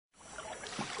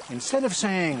Instead of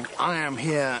saying, I am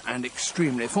here and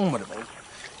extremely formidable,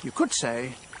 you could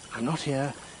say, I'm not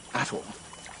here at all.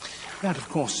 That, of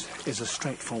course, is a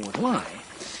straightforward lie,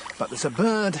 but there's a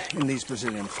bird in these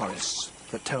Brazilian forests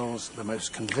that tells the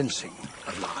most convincing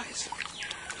of lies.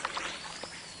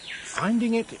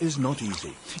 Finding it is not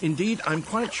easy. Indeed, I'm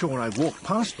quite sure I've walked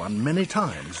past one many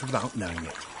times without knowing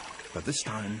it. But this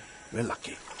time, we're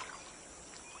lucky.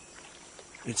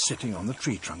 It's sitting on the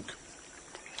tree trunk.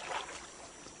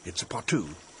 It's a potu,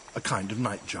 a kind of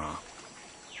nightjar.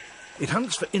 It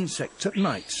hunts for insects at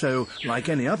night, so, like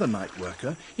any other night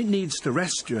worker, it needs to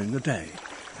rest during the day,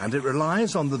 and it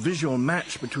relies on the visual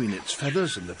match between its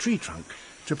feathers and the tree trunk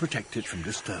to protect it from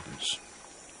disturbance.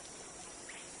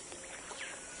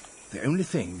 The only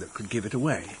thing that could give it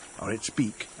away are its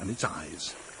beak and its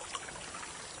eyes.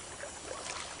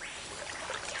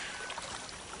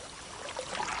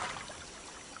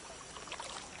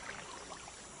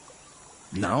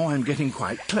 Now I'm getting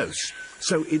quite close,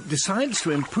 so it decides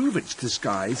to improve its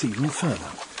disguise even further,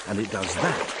 and it does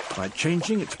that by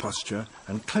changing its posture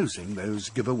and closing those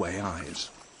giveaway eyes.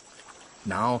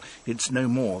 Now it's no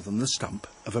more than the stump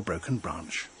of a broken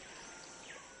branch.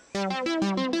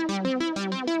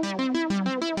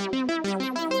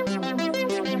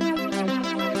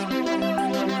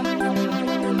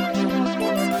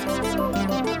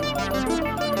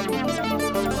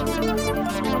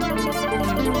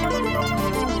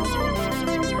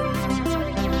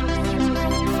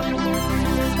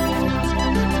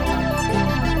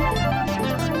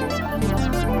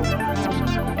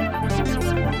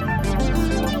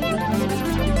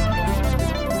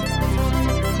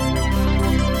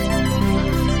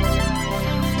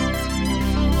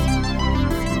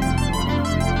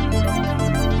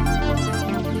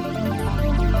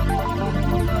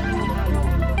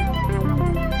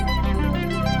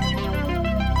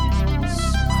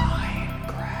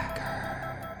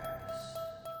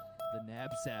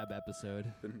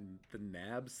 Episode. The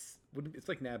Nabs. It's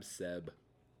like Nab Seb.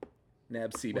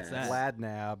 Nab Seabass. What's that? Vlad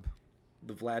Nab.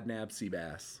 The Vlad Nab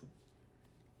Seabass.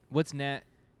 What's Nab?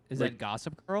 Is Like- that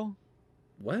Gossip Girl?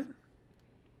 What?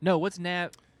 No, what's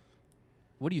Nab?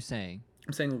 What are you saying?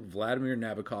 I'm saying Vladimir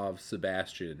Nabokov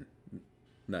Sebastian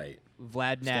Knight.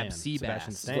 Vlad Nab Stan.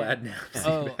 Sebastian Seabass. Stan. Vlad Nab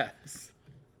Oh. Seabass.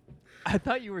 I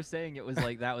thought you were saying it was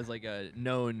like that was like a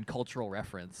known cultural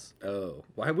reference. Oh,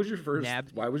 why was your first? Nab-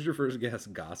 Why was your first guess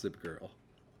Gossip Girl?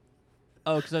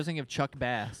 Oh, because I was thinking of Chuck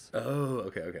Bass. Oh,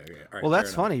 okay. All right, Well, that's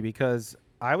fair enough. funny because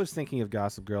I was thinking of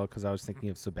Gossip Girl because I was thinking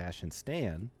of Sebastian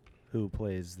Stan, who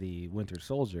plays the Winter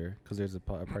Soldier, because there's a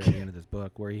part at the end of this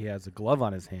book where he has a glove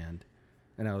on his hand,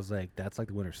 and I was like, that's like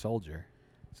the Winter Soldier.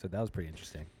 So that was pretty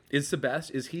interesting. Is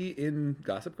Sebastian? Is he in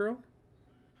Gossip Girl?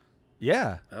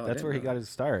 Yeah, Oh, I that's didn't where he know got that. his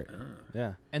start.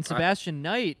 Yeah. And Sebastian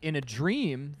Knight, in a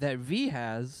dream that V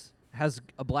has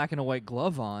a black and a white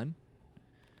glove on,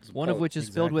 one of which is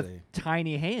filled with Exactly.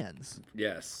 tiny hands,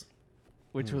 Yes.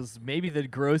 which was maybe the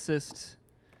grossest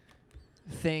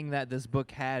thing that this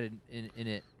book had in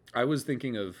it. I was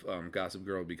thinking of Gossip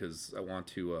Girl because I want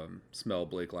to smell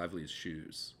Blake Lively's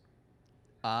shoes.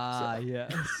 Ah,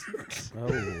 yes.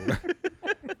 Oh.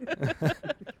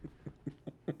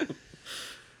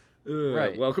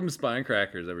 Right. Welcome to Spine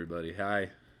Crackers, everybody. Hi.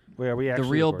 Wait, are we The actually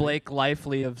real recording? Blake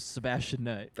Lively of Sebastian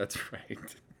Knight. That's right.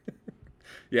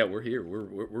 Yeah, we're here. We're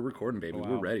recording, baby. Wow.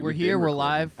 We're ready. We're We've here. been We're recording.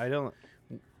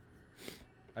 live.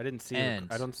 I didn't see. And-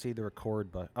 I don't see the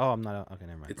record, but okay,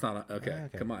 never mind. It's not okay. Yeah,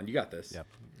 okay. Come on, you got this. Yep.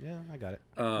 Yeah, I got it.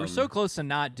 We're so close to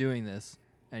not doing this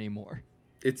anymore.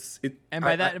 And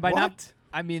by not, What?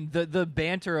 I mean the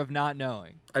banter of not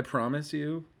knowing. I promise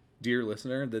you, dear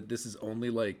listener, that this is only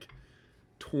like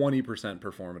 20%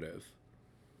 performative.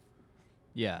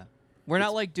 Yeah, we're not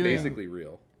It's like doing. basically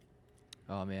real.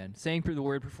 Oh man, saying the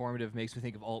word performative makes me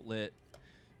think of alt lit,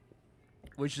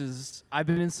 which is I've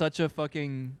been in such a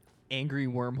fucking angry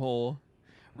wormhole,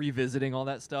 revisiting all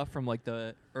that stuff from like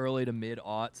the early to mid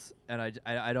aughts, and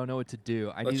I don't know what to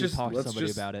do. I need to talk to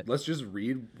somebody about it. Let's just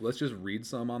read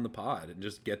some on the pod and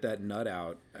just get that nut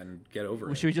out and get over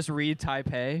it. Should we just read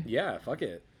Taipei? Yeah, fuck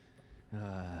it.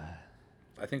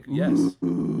 I think yes.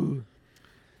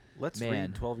 Let's Man.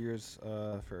 read 12 years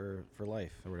for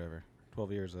life or whatever.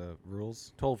 12 years of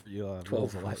rules. 12 rules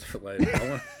 12 of life. for life. I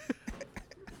want-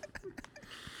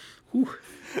 Whew.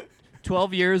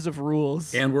 12 years of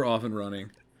rules. And we're off and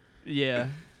running. Yeah.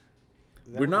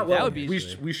 We're not. That Well, would be-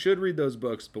 we should read those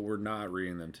books, but we're not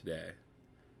reading them today.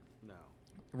 No.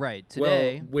 Right.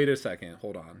 Today. Well, wait a second.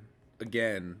 Hold on.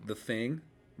 Again, the thing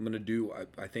I'm going to do,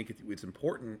 I think it's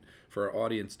important for our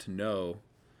audience to know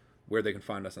where they can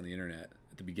find us on the internet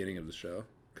at the beginning of the show,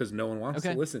 because no one wants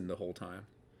Okay. to listen the whole time.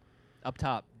 Up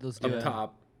top. Let's do Up it.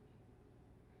 top,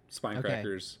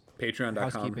 Spinecrackers. Patreon.com.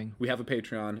 Housekeeping. We have a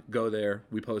Patreon. Go there.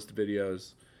 We post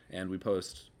videos and we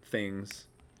post things.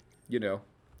 You know,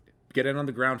 get in on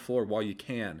the ground floor while you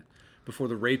can before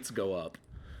the rates go up.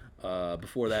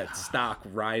 Before that stock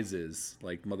rises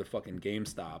like motherfucking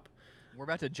GameStop. We're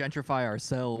about to gentrify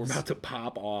ourselves. We're about to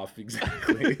pop off.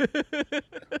 Exactly.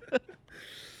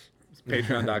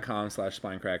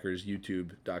 Patreon.com/Spinecrackers,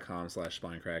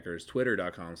 YouTube.com/Spinecrackers,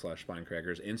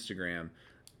 Twitter.com/Spinecrackers, Instagram.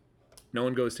 No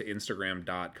one goes to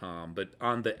Instagram.com, but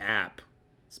on the app,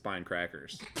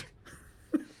 Spinecrackers.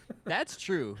 That's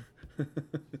true.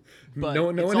 But No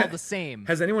it's one all the same.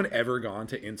 Has anyone ever gone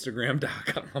to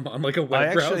Instagram.com on like a I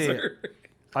web actually- browser?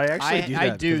 I actually do that. I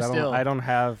do 'cause still. I don't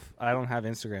have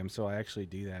Instagram, so I actually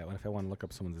do that if I want to look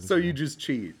up someone's Instagram. So you just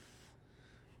cheat.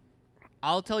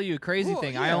 I'll tell you a crazy Well,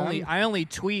 thing. yeah, I only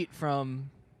tweet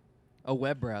from a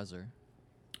web browser.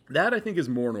 That I think is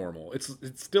more normal. It's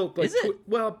still like Is it?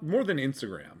 well, more than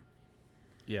Instagram.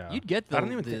 yeah, You'd get the- I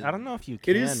don't even. the- I don't know if you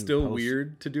can. It is still post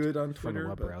weird to do it on from Twitter, a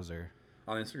web but browser.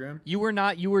 on Instagram. You were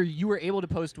not. You were able to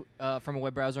post from a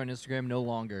web browser on Instagram. No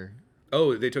longer.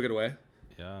 Oh, they took it away?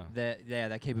 Yeah,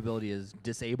 That capability is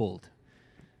disabled.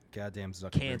 goddamn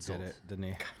Zuckerberg Canceled. did it, didn't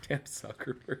he? Damn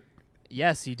Zuckerberg.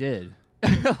 Yes, he did.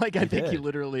 Like I think he did.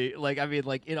 literally, like I mean,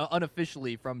 like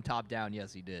unofficially from top down.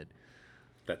 Yes, he did.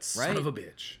 That son Right? of a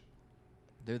bitch.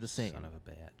 They're the same. Son of a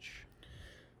bitch.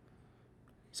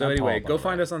 So I'm anyway, Paul, by go the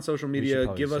find way. us on social We should media.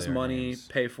 probably Give us say our money. names.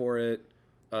 Pay for it.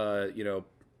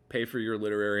 Pay for your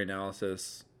literary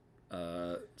analysis.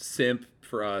 Simp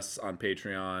for us on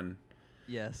Patreon.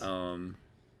 Yes.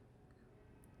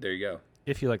 There you go.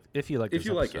 If you like If this you like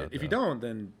it. episode, If you though. don't,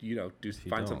 then you find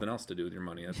don't. something else to do with your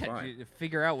money. That's Yeah, fine.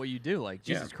 figure out what you do. Like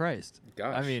Yeah. Jesus Christ.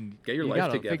 Gosh, I mean, get your you life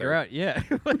gotta together. Figure out, yeah,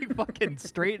 like fucking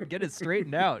get it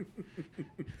straightened out.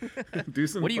 Do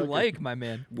some. What do you fucking like, my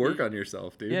man? Work on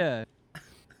yourself, dude. Yeah.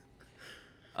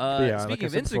 But yeah, Speaking like I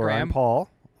of said before, I'm Instagram, Paul.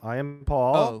 I am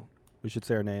Paul. oh, We should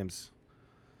say our names.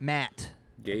 Matt.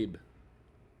 Gabe.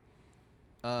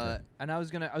 And I was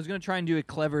gonna try and do a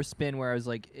clever spin where I was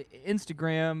like,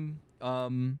 Instagram,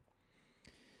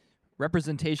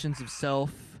 representations of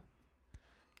self,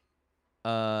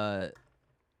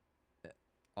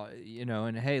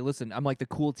 and hey, listen, I'm like the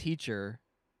cool teacher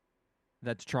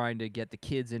that's trying to get the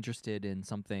kids interested in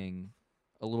something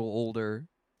a little older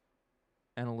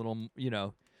and a little,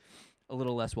 a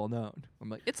little less well known. I'm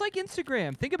like, it's like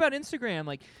Instagram. Think about Instagram,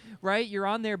 like, right? You're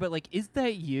on there, but like, is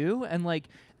that you? And like,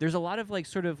 there's a lot of like,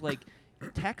 sort of like,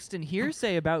 text and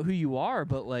hearsay about who you are,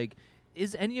 but like,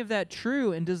 is any of that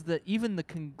true? And does even the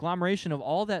conglomeration of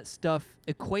all that stuff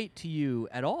equate to you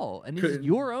at all? And is Could-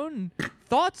 your own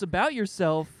thoughts about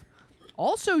yourself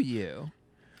also you?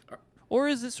 Or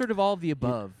is it sort of all of the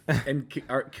above? And could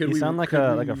You we sound like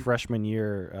could a we- freshman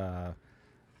year,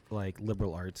 like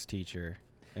liberal arts teacher,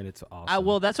 and it's awesome.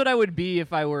 Well, that's what I would be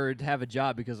if I were to have a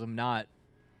job because I'm not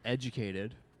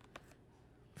educated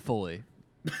fully.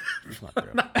 That's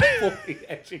not true. fully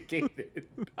educated.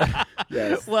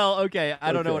 Yes. Well, okay,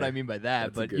 I don't know what Okay. I mean by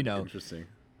that, That's a but good- the interesting.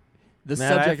 Man, I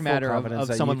have subject full matter confidence of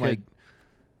that someone you could- like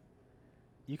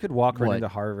You could walk right What? into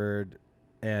Harvard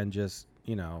and just,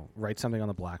 write something on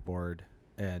the blackboard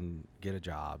and get a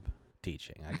job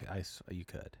teaching. You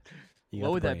could. You got what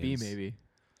the would that be? brains. Maybe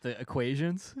the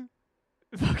equations.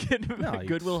 Fucking No, you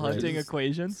Goodwill just write- Hunting Just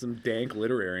equations. Some dank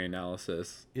literary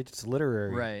analysis. It's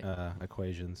literary Right.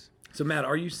 equations. So, Matt,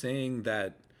 are you saying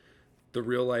that The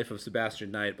Real Life of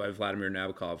Sebastian Knight by Vladimir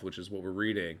Nabokov, which is what we're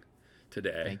reading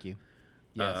today, Thank you.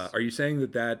 Yes. are you saying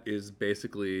that is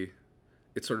basically,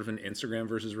 it's sort of an Instagram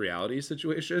versus reality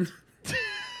situation?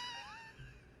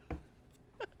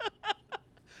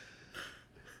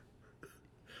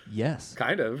 Yes.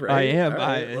 Kind of, right? I am. All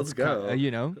right, let's go.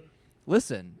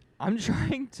 Listen, I'm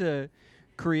trying to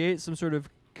create some sort of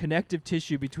connective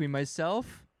tissue between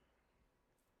myself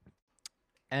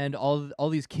and all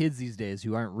these kids these days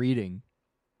who aren't reading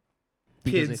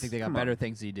because they Kids, think they got come better on.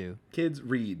 things to do. Kids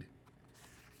read.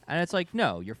 And it's like,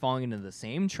 no, you're falling into the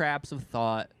same traps of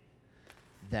thought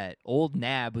that old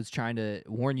Nab was trying to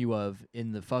warn you of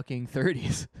in the fucking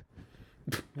 30s.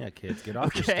 Yeah, kids, get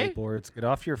off Okay. your skateboards, get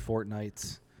off your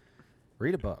Fortnites,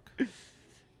 read a book.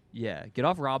 Yeah, get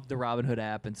off the Robin Hood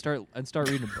app and start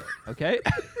reading a book, okay?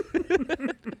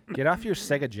 Get off your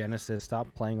Sega Genesis,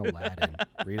 stop playing Aladdin,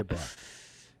 read a book.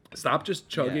 Stop just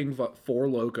chugging Four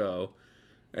Loco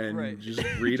and Right. just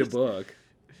read a book.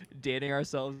 Dating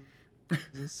ourselves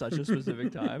in such a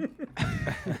specific time.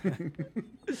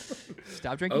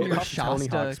 Stop drinking Oh, your off Tony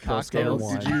Shasta Hawk's Pro Skater cocktails.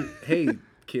 one. Did you? Hey,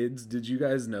 kids, did you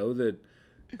guys know that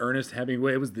Ernest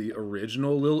Hemingway was the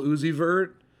original Lil Uzi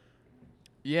Vert?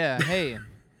 Yeah, hey,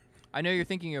 I know you're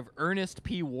thinking of Ernest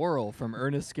P. Worrell from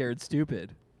Ernest Scared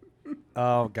Stupid.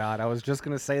 Oh God, I was just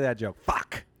gonna say that joke.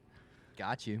 Fuck.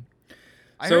 Got you.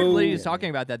 I So- heard ladies talking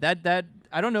about that. That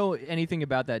I don't know anything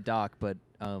about that doc, but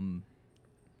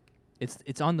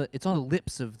it's on the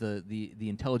lips of the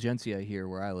intelligentsia here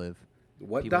where I live.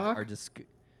 What People doc? are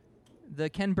the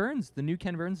Ken Burns, the new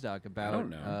Ken Burns doc about don't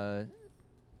know.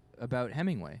 about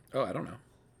Hemingway. Oh, I don't know.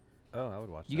 Oh, I would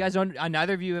watch. You that. guys don't?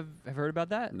 Neither of you have heard about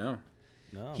that? No.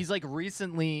 No. He's like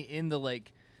recently in the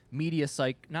like media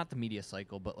not the media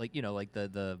cycle, but like like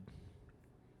the.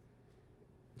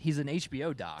 He's an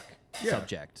HBO doc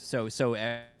subject, so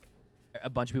a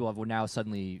bunch of people have now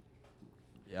suddenly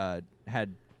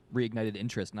had reignited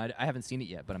interest, and I haven't seen it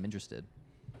yet, but I'm interested.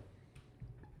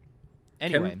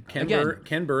 Anyway,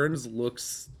 Ken Burns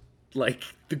looks like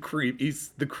he's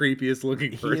the creepiest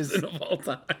looking person of all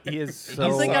time. He is so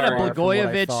he's like got a far from what I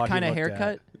Blagojevich thought he kind of looked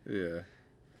haircut. at. Yeah.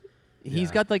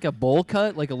 He's got like a bowl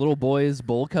cut, like a little boy's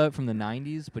bowl cut from the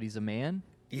 '90s, but he's a man,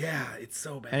 Yeah, it's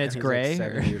so bad. and it's He's gray. like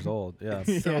 7 years old. Yeah.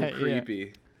 so Yeah, yeah.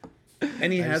 creepy.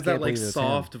 And he I has just that can't like believe it's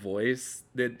soft voice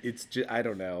that it's just I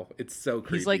don't know. It's so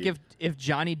creepy. He's like if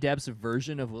Johnny Depp's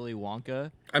version of Willy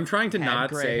Wonka. I'm trying to had not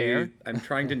gray say hair. I'm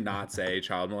trying to not say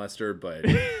child molester, but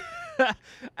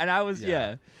And I was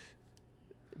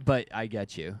but I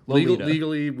get you. Lolita.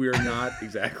 legally we are not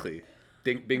exactly.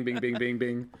 Ding, bing, bing, bing, bing,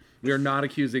 bing. We are not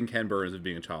accusing Ken Burns of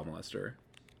being a child molester.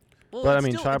 Well, But I it's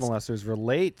mean, still- child it's- molesters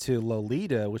relate to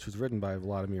Lolita, which was written by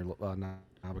Vladimir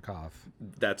Nabokov.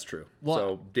 That's true. Well,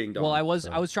 so ding dong. Well, I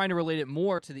was trying to relate it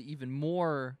more to the even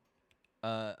more,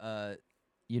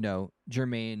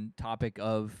 germane topic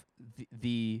of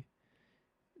the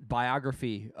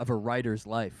biography of a writer's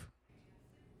life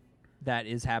that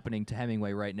is happening to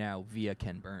Hemingway right now via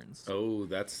Ken Burns. Oh,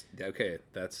 that's okay.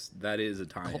 That is a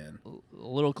tie-in. A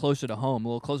little closer to home, a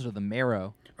little closer to the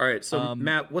marrow. All right, so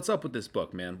Matt, what's up with this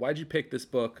book, man? Why'd you pick this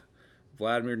book?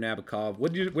 Vladimir Nabokov.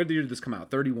 When did this come out?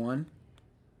 31?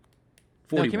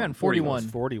 No, it came out in 41.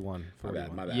 41. My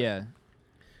bad, my bad. Yeah.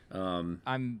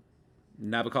 I'm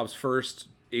Nabokov's first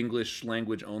English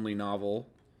language only novel.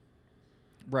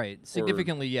 right.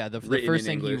 Significantly, the written first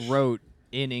in thing English. he wrote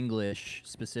in English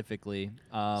specifically.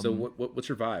 So what's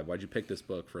your vibe? Why'd you pick this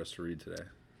book for us to read today?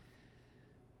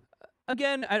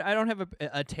 Again, I don't have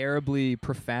a terribly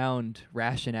profound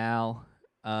rationale.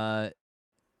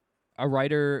 A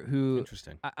writer who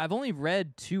Interesting. I've only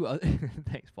read two other.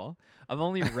 Thanks, Paul. I've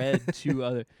only read two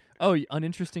other. Oh,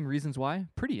 uninteresting reasons why?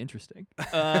 Pretty interesting.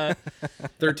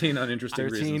 13 uninteresting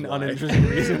 13 reasons why. uninteresting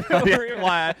reasons.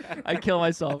 why I kill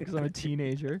myself because I'm a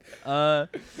teenager.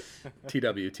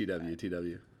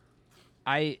 TW.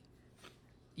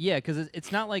 Because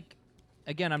it's not like,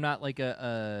 again, I'm not like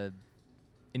a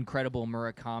incredible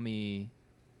Murakami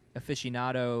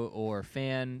aficionado or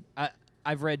fan.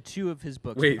 I've read two of his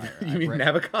books. Wait, I've you mean read-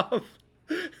 Nabokov?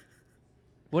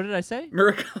 What did I say?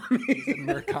 Murakami.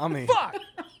 Murakami. Fuck.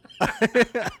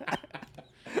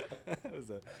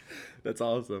 That's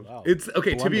awesome. Wow. It's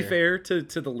okay. To be Blunder. fair to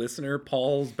the listener,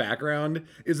 Paul's background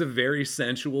is a very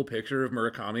sensual picture of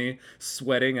Murakami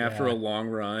sweating after Yeah. a long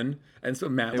run, and so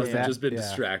Matt It must was have that- just been yeah.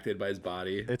 distracted by his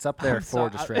body. It's up there I'm for so-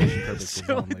 distraction purposes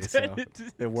so only, so dead.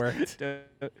 it worked.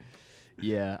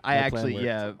 Yeah, My plan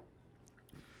worked.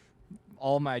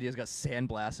 All my ideas got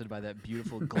sandblasted by that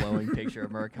beautiful glowing picture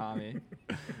of Murakami.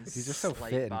 He's just so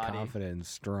Slight fit and body. confident and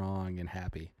strong and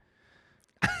happy.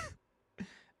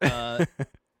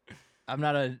 I'm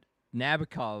not a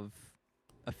Nabokov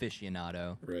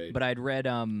aficionado, Right. but I'd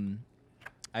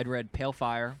read Pale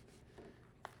Fire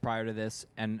prior to this,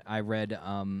 and I read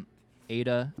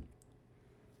Ada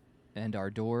and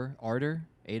Ardor.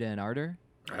 Ada and Ardor.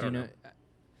 I Do you don't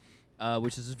know?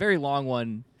 Which is a very long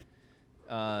one.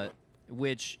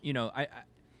 Which I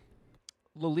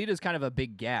Lolita's kind of a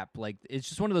big gap. Like it's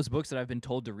just one of those books that I've been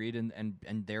told to read and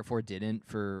therefore didn't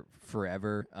for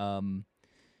forever.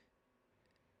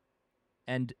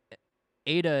 And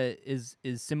Ada is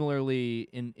similarly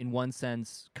in one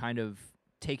sense kind of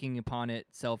taking upon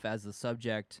itself as the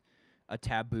subject a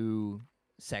taboo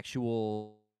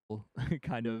sexual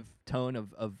kind of tone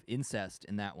of incest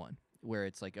in that one, where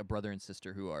it's like a brother and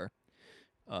sister who are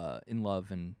in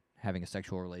love and having a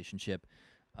sexual relationship.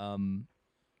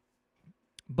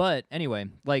 But anyway,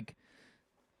 like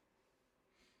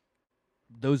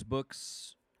those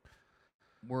books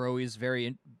were always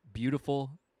very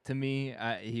beautiful to me.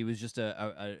 He was just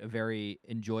a very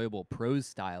enjoyable prose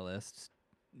stylist,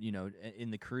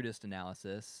 in the crudest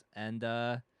analysis. And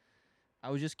I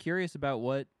was just curious about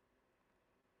what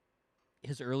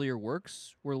his earlier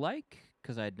works were like,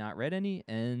 because I had not read any.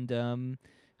 And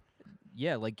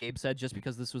like Gabe said, just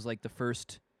because this was like the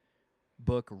first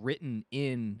book written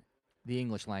in the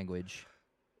English language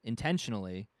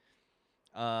intentionally,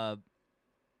 and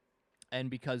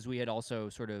because we had also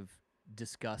sort of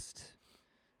discussed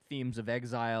themes of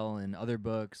exile and other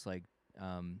books like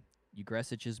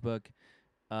Ugresich's book,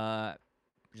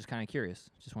 just kind of curious.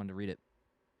 Just wanted to read it.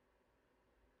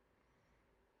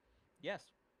 Yes.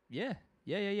 Yeah.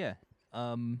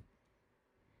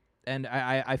 And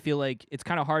I feel like it's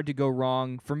kind of hard to go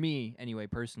wrong, for me anyway,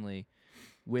 personally,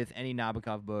 with any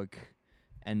Nabokov book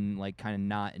and like kind of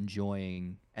not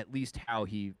enjoying at least how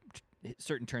he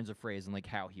certain turns of phrase and like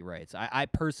how he writes. I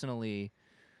personally,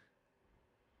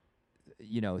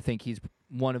 think he's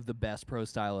one of the best prose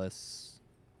stylists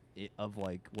of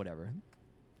like whatever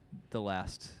the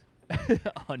last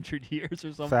 100 years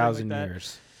or something 1,000 like that.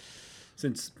 years.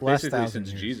 Since Last basically 1,000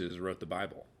 since years. Jesus wrote the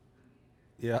Bible.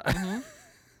 Yeah.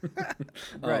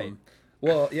 Right.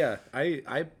 Well, yeah.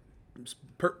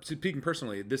 Speaking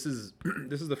personally, this is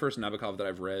the first Nabokov that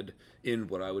I've read in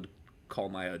what I would call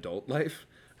my adult life.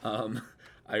 I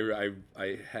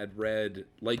had read,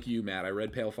 like you, Matt. I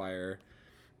read Pale Fire,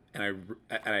 and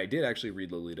I did actually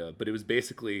read Lolita, but it was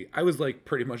basically, I was like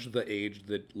pretty much the age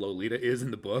that Lolita is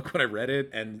in the book when I read it,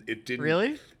 and it didn't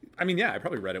Really? I mean, yeah, I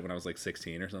probably read it when I was like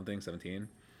 16 or something, 17.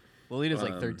 Lolita's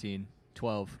like 13,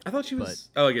 12. I thought she was.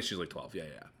 Oh, I guess she's like 12. Yeah.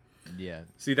 Yeah.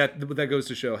 See, that goes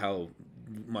to show how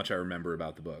much I remember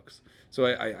about the books. So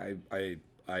I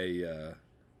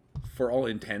for all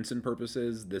intents and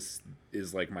purposes, this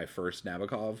is like my first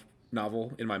Nabokov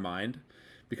novel in my mind,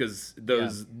 because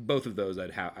both of those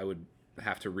I would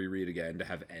have to reread again to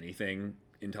have anything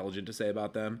intelligent to say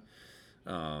about them.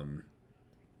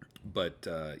 But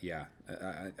I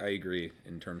agree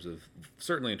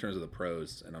certainly in terms of the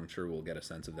prose, and I'm sure we'll get a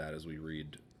sense of that as we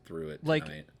read through it Like,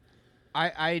 tonight.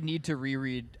 I need to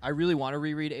reread. I really want to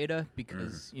reread Ada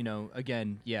because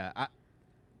again, I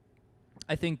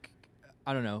think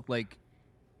I don't know, like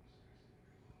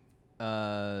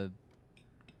a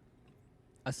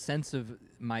sense of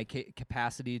my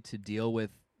capacity to deal with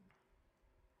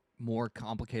more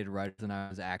complicated writers than I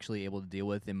was actually able to deal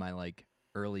with in my like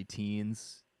early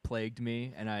teens plagued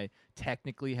me, and I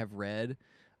technically have read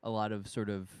a lot of sort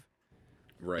of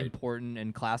important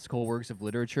and classical works of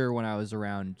literature when I was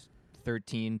around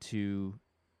 13 to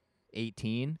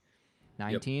 18,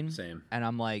 19. Yep, same. And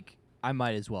I'm like, I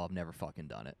might as well have never fucking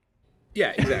done it.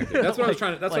 Yeah, exactly. That's what I was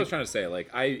trying to. That's what I was trying to say. Like,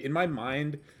 in my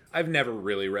mind, I've never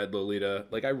really read Lolita.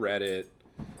 Like, I read it,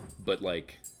 but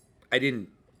like, I didn't.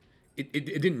 It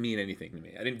didn't mean anything to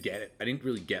me. I didn't get it. I didn't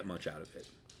really get much out of it.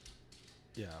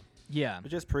 Yeah. Yeah. It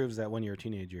just proves that when you're a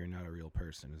teenager, you're not a real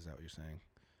person. Is that what you're saying?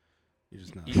 You're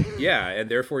just not. Yeah,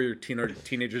 and therefore your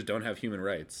teenagers don't have human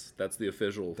rights. That's the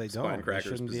official They Spine don't. They Crackers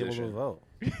shouldn't position. be able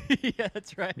to vote. Yeah,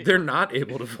 that's right. They're not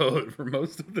able to vote for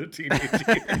most of the teenage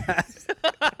years.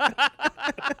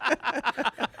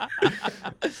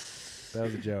 That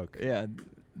was a joke. Yeah,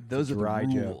 those are Dry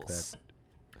the joke. rules.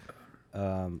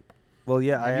 Well,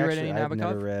 yeah, Have you read any I've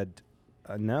never Nabokov? read.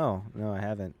 No, I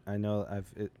haven't. I know I've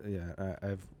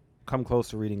come close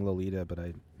to reading Lolita, but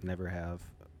I never have.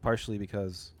 Partially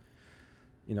because,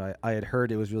 I had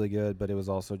heard it was really good, but it was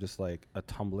also just like a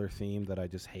Tumblr theme that I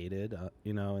just hated.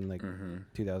 In like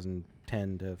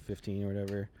 2010 to 15 or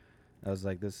whatever. I was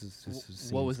like, this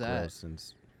seems what was that? gross and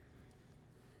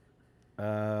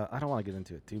I don't want to get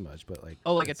into it too much, but like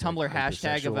Oh, like a it's, Tumblr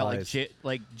hashtag about like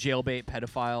hypersexualized. jailbait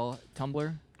pedophile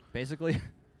Tumblr, basically.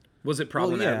 Was it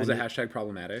problematic? yeah, was I it mean- hashtag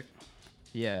problematic?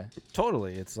 Yeah.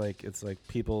 Totally. It's like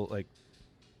people like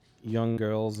young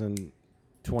girls and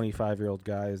 25-year-old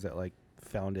guys that like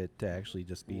found it to actually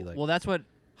just be like Well, that's what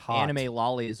hot. anime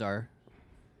lollies are.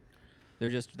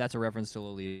 That's a reference to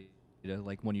Lolita,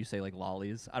 like when you say like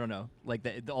lollies. I don't know, like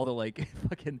all the like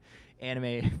fucking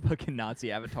anime fucking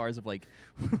Nazi avatars of like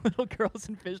little girls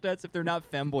in fishnets. If they're not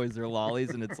femboys, they're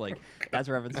lollies, and it's like that's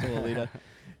a reference to Lolita.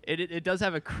 It does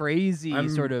have a crazy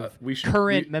sort of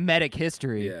current mimetic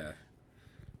history. Yeah.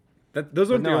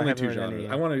 Those aren't no, the I only haven't two read genres. any.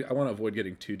 I want to avoid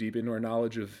getting too deep into our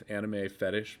knowledge of anime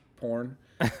fetish porn,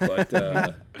 but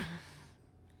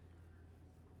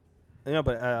But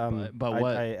But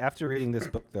what? after reading this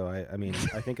book though, I mean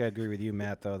I think I agree with you,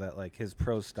 Matt, though, that like his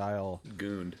prose style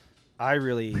gooned. I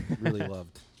really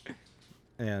loved,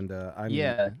 and I'm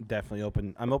Yeah. definitely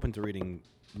open. I'm open to reading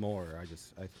more.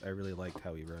 I really liked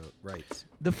how he writes.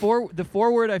 The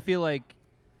foreword, I feel like,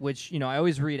 which I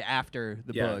always read after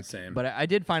the Yeah, book, same. but I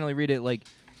did finally read it. Like,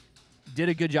 did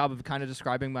a good job of kind of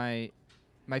describing my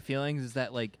feelings. Is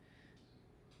that like,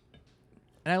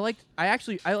 and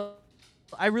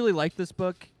I really like this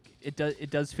book. It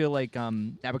does feel like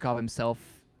Nabokov himself,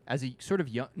 as a sort of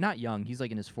young, not young, he's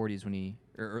like in his 40s when he,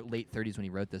 or late 30s when he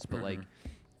wrote this, but like,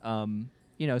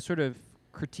 you know, sort of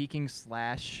critiquing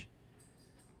slash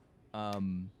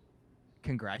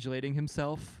congratulating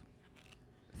himself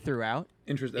throughout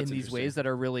in these ways that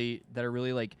are really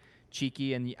like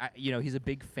cheeky, and you know, he's a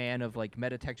big fan of like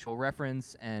metatextual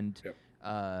reference and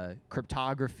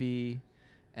cryptography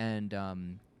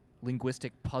and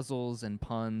linguistic puzzles and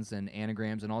puns and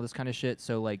anagrams and all this kind of shit.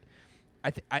 So like,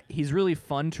 he's really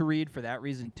fun to read for that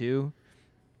reason too.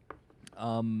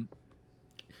 I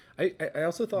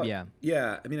also thought, I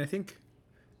mean, I think,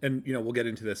 and you know, we'll get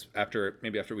into this after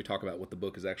we talk about what the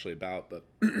book is actually about, but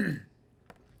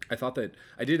I thought that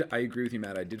I agree with you,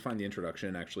 Matt. I did find the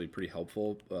introduction actually pretty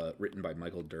helpful, written by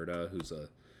Michael Dirda, who's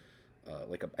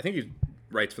I think he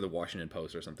writes for the Washington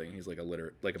Post or something. He's like a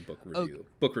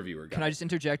book reviewer guy. Can I just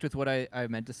interject with what I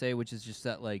meant to say, which is just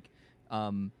that like,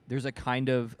 there's a kind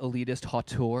of elitist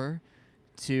hauteur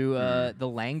to the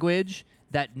language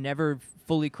that never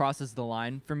fully crosses the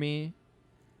line for me,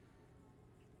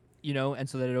 you know, and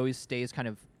so that it always stays kind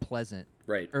of pleasant,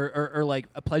 right, or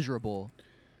like pleasurable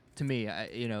to me.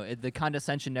 You know, the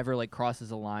condescension never like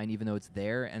crosses a line, even though it's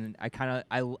there, and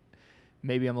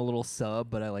maybe I'm a little sub,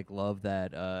 but I like love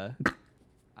that.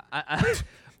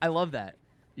 I love that,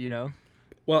 you know.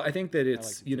 Well, I think that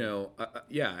it's you know,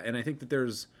 and I think that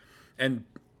there's, and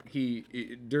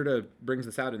Dirda brings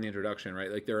this out in the introduction,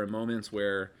 right? Like there are moments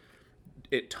where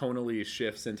it tonally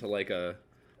shifts into like a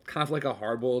kind of like a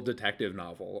hardboiled detective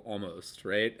novel almost,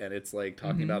 right? And it's like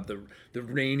talking about the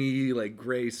rainy, like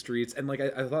gray streets, and like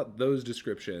I thought those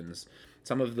descriptions,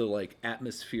 some of the like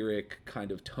atmospheric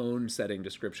kind of tone setting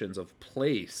descriptions of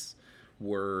place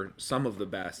were some of the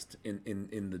best in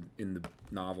the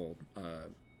novel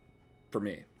for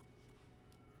me.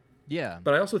 Yeah,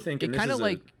 but I also think it kind of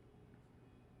like.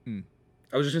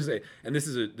 I was just gonna say, and this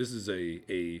is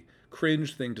a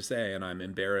cringe thing to say, and I'm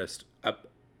embarrassed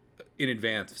in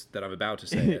advance that I'm about to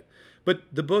say it. But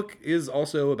the book is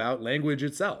also about language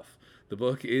itself. The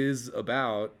book is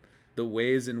about the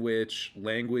ways in which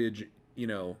language, you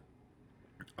know,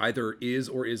 either is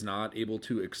or is not able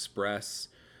to express,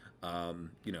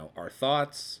 you know, our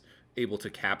thoughts, able to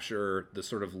capture the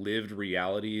sort of lived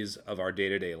realities of our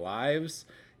day-to-day lives,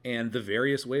 and the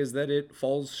various ways that it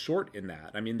falls short in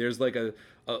that. I mean, there's like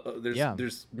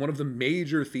there's one of the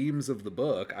major themes of the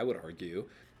book, I would argue,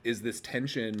 is this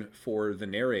tension for the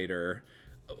narrator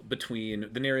between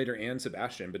the narrator and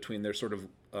Sebastian, between their sort of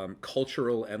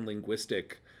cultural and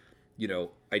linguistic, you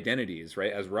know, identities,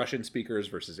 right? As Russian speakers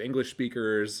versus English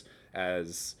speakers,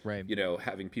 as, you know,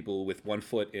 having people with one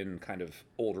foot in kind of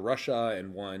old Russia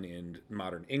and one in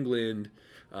modern England.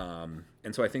 And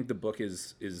so I think the book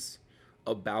is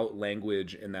about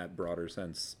language in that broader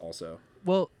sense also.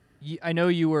 Well, I know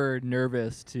you were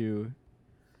nervous to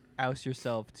oust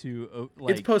yourself to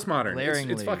like, it's postmodern.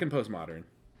 It's fucking postmodern.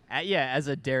 As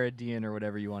a Derridean or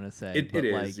whatever you want to say. It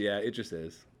is. Yeah, it just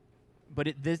is.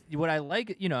 But what I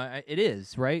like, you know, it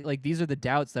is, right? Like these are the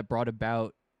doubts that brought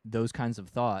about those kinds of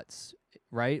thoughts,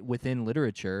 right? Within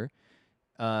literature.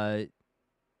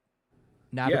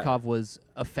 Nabokov was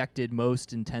affected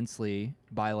most intensely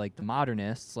by like the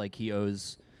modernists. Like he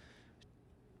was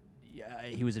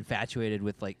infatuated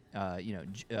with like you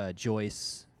know,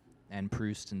 Joyce and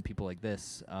Proust and people like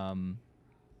this.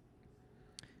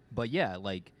 But yeah,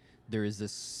 like there is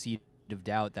this seed of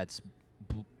doubt that's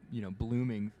you know,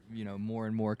 blooming, you know, more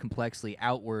and more complexly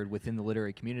outward within the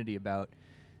literary community about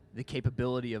the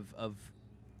capability of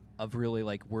really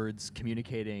like words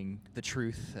communicating the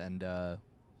truth and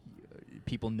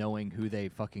people knowing who they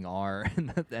fucking are and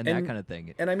that kind of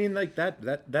thing. And I mean, like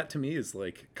that to me is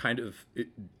like kind of it,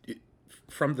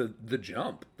 from the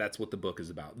jump. That's what the book is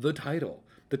about. The title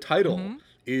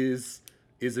is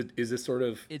a sort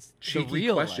of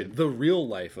cheeky question. Life. The real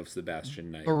life of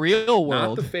Sebastian Knight. The real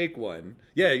world, not the fake one.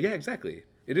 Yeah, exactly.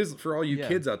 It is for all you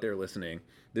kids out there listening.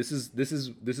 This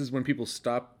is when people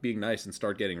stop being nice and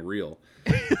start getting real.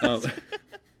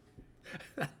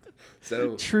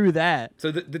 So true that.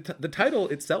 So the title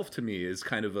itself to me is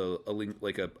kind of a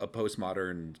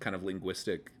postmodern kind of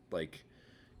linguistic, like,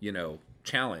 you know,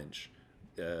 challenge.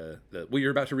 What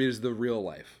you're about to read is the real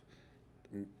life,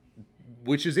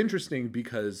 which is interesting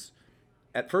because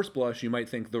at first blush you might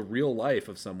think the real life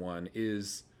of someone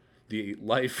is the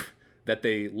life that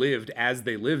they lived as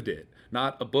they lived it,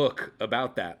 not a book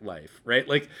about that life, right?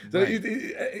 Like, so right.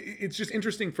 It's just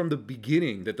interesting from the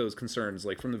beginning that those concerns,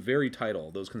 like from the very title,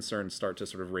 those concerns start to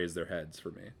sort of raise their heads for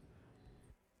me.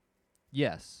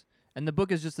 Yes. And the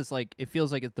book is just this, like, it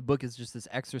feels like the book is just this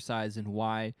exercise in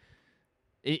why,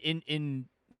 in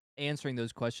answering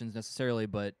those questions necessarily,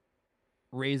 but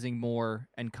raising more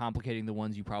and complicating the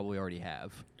ones you probably already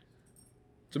have.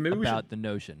 So maybe we about should, the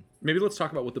notion. maybe let's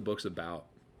talk about what the book's about.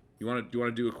 Do you want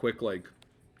to do a quick like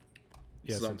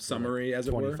Since we're, summary, as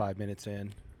it were? 25 minutes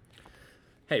in.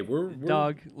 Hey, we're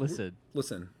Dog, listen.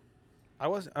 listen.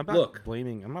 I'm not Look.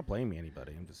 blaming. I'm not blaming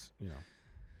anybody. I'm just,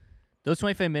 Those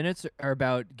 25 minutes are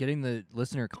about getting the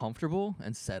listener comfortable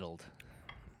and settled.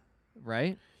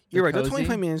 Right? You're right. They're Those cozy.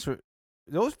 25 minutes.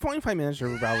 Those 25 minutes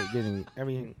are about getting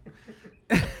everything.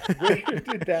 Where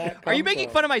did that Are you making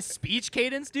fun of my speech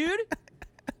cadence, dude?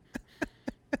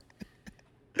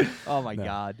 Oh my No.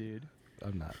 god, dude.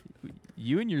 I'm not.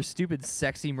 You and your stupid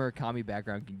sexy Murakami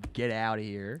background can get out of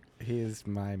here. He is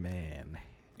my man.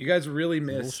 You guys really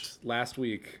missed last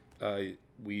week.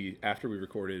 After we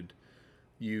recorded,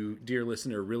 you, dear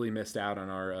listener, really missed out on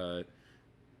our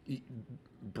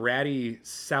bratty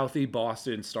Southie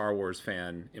Boston Star Wars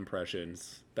fan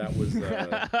impressions. That was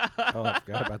Oh, I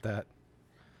forgot about that.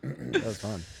 That was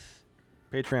fun.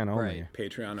 Patreon only. Right.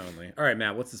 Patreon only. All right,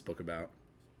 Matt, what's this book about?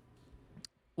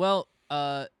 Well,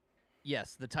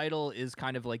 yes, the title is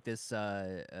kind of like this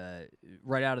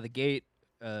right out of the gate,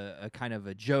 a kind of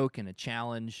a joke and a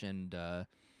challenge, and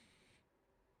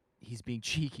he's being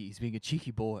cheeky. He's being a cheeky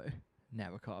boy,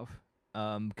 Nabokov,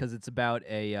 because it's about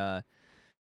a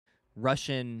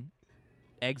Russian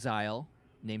exile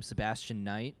named Sebastian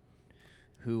Knight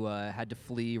who had to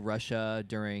flee Russia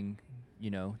during,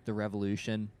 the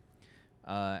revolution,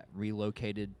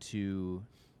 relocated to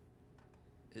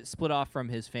split off from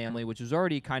his family, which was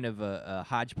already kind of a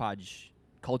hodgepodge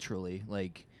culturally.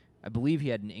 Like, I believe he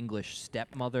had an English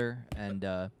stepmother, and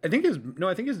I think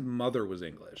his mother was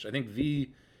English. I think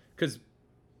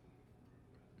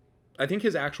I think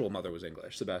his actual mother was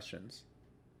English, Sebastian's.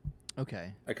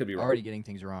 okay, I could be wrong. already getting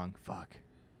things wrong. Fuck,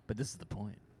 but this is the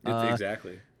point.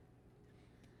 Exactly.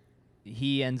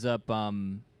 He ends up,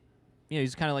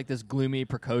 he's kind of like this gloomy,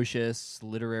 precocious,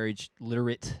 literate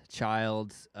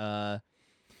child.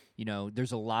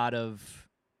 There's a lot of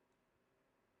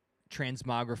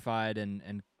transmogrified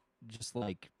and just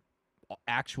like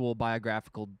actual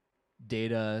biographical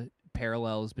data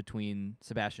parallels between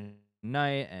Sebastian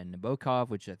Knight and Nabokov,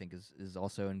 which I think is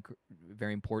also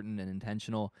very important and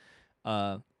intentional.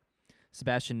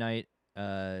 Sebastian Knight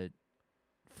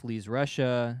flees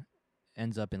Russia,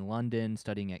 ends up in London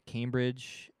studying at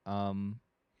Cambridge,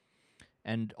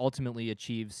 and ultimately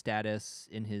achieves status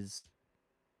in his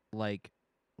late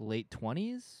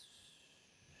 20s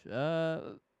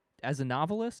as a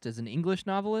novelist, as an English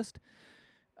novelist,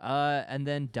 and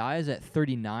then dies at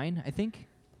 39, I think.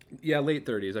 Yeah, late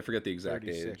 30s. I forget the exact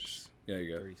 36. age. Yeah,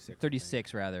 you go. 36.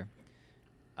 36 rather.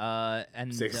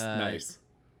 And Six. Nice.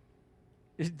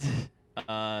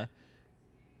 and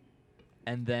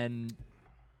then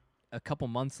a couple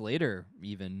months later,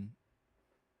 even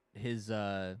his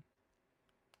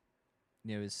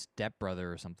his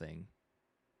stepbrother or something.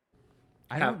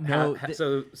 I don't know.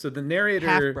 So the narrator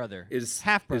half-brother. is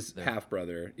Half-brother. half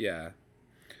brother. Yeah,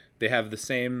 they have the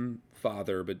same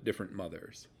father but different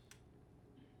mothers.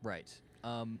 Right.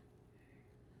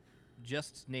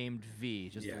 Just named V,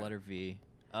 just Yeah. the letter V.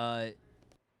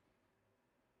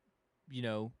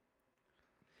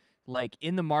 Like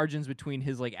in the margins between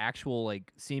his actual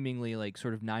seemingly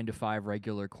sort of 9 to 5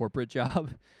 regular corporate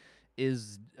job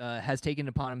has taken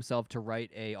upon himself to write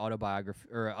a autobiography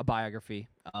or a biography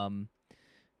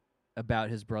about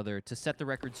his brother to set the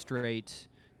record straight,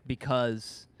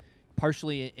 because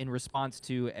partially in response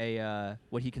to a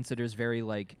what he considers very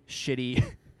shitty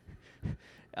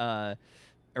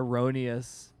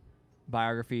erroneous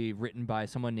biography written by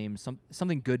someone named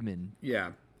something Goodman.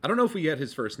 Yeah, I don't know if we get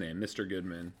his first name, Mr.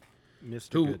 Goodman,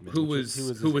 Mr. who Goodman, who which was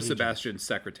his agent. Sebastian's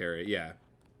secretary. Yeah.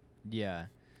 Yeah.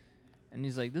 And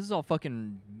he's like, this is all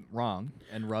fucking wrong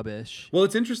and rubbish. Well,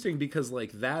 it's interesting because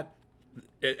that,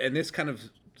 and this kind of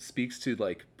speaks to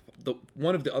the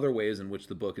one of the other ways in which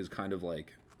the book is kind of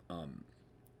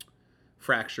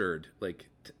fractured,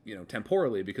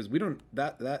 temporally, because we don't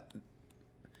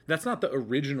that's not the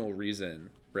original reason,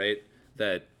 right?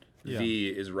 That Yeah. V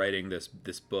is writing this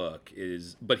book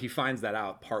but he finds that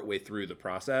out partway through the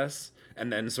process,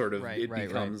 and then sort of Right, it right,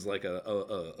 becomes like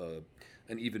an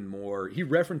even more. He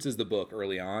references the book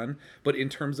early on, but in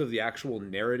terms of the actual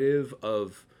narrative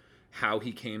of how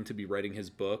he came to be writing his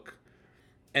book,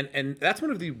 and that's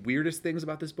one of the weirdest things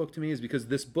about this book to me, is because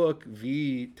this book,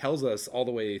 V tells us all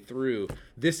the way through,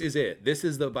 this is it. This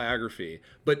is the biography.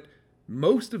 But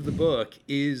most of the book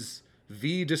is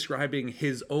V describing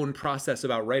his own process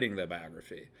about writing the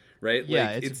biography, right?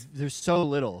 Yeah, there's so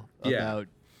little Yeah.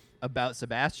 about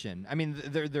Sebastian. I mean,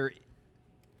 there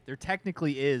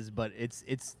technically is, but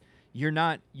you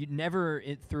never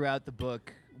throughout the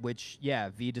book, which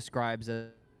V describes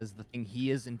the thing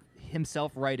he is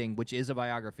himself writing, which is a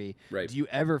biography, Right. do you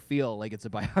ever feel like it's a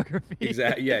biography?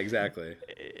 Exactly. Yeah, exactly.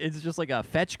 It's just like a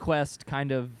fetch quest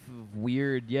kind of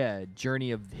weird,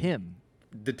 journey of him.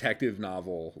 Detective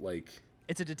novel, like,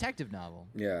 It's a detective novel,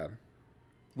 yeah.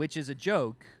 which is a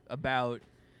joke about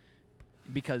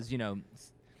because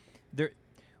there.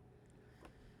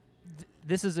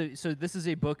 This is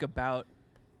a book about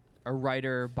a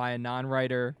writer by a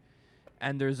non-writer,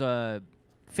 and there's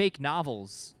fake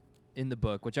novels in the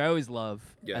book, which I always love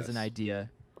as an Yes. idea.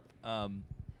 And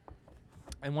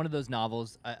one of those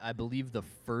novels, I believe the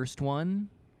first one.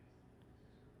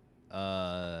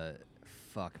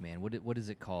 Fuck, man, what is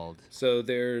it called? So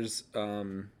there's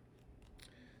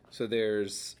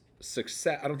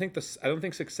success. I don't think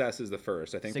success is the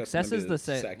first. I think Success that's is maybe the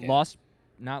second.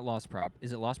 not lost prop.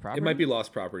 Is it lost property? It might be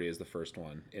Lost Property is the first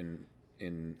one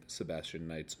in Sebastian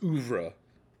Knight's oeuvre.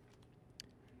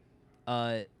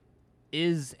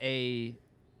 Is a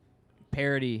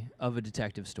parody of a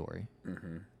detective story.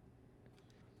 Mm-hmm.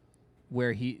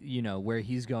 Where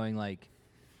he's going like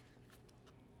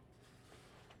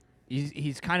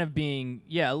he's kind of being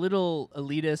a little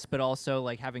elitist, but also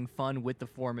like having fun with the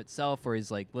form itself, where he's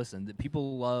like, listen, the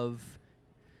people love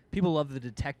the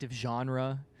detective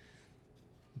genre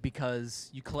because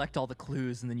you collect all the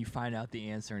clues and then you find out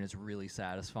the answer and it's really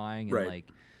satisfying, and Right. like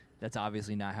that's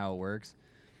obviously not how it works.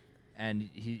 And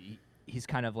he's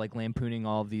kind of like lampooning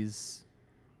all of these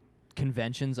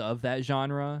conventions of that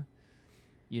genre,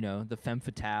 the femme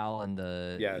fatale and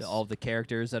Yes. all of the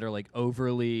characters that are like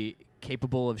overly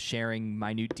capable of sharing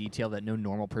minute detail that no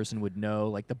normal person would know,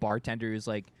 like the bartender who's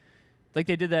like they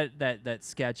did that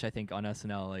sketch, I think, on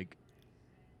SNL, like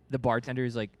the bartender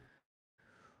is like,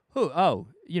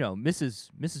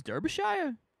 Mrs.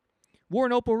 Derbyshire wore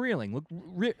an opal earring,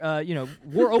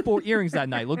 wore opal earrings that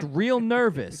night, looked real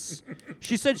nervous.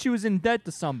 She said she was in debt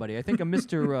to somebody. I think a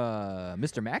Mr.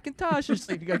 McIntosh, just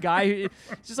like a guy,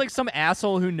 just like some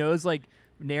asshole who knows like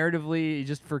narratively,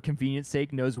 just for convenience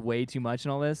sake, knows way too much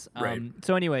and all this. Right.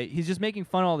 So anyway, he's just making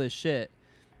fun of all this shit.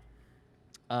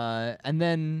 And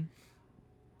then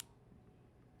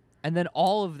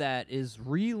all of that is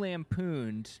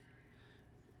re-lampooned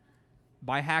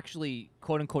by actually,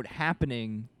 quote unquote,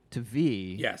 happening to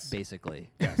V. Yes. Basically.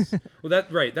 Yes. Well,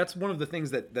 that's one of the things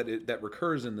that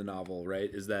recurs in the novel, right?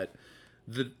 Is that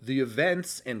the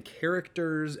events and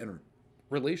characters and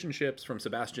relationships from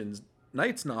Sebastian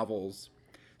Knight's novels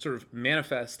sort of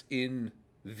manifest in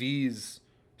V's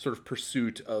sort of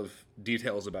pursuit of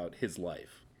details about his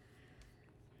life.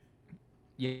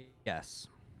 Yes.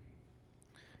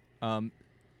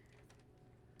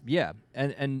 Yeah,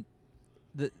 and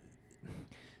the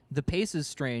pace is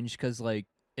strange because like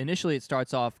initially it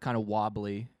starts off kind of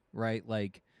wobbly, right?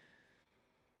 Like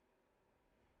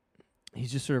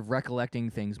he's just sort of recollecting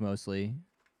things mostly.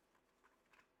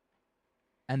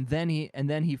 And then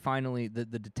he finally the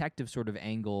detective sort of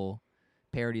angle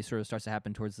parody sort of starts to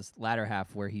happen towards this latter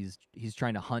half, where he's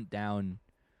trying to hunt down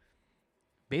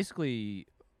basically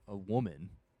a woman.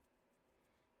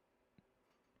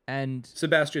 And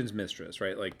Sebastian's mistress,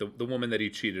 right? Like the woman that he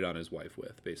cheated on his wife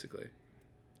with, basically.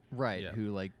 right, Yeah.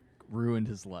 who like ruined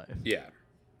his life. Yeah.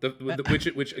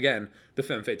 Which again, the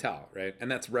femme fatale, right? And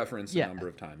that's referenced a number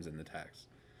of times in the text.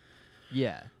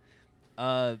 Yeah.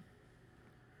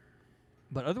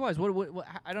 But otherwise, what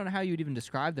I don't know how you'd even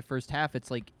describe the first half. It's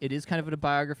like it is kind of a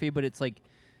biography, but it's like,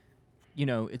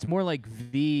 it's more like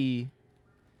V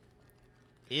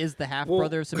is the half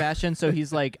brother of Sebastian. So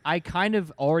he's like, I kind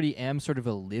of already am sort of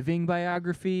a living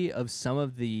biography of some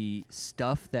of the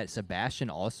stuff that Sebastian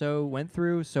also went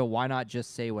through. So why not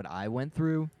just say what I went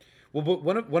through? Well, but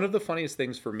one of the funniest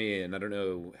things for me, and I don't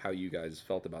know how you guys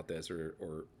felt about this, or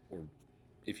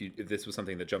if this was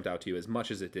something that jumped out to you as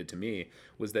much as it did to me,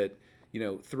 was that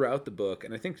throughout the book,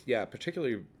 and I think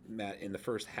particularly Matt in the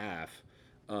first half,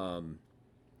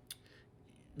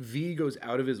 V goes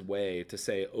out of his way to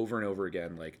say over and over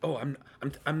again, like, "Oh, I'm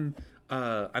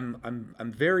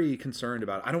very concerned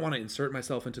about. I don't want to insert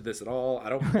myself into this at all. I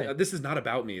don't. This is not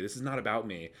about me. This is not about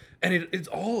me." And it's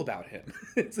all about him.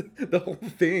 The whole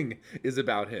thing is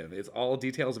about him. It's all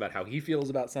details about how he feels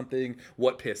about something,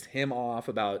 what pissed him off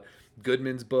about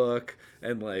Goodman's book,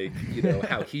 and like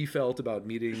how he felt about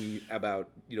being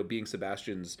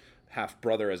Sebastian's half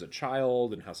brother as a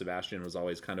child, and how Sebastian was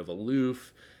always kind of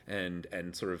aloof and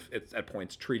sort of at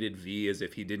points treated V as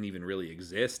if he didn't even really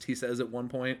exist, he says at one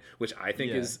point, which I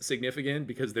think is significant,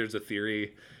 because there's a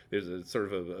theory, there's a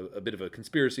sort of a bit of a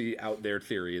conspiracy out there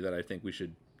theory that I think we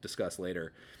should discuss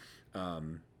later.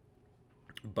 So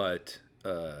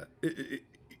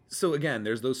again,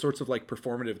 there's those sorts of like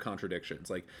performative contradictions.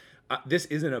 Like this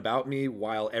isn't about me,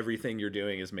 while everything you're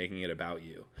doing is making it about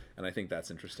you. And I think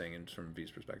that's interesting from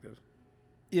V's perspective.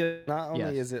 Yeah. Not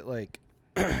only Yes. is it like,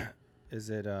 is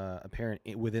it apparent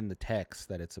within the text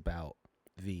that it's about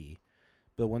V,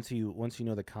 but once you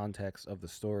know the context of the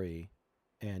story,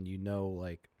 and you know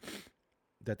like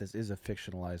that this is a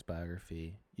fictionalized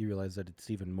biography, you realize that it's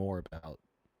even more about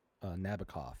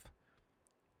Nabokov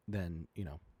than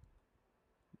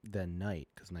than Night,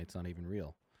 because Night's not even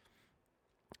real.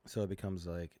 So it becomes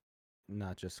like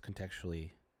not just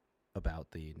contextually about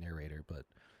the narrator, but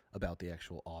about the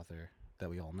actual author that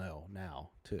we all know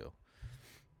now too.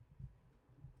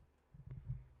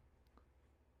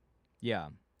 Yeah.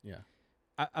 Yeah.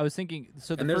 I was thinking.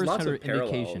 So the And there's first lots kind of of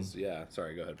indication. parallels. Yeah,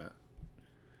 sorry, go ahead, Matt.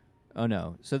 Oh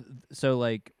no. So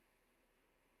like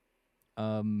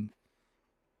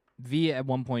V at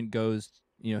one point goes,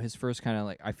 his first kind of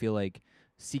like, I feel like,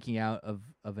 seeking out of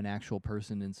an actual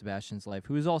person in Sebastian's life,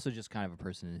 who is also just kind of a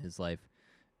person in his life.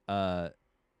 I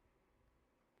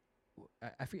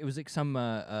forget, it was like some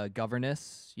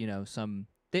governess, some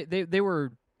they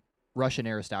were Russian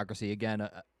aristocracy again.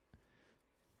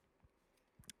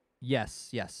 Yes.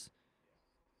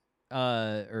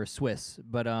 Or Swiss,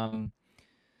 but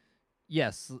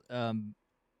yes, again,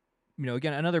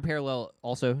 another parallel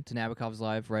also to Nabokov's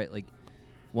life, right? Like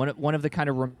one of the kind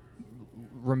of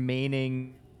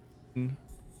remaining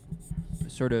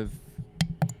sort of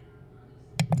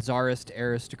czarist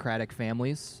aristocratic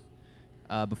families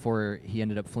before he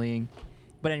ended up fleeing.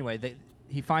 But anyway,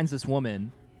 he finds this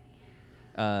woman,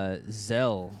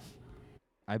 Zell,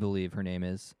 I believe her name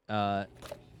is, and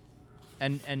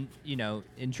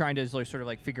in trying to sort of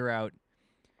like figure out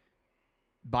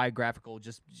biographical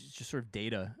just sort of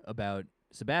data about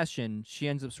Sebastian, she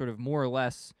ends up sort of more or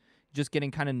less just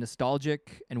getting kind of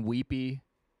nostalgic and weepy.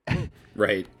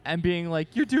 Right. And being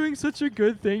like, "You're doing such a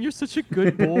good thing. You're such a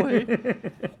good boy."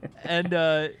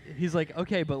 And he's like,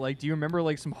 "Okay, but like, do you remember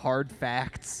like some hard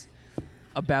facts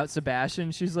about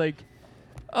Sebastian?" She's like,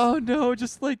 "Oh no,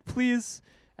 just like please."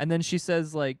 And then she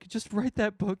says like, "Just write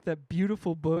that book, that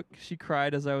beautiful book." She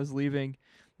cried as I was leaving.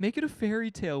 "Make it a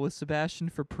fairy tale with Sebastian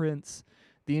for prince,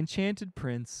 the enchanted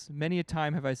prince. Many a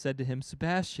time have I said to him,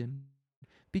 'Sebastian,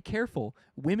 be careful.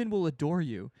 Women will adore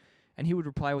you.' And he would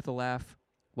reply with a laugh,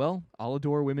 'Well, I'll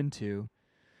adore women too.'"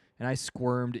 And I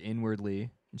squirmed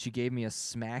inwardly, and she gave me a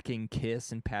smacking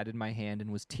kiss and patted my hand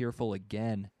and was tearful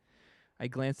again. I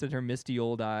glanced at her misty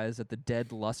old eyes, at the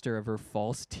dead luster of her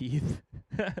false teeth.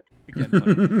 Again,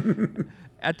 funny.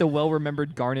 At the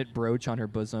well-remembered garnet brooch on her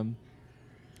bosom.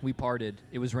 We parted.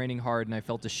 It was raining hard, and I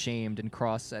felt ashamed and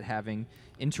cross at having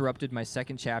interrupted my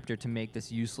second chapter to make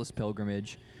this useless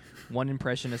pilgrimage. One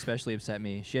impression especially upset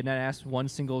me. She had not asked one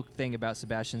single thing about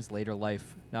Sebastian's later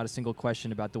life. Not a single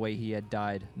question about the way he had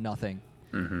died. Nothing.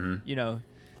 Mm-hmm.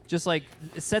 Just like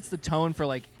it sets the tone for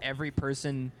like every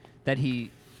person that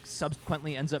he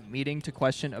subsequently ends up meeting to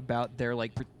question about their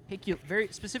like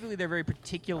very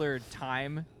particular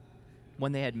time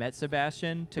when they had met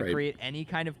Sebastian, to Right. create any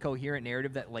kind of coherent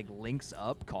narrative that like links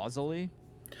up causally.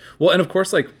 Well, and of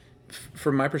course, like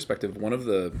from my perspective, one of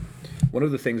the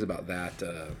things about that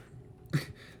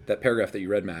that paragraph that you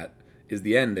read, Matt, is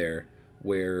the end there,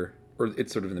 or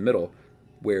it's sort of in the middle,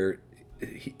 where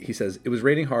he says, "It was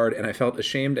raining hard, and I felt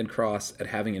ashamed and cross at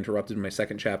having interrupted my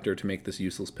second chapter to make this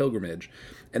useless pilgrimage."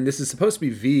 And this is supposed to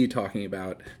be V talking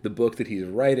about the book that he's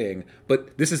writing,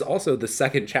 but this is also the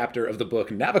second chapter of the book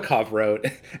Nabokov wrote,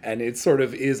 and it sort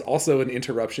of is also an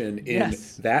interruption in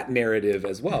that narrative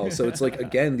as well. So it's like,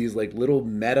 again, these like little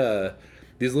mini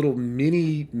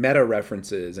meta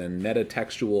references and meta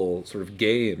textual sort of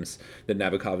games that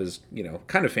Nabokov is,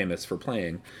 kind of famous for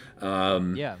playing. Are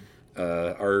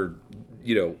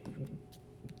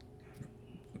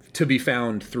to be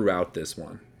found throughout this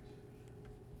one.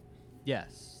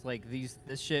 Yes, like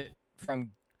this shit from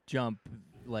Jump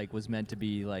like was meant to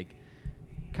be like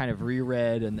kind of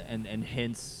reread and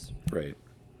hints Right.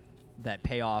 that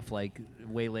pay off like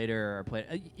way later or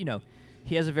play.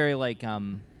 He has a very like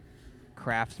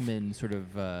craftsman sort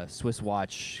of Swiss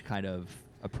watch kind of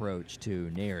approach to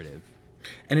narrative.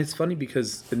 And it's funny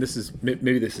because, and this is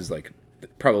maybe this is like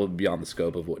probably beyond the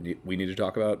scope of what we need to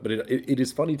talk about, but it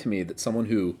is funny to me that someone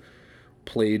who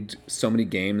played so many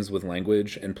games with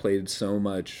language and played so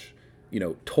much,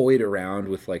 toyed around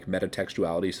with like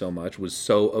metatextuality so much, was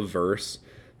so averse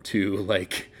to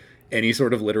like any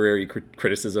sort of literary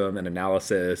criticism and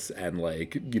analysis, and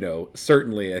like,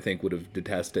 certainly I think would have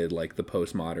detested like the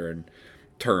postmodern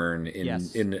turn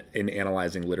in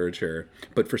analyzing literature.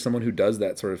 But for someone who does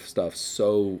that sort of stuff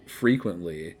so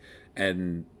frequently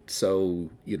and so,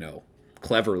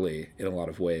 cleverly in a lot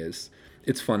of ways,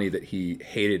 It's funny that he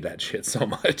hated that shit so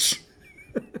much.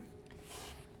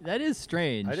 That is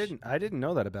strange. I didn't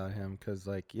know that about him because,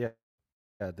 like, yeah,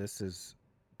 this is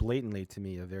blatantly to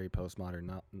me a very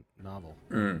postmodern novel.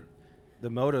 The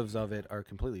motives of it are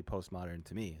completely postmodern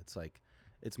to me. It's like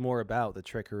it's more about the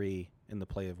trickery in the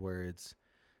play of words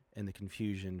and the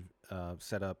confusion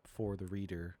set up for the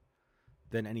reader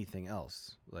than anything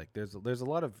else. Like there's a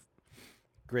lot of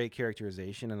great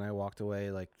characterization, and I walked away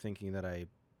like thinking that I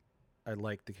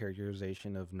liked the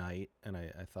characterization of Knight, and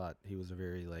I thought he was a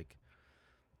very like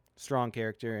strong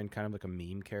character and kind of like a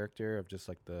meme character of just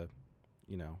like the,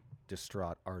 you know,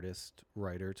 distraught artist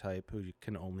writer type who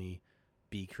can only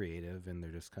be creative, and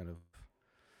they're just kind of,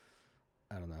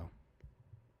 I don't know,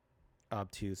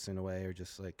 obtuse in a way, or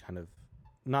just like kind of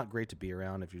not great to be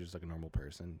around if you're just like a normal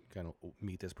person. Kind of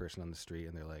meet this person on the street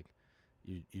and they're like,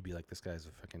 you'd be like, this guy's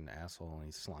a fucking asshole and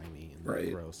he's slimy and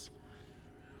Right. gross.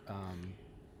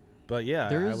 But yeah,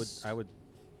 I would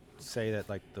say that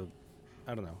like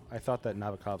I don't know. I thought that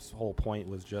Nabokov's whole point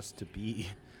was just to be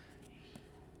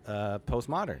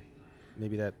postmodern.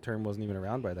 Maybe that term wasn't even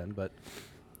around by then, but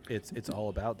it's all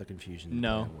about the confusion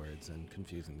No. of words and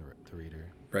confusing the reader.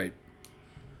 Right.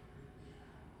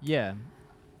 Yeah.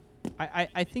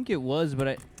 I think it was, but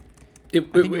I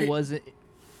It, think it was.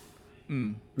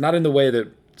 not in the way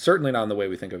that, certainly not in the way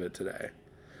we think of it today.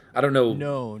 I don't know.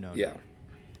 No. Yeah.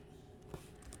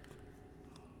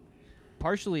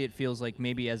 Partially, it feels like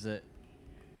maybe as a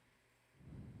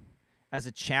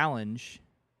challenge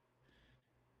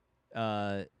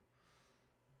to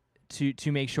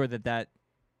make sure that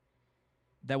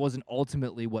wasn't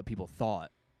ultimately what people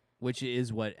thought, which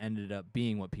is what ended up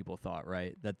being what people thought,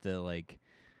 right? That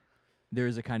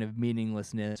there's a kind of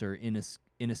meaninglessness or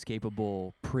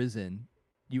inescapable prison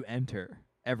you enter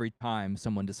every time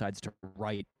someone decides to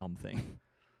write something.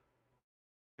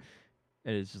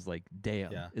 And it's just like,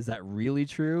 damn, Yeah. is that really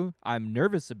true? I'm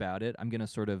nervous about it. I'm going to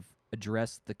sort of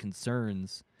address the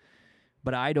concerns,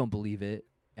 but I don't believe it,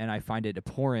 and I find it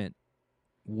abhorrent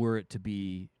were it to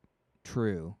be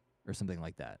true or something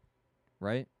like that,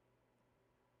 right?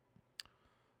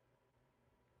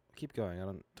 Keep going. I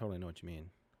don't totally know what you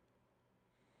mean.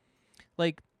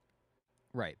 Like,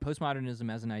 right,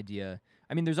 postmodernism as an idea.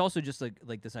 I mean, there's also just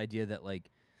like this idea that like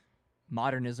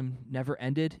modernism never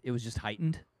ended. It was just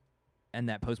heightened. And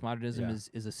that postmodernism Yeah.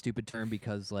 is a stupid term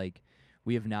because like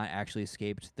we have not actually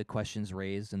escaped the questions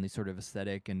raised and the sort of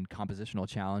aesthetic and compositional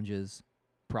challenges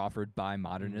proffered by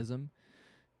modernism.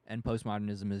 And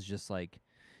postmodernism is just like,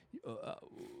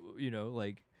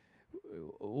 like,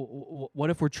 what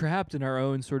if we're trapped in our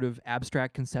own sort of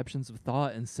abstract conceptions of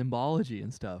thought and symbology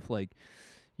and stuff, like,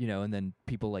 and then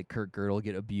people like Kurt Gödel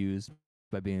get abused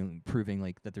by proving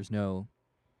like that there's no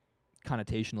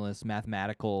connotationalist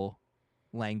mathematical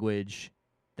language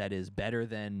that is better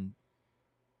than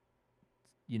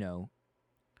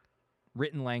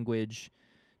written language,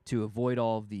 to avoid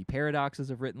all of the paradoxes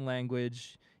of written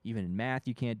language. Even in math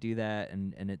you can't do that,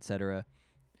 and etc.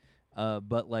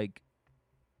 But like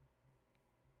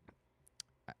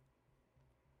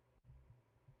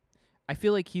I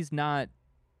feel like he's not,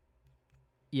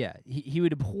 he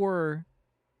would abhor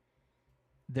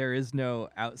there is no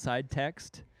outside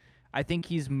text. I think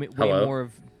he's way Hello? more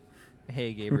of,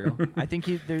 hey Gabriel. I think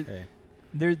Hey.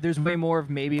 there's way more of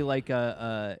maybe like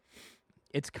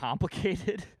it's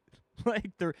complicated,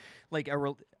 like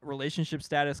relationship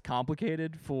status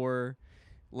complicated for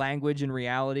language and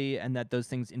reality, and that those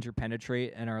things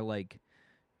interpenetrate and are like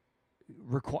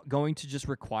going to just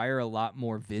require a lot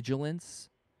more vigilance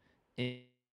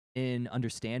in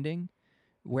understanding,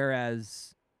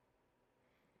 whereas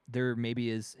there maybe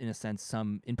is, in a sense,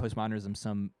 some in postmodernism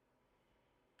some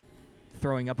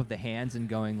throwing up of the hands and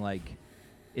going like,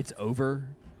 it's over,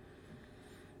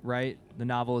 right? The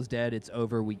novel is dead. It's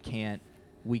over. We can't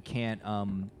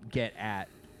get at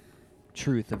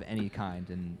truth of any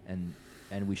kind,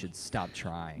 and we should stop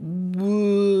trying.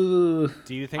 Do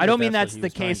you think I don't mean that's that's what the he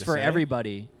was trying case to for say?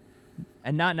 everybody,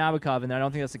 and not Nabokov, and I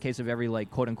don't think that's the case of every like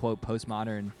quote unquote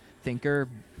postmodern thinker.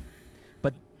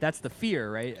 But that's the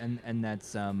fear, right? And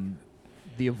that's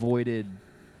the avoided,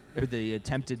 or the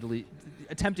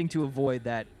attempting to avoid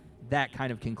that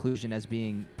kind of conclusion as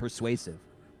being persuasive.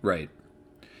 Right.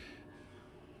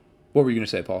 What were you going to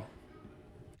say, Paul?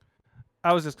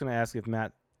 I was just going to ask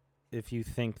if you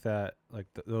think that like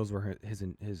those were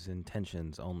his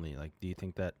intentions only. Like, do you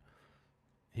think that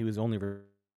he was only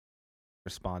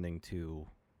responding to,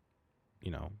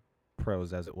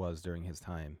 prose as it was during his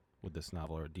time with this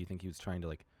novel, or do you think he was trying to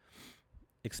like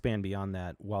expand beyond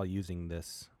that while using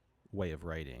this way of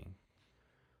writing?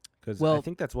 Because I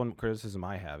think that's one criticism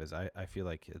I have is I feel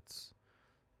like it's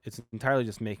it's entirely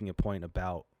just making a point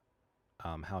about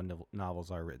how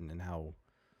novels are written and how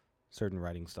certain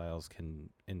writing styles can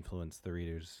influence the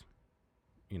reader's,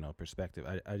 perspective.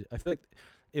 I feel like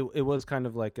it was kind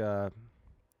of like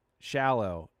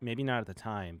shallow, maybe not at the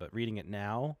time, but reading it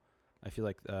now, I feel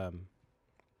like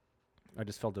I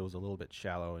just felt it was a little bit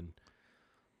shallow and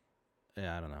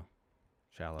I don't know,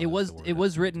 shallow. It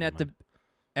was written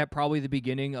at probably the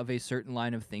beginning of a certain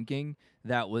line of thinking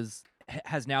that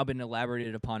has now been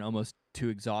elaborated upon almost to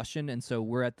exhaustion, and so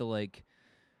we're at the like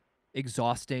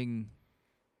exhausting.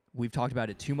 We've talked about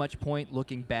it too much point.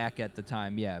 Looking back at the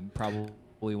time, yeah,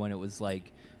 probably when it was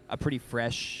like a pretty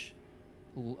fresh,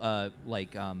 line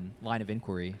of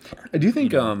inquiry. I do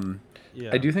think Yeah.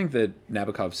 I do think that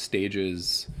Nabokov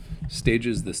stages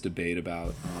this debate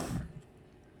about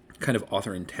kind of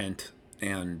author intent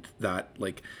and that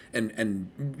like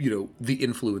and the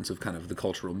influence of kind of the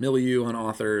cultural milieu on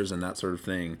authors and that sort of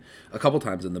thing a couple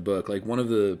times in the book. Like one of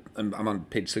the I'm on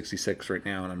page 66 right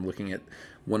now, and I'm looking at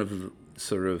one of the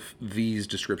sort of V's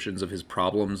descriptions of his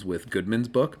problems with Goodman's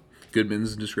book,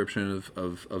 Goodman's description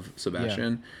of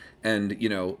Sebastian. And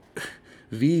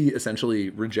V essentially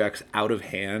rejects out of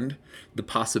hand the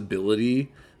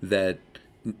possibility that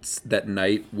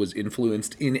Knight was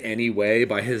influenced in any way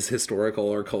by his historical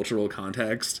or cultural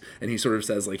context, and he sort of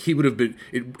says like he would have been.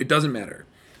 It doesn't matter.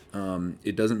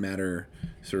 It doesn't matter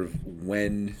sort of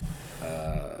when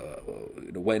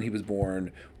he was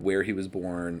born, where he was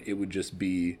born. It would just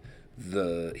be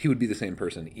he would be the same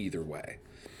person either way.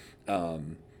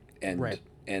 And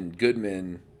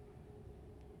Goodman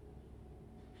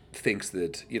thinks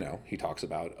that he talks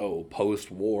about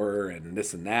post-war and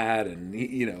this and that, and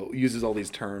he uses all these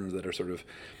terms that are sort of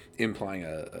implying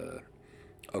a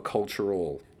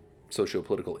cultural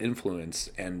socio-political influence,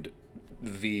 and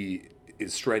V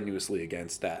is strenuously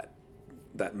against that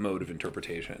mode of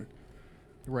interpretation.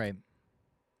 Right.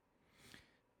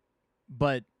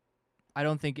 But I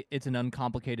don't think it's an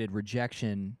uncomplicated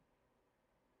rejection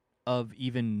of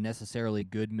even necessarily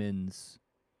Goodman's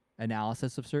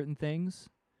analysis of certain things.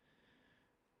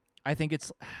 I think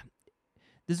this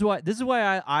is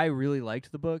why I really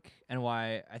liked the book, and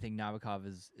why I think Nabokov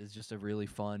is just a really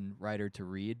fun writer to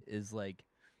read. Is like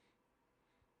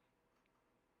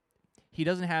he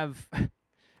doesn't have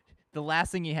the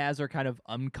last thing he has are kind of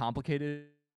uncomplicated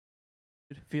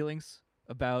feelings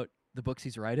about the books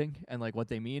he's writing and like what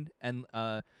they mean, and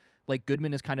like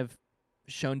Goodman is kind of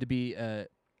shown to be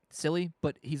silly,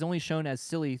 but he's only shown as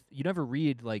silly. You never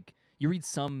read you read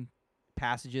some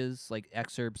passages like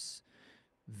excerpts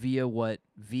via what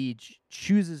V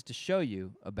chooses to show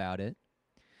you about it.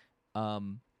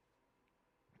 But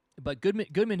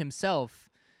Goodman himself,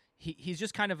 he's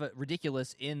just kind of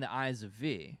ridiculous in the eyes of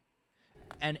V,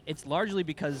 and it's largely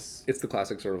because it's the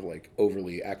classic sort of like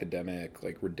overly academic,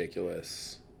 like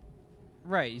ridiculous.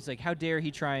 Right, he's like, how dare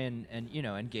he try and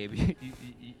Gabe,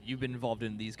 you've been involved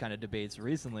in these kind of debates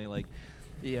recently, like,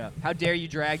 how dare you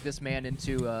drag this man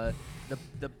into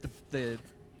the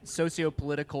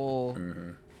socio-political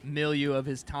milieu of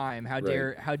his time? How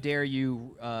dare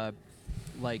you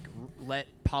let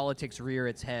politics rear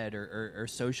its head, or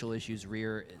social issues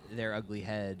rear their ugly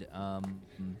head?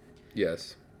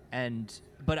 Yes.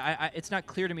 But it's not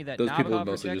clear to me that those Nabokov people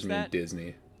mostly just that. mean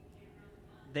Disney.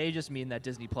 They just mean that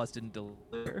Disney Plus didn't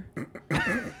deliver.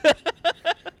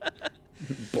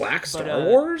 Black Star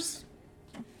Wars?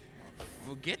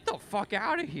 Well, get the fuck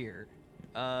out of here.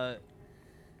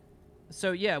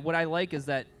 So yeah, what I like is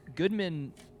that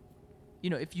Goodman,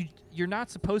 if you're not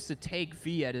supposed to take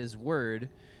V at his word,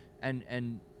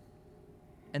 and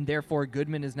therefore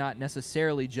Goodman is not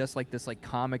necessarily just like this like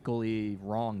comically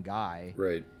wrong guy.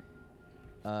 Right.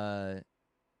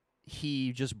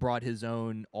 He just brought his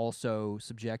own also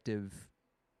subjective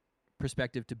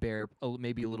perspective to bear,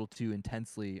 maybe a little too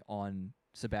intensely on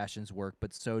Sebastian's work,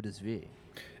 but so does V.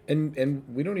 And I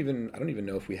don't even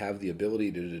know if we have the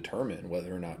ability to determine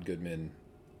whether or not Goodman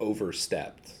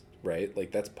overstepped, right?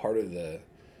 Like that's part of the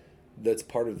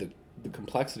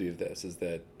complexity of this, is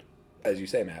that, as you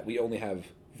say, Matt, we only have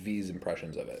V's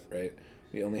impressions of it, right?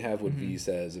 We only have what V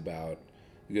says about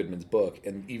Goodman's book,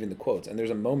 and even the quotes. And there's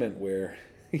a moment where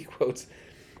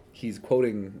he's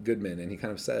quoting Goodman, and he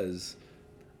kind of says,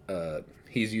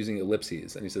 he's using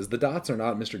ellipses, and he says, "The dots are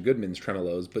not Mr. Goodman's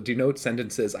tremolos, but denote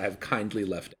sentences I have kindly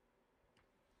left."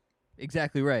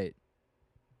 Exactly right.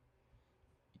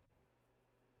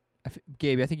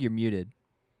 Gabe, I think you're muted.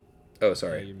 Oh,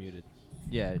 sorry. Yeah, you're muted.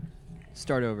 Yeah,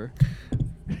 start over.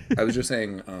 I was just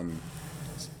saying,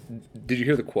 did you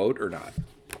hear the quote or not?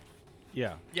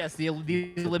 Yeah. Yes, the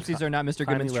ellipses are not Mr.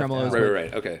 Goodman's left tremolos. out.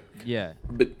 Right. Okay. Yeah.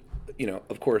 But,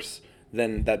 of course,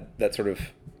 then that sort of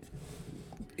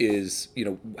is, you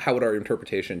know, how would our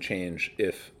interpretation change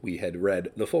if we had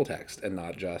read the full text and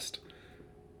not just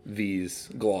V's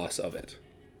gloss of it?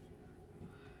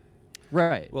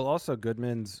 Right. Well, also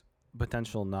Goodman's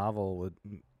potential novel would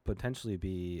potentially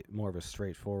be more of a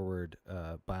straightforward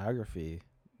biography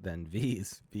than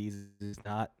V's. V's is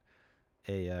not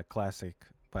a classic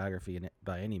biography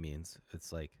by any means.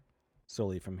 It's like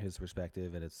solely from his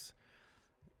perspective, and it's,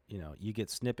 you know, you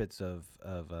get snippets of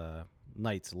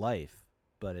Knight's life,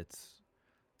 but it's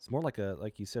more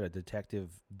like you said, a detective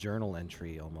journal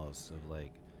entry almost, of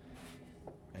like,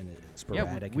 and it's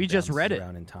sporadic. we and just bounces read it.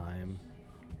 around in time.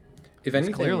 If It's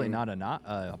anything, clearly not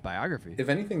a biography. If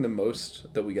anything, the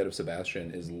most that we get of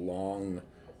Sebastian is long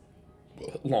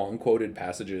quoted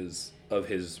passages of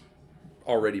his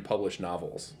already published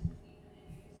novels.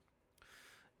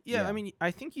 Yeah, Yeah. I mean, I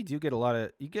think you get a lot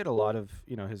of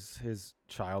you know, his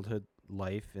childhood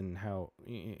life and how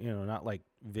you know, not like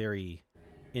very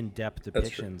in-depth That's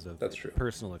true. depictions of That's true.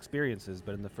 personal experiences,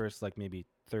 but in the first like maybe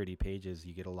 30 pages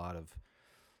you get a lot of,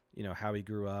 you know, how he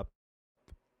grew up,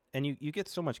 and you get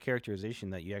so much characterization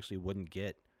that you actually wouldn't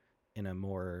get in a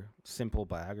more simple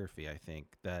biography. I think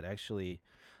that actually,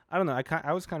 I don't know,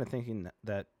 I was kind of thinking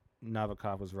that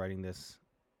Nabokov was writing this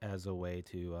as a way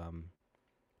to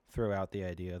throw out the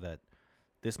idea that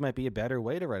this might be a better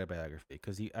way to write a biography,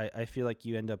 because I feel like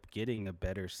you end up getting a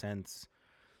better sense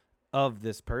of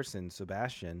this person,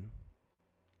 Sebastian,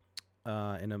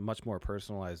 in a much more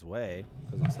personalized way,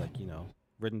 because it's like, you know,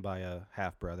 written by a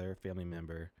half brother, family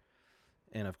member,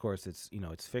 and of course it's, you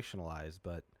know, it's fictionalized,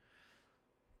 but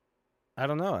I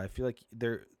don't know. I feel like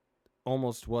there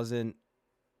almost wasn't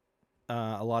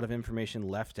a lot of information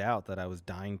left out that I was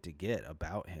dying to get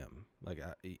about him. Like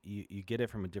you get it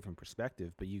from a different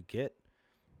perspective, but you get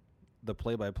the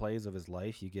play-by-plays of his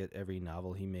life. You get every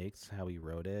novel he makes, how he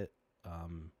wrote it,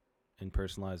 and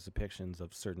personalized depictions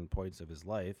of certain points of his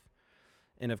life.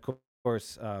 And of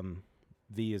course,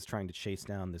 V is trying to chase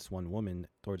down this one woman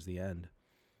towards the end.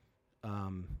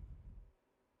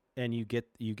 And you get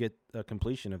a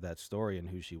completion of that story and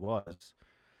who she was,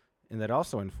 and that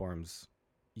also informs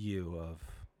you of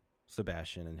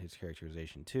Sebastian and his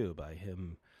characterization too,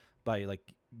 by like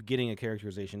getting a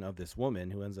characterization of this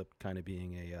woman who ends up kind of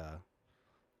being a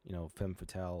you know, femme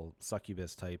fatale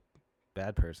succubus type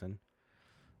bad person.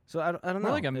 So I don't know.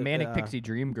 More like a manic pixie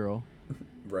dream girl.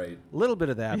 Right. A little bit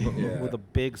of that, but Yeah. with a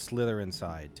big Slytherin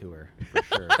side to her, for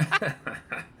sure.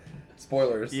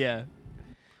 Spoilers. Yeah.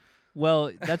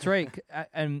 Well, that's right,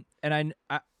 and I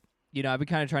you know, I've been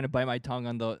kind of trying to bite my tongue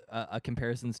on the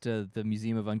comparisons to the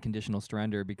Museum of Unconditional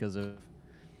Surrender because of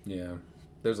Yeah.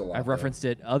 There's a lot. I've there. referenced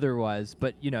it otherwise,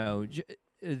 but you know,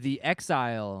 the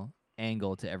exile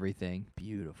angle to everything,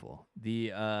 beautiful.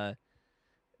 The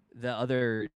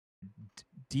other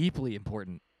deeply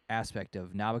important aspect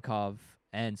of Nabokov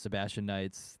and Sebastian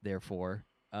Knight's, therefore,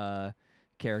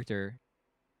 character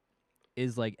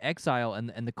is like exile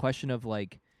and the question of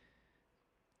like,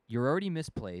 you're already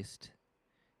misplaced,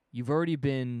 you've already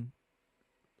been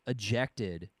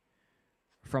ejected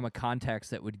from a context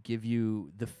that would give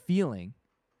you the feeling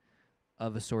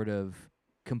of a sort of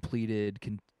completed,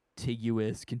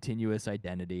 continuous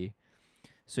identity.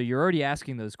 So you're already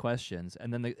asking those questions,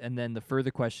 and then the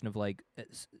further question of like,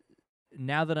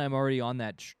 now that I'm already on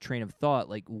that train of thought,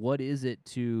 like, what is it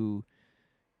to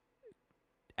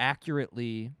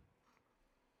accurately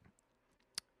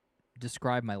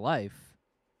describe my life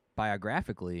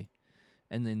biographically?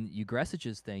 And then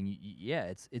Ugresich's thing,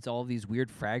 yeah, it's all these weird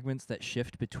fragments that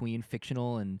shift between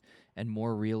fictional and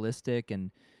more realistic,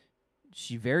 and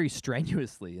she very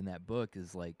strenuously in that book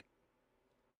is like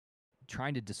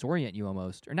trying to disorient you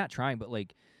almost, or not trying, but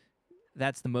like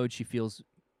that's the mode she feels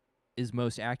is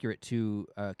most accurate to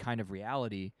a kind of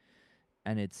reality,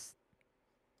 and it's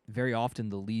very often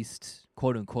the least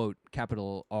quote unquote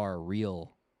capital R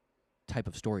real type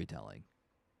of storytelling.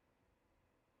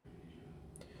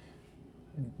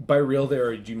 By real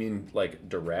there, do you mean like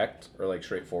direct or like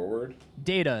straightforward?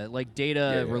 Data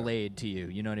Yeah. relayed to you,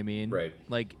 you know what I mean? Right.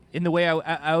 Like in the way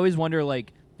I always wonder,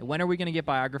 like, when are we going to get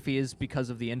biographies because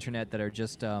of the internet that are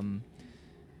just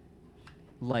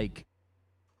like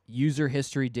user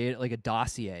history data, like a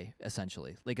dossier,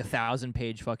 essentially, like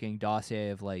 1,000-page fucking dossier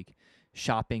of like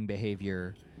shopping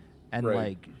behavior and Right.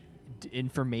 like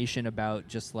information about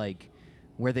just like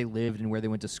where they lived and where they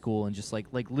went to school, and just like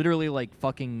literally like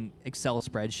fucking Excel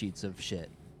spreadsheets of shit.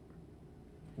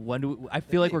 I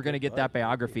feel like we're gonna get that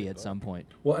biography at some point.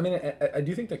 Well, I mean, I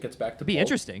do think that gets back to It'd be Paul's-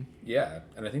 interesting. Yeah,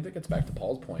 and I think that gets back to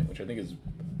Paul's point, which I think is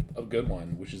a good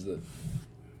one, which is that,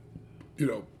 you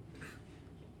know,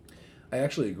 I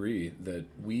actually agree that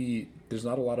there's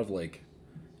not a lot of like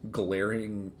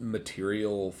glaring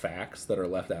material facts that are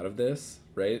left out of this,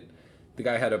 right? The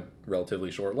guy had a relatively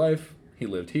short life. He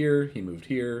lived here, he moved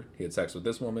here, he had sex with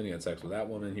this woman, he had sex with that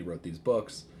woman, he wrote these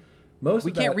books. Most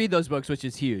We of can't that, read those books, which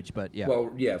is huge, but yeah.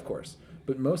 well, yeah, of course.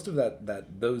 But most of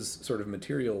those sort of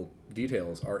material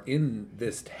details are in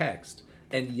this text,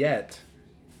 and yet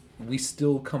we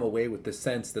still come away with the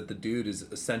sense that the dude is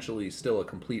essentially still a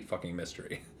complete fucking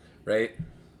mystery, right?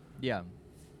 Yeah.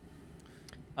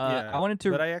 Yeah, I wanted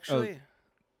to. but I actually,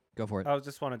 go for it. I was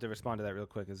just wanted to respond to that real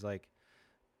quick. Is like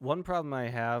one problem I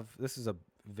have. This is a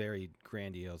very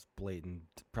grandiose, blatant,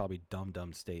 probably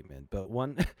dumb statement, but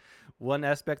one one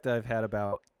aspect that I've had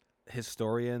about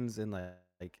historians and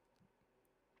like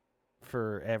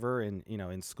forever, and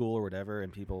in school or whatever,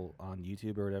 and people on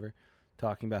YouTube or whatever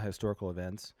talking about historical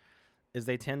events, is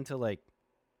they tend to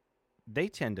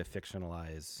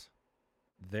fictionalize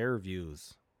their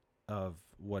views of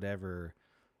whatever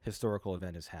historical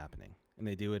event is happening, and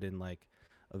they do it in like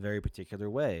a very particular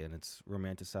way, and it's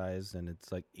romanticized, and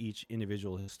it's like each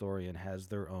individual historian has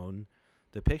their own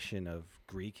depiction of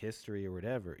Greek history or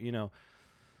whatever.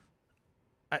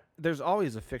 There's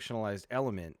always a fictionalized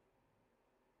element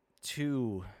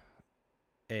to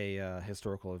a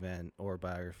historical event or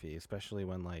biography, especially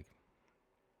when like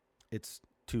it's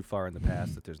too far in the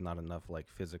past that there's not enough like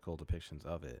physical depictions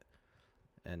of it.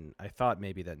 And I thought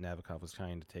maybe that Nabokov was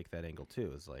trying to take that angle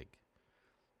too. Is like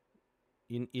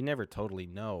you never totally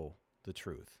know the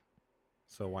truth,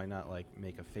 so why not like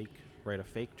write a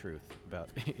fake truth about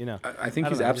I think I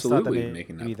don't he's know, I just thought that absolutely made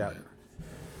making me that point.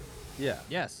 Yeah.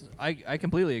 Yes, I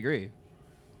completely agree.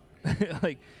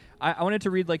 Like, I wanted to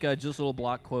read like just a little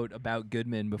block quote about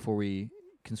Goodman before we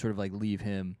can sort of like leave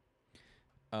him.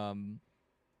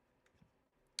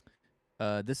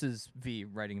 This is V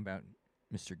writing about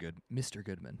Mr.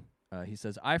 Goodman. He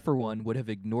says, I, for one, would have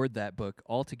ignored that book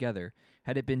altogether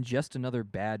had it been just another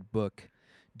bad book,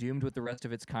 doomed with the rest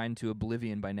of its kind to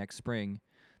oblivion by next spring.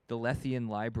 The Lethian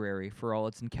Library, for all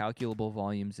its incalculable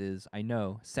volumes, is, I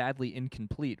know, sadly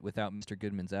incomplete without Mr.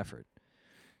 Goodman's effort.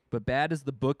 But bad as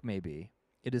the book may be,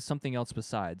 it is something else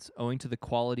besides, owing to the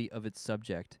quality of its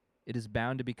subject. It is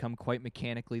bound to become quite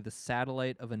mechanically the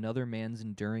satellite of another man's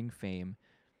enduring fame.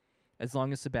 As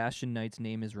long as Sebastian Knight's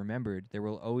name is remembered, there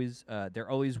always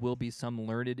will be some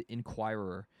learned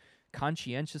inquirer,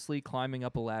 conscientiously climbing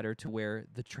up a ladder to where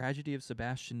the tragedy of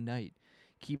Sebastian Knight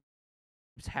keeps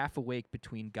half awake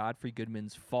between Godfrey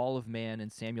Goodman's Fall of Man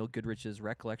and Samuel Goodrich's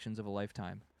Recollections of a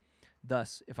Lifetime.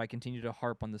 Thus, if I continue to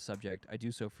harp on the subject, I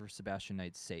do so for Sebastian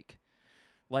Knight's sake.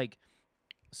 Like,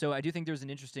 so I do think there's an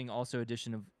interesting also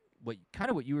addition of what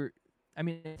you were. I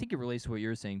mean, I think it relates to what you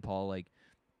were saying, Paul. Like,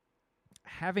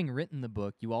 having written the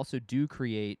book, you also do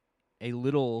create a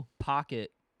little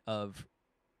pocket of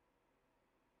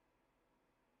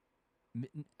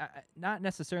not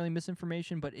necessarily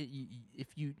misinformation, but if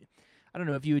you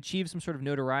achieve some sort of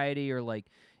notoriety, or like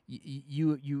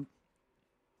you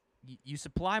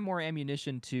supply more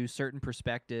ammunition to certain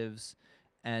perspectives,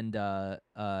 and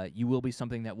you will be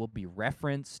something that will be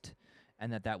referenced,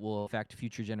 and that will affect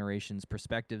future generations'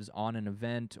 perspectives on an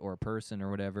event or a person or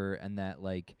whatever, and that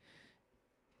like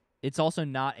it's also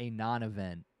not a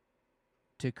non-event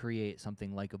to create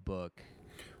something like a book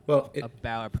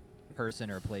about a person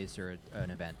or a place or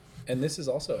an event. And this is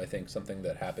also, I think, something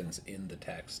that happens in the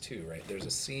text too, right? There's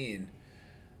a scene,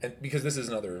 and because this is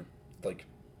another like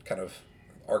kind of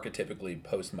archetypically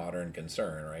postmodern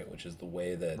concern, right? Which is the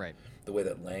way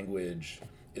that language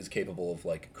is capable of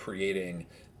like creating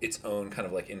its own kind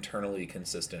of like internally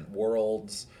consistent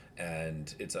worlds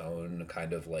and its own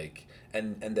kind of like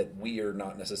and that we are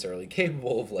not necessarily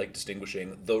capable of like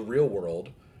distinguishing the real world,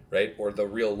 right, or the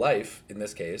real life in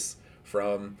this case,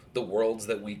 from the worlds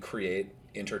that we create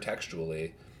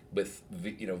intertextually with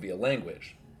via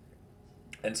language.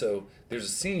 And so there's a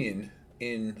scene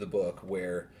in the book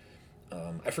where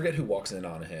I forget who walks in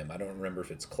on him. I don't remember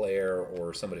if it's Claire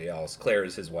or somebody else. Claire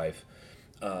is his wife.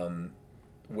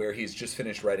 Where he's just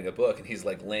finished writing a book and he's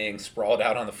like laying sprawled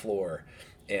out on the floor,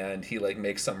 and he like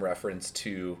makes some reference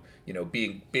to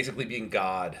being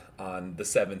God on the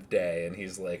seventh day, and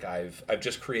he's like, I've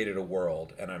just created a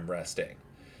world and I'm resting.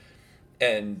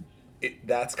 And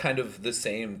that's kind of the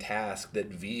same task that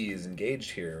V is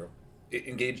engaged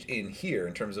in here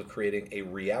in terms of creating a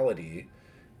reality,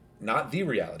 not the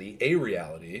reality, a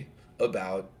reality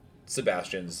about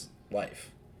Sebastian's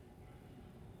life.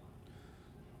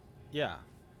 Yeah,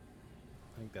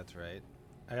 I think that's right.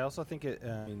 I also think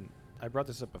I brought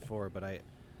this up before, but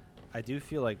I do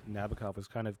feel like Nabokov was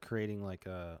kind of creating like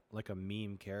a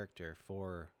meme character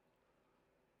for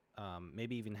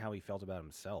maybe even how he felt about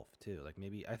himself too. Like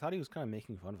maybe I thought he was kind of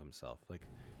making fun of himself. Like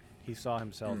he saw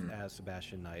himself as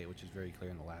Sebastian Knight, which is very clear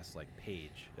in the last like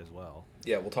page as well.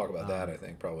 Yeah, we'll talk about that. I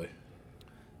think probably.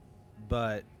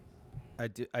 But I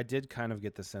did kind of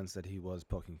get the sense that he was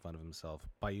poking fun of himself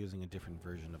by using a different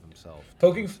version of himself.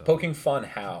 Poking fun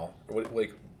how?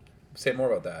 Like, say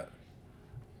more about that.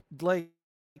 Like,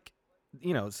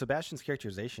 you know, Sebastian's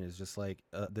characterization is just like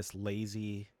this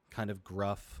lazy, kind of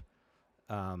gruff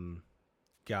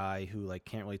guy who like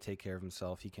can't really take care of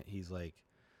himself. He's like,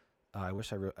 I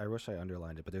wish I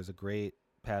underlined it, but there's a great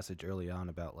passage early on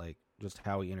about like just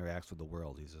how he interacts with the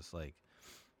world. He's just like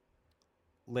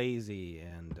lazy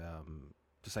and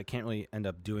just like can't really end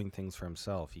up doing things for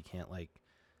himself. He can't like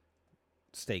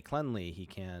stay cleanly. He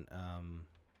can't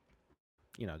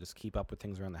you know, just keep up with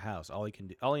things around the house. All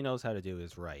he knows how to do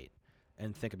is write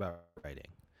and think about writing.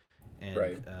 And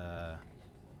Right.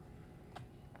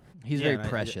 He's very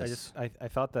precious. I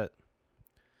thought that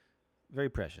very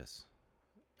precious.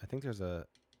 I think there's a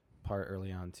part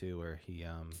early on too where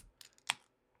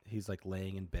he's like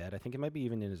laying in bed. I think it might be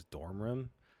even in his dorm room,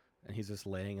 and he's just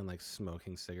laying and like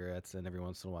smoking cigarettes. And every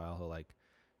once in a while he'll like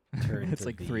turn. It's to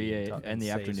like V 3 and in the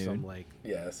say afternoon. some, like,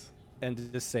 Yes.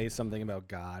 and just say something about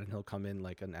God, and he'll come in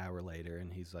like an hour later,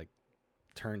 and he's like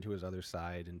turned to his other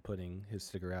side and putting his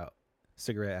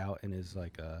cigarette out in his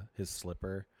like his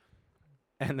slipper,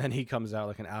 and then he comes out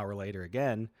like an hour later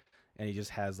again, and he just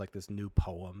has like this new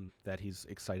poem that he's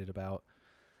excited about.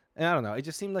 And I don't know, it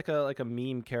just seemed like a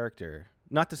meme character.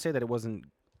 Not to say that it wasn't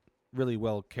really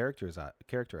well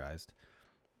characterized,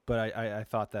 but I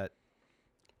thought that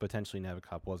potentially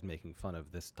Nabokov was making fun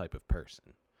of this type of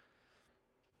person.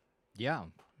 Yeah,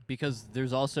 because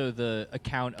there's also the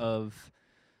account of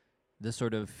the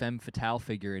sort of femme fatale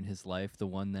figure in his life, the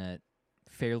one that,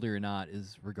 fairly or not,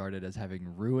 is regarded as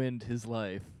having ruined his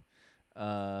life,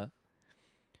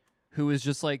 who was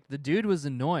just like, the dude was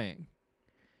annoying.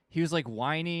 He was like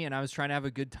whiny, and I was trying to have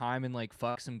a good time and like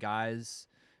fuck some guys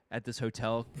at this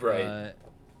hotel. Right.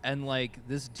 And like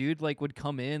this dude like would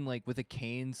come in like with a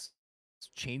cane,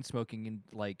 chain smoking, and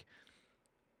like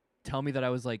tell me that I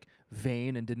was like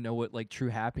vain and didn't know what like true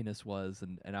happiness was,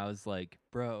 and I was like,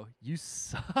 bro, you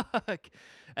suck.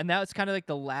 And that was kind of like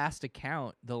the last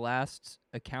account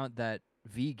that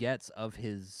V gets of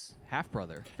his half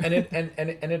brother. and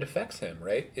it affects him,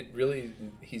 right? It really,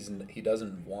 he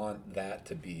doesn't want that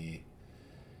to be,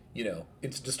 you know,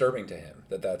 it's disturbing to him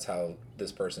that that's how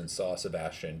this person saw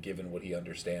Sebastian, given what he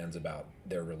understands about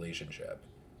their relationship.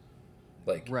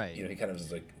 Like, right. You know, he kind of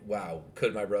was like, wow,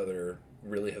 could my brother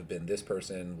really have been this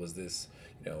person? Was this,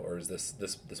 you know, or is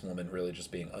this woman really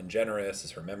just being ungenerous?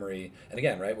 Is her memory? And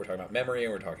again, right, we're talking about memory,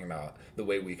 and we're talking about the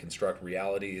way we construct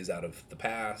reality is out of the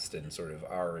past and sort of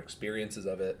our experiences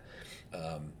of it.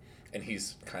 And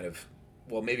he's kind of,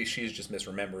 well, maybe she's just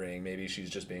misremembering, maybe she's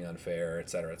just being unfair, et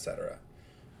cetera, et cetera.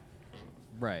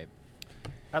 Right.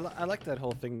 I liked that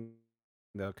whole thing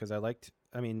though, because I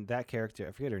mean that character,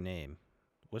 I forget her name.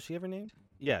 Was she ever named?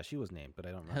 Yeah, she was named, but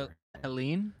I don't remember.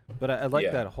 Helene? But I like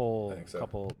Yeah, that whole I think so.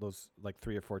 couple, those like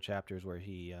 3 or 4 chapters where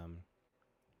he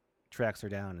tracks her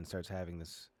down and starts having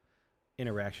this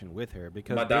interaction with her,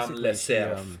 because Madame basically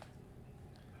Lecerf.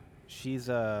 she's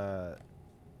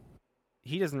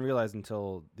he doesn't realize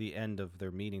until the end of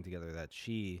their meeting together that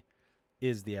she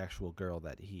is the actual girl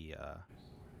that he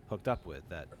hooked up with,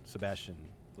 that Sebastian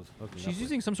was hooking up with. She's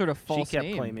using some sort of false kept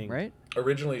name, claiming- right?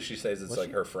 Originally, she says it's Was like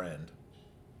she? her friend.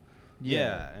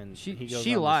 Yeah, and she he goes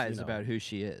she on this, lies you know, about who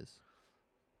she is.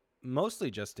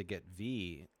 mostly just to get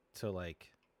V to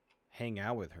like hang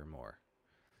out with her more.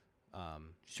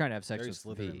 She's trying to have sex Very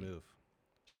with Slytherin V. move.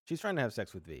 She's trying to have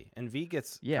sex with V, and V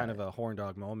gets Yeah. kind of a horn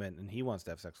dog moment, and he wants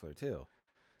to have sex with her too.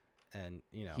 And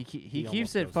you know, He he keeps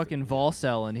almost it goes fucking through-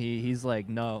 Volcel, and he's like,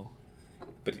 no.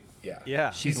 But yeah.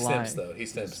 Yeah, She's He lying. simps, though. He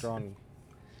he's simps. strong.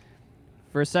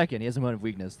 For a second, he has a moment of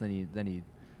weakness. Then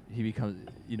he becomes,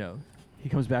 you know, he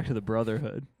comes back to the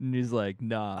brotherhood, and he's like,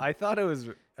 nah. I thought it was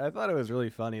really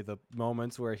funny, the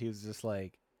moments where he was just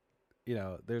like, you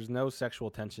know, there's no sexual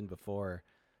tension before,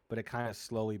 but it kind of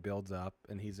slowly builds up,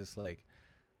 and he's just like,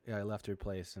 yeah, I left her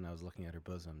place and I was looking at her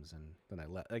bosoms, and then I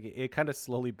left. Like it kind of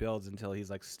slowly builds until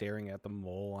he's like staring at the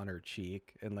mole on her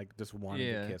cheek and like just wanting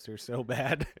Yeah. to kiss her so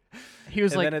bad. He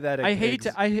was And like, then at that I hate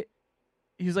ex- to,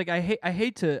 he's like, I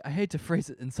hate to phrase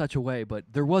it in such a way, but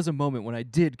there was a moment when I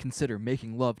did consider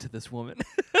making love to this woman.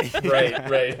 Right.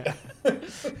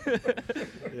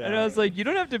 And I was like, you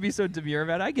don't have to be so demure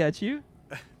about it. I get you.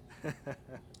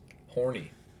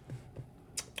 Horny.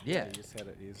 Yeah. He just had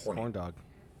a he's Horny. horn dog.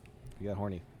 You got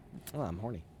horny. Oh, I'm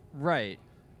horny. Right.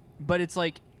 But it's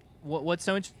like, what's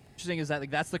so interesting is that like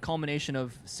that's the culmination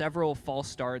of several false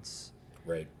starts.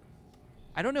 Right.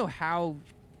 I don't know how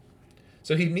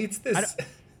So he meets this.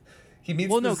 He meets.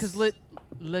 Well, no, this...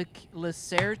 because le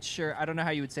Search, or I don't know how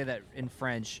you would say that in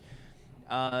French.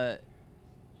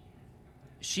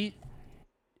 She.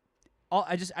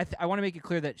 I want to make it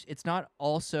clear that it's not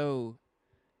also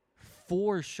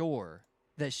for sure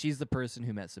that she's the person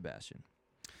who met Sebastian.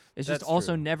 It's just That's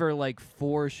also true. never like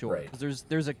for sure. Right. 'Cause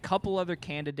there's a couple other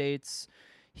candidates.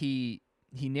 He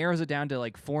narrows it down to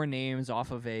like 4 names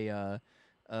off of a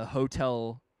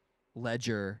hotel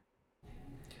ledger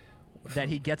that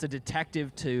he gets a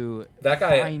detective to That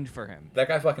guy- find for him. That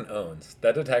guy fucking owns.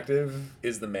 That detective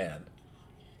is the man.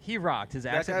 He rocked his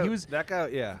That accent. guy, He was that guy.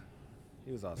 Yeah,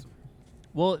 he was awesome.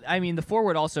 well. I mean, the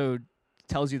forward also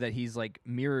tells you that he's like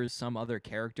mirrors some other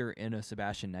character in a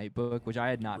Sebastian Knight book, which I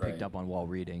had not picked Right. up on while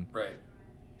reading. Right.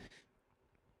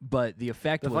 But the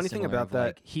effect The was funny thing similar about of, that-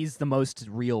 like, he's the most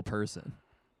real person.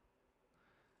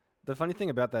 The funny thing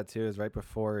about that too is right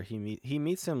before he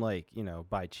meets him like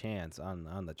by chance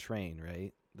on the train,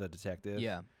 right? The detective.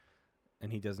 Yeah.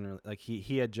 And he doesn't really, like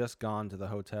he had just gone to the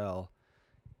hotel,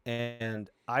 and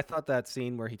I thought that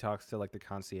scene where he talks to like the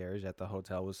concierge at the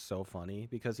hotel was so funny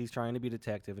because he's trying to be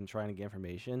detective and trying to get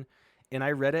information, and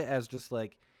I read it as just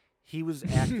like he was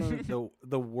acting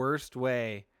the worst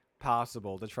way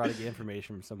possible to try to get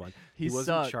information from someone. He wasn't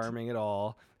sucked. charming at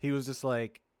all. He was just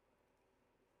like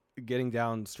getting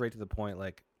down straight to the point.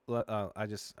 Like, I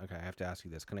have to ask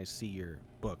you this. Can I see your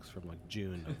books from like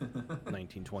June of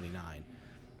 1929?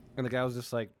 And the guy was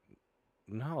just like,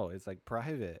 no, it's like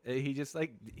private. He just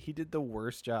like he did the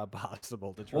worst job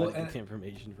possible to try to get the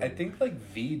information from I him. think like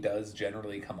V does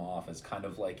generally come off as kind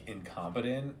of like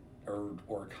incompetent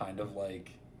or kind of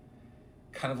like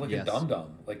Yes. a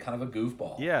dum-dum, like kind of a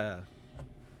goofball. Yeah.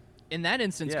 In that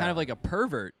instance, kind Yeah. of like a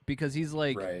pervert because he's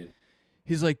like, Right.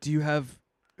 do you have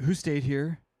who stayed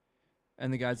here?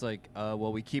 And the guy's like,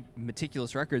 well, we keep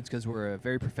meticulous records because we're a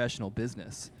very professional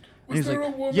business. And he's like,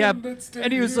 yeah,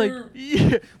 and he was like,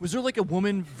 yeah. Was there like a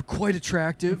woman quite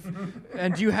attractive?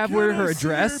 And do you have her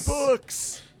address?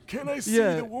 books? Can I see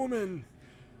Yeah. the woman?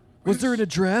 Was there an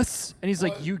address? And he's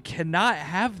like, you cannot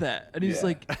have that. And he's Yeah.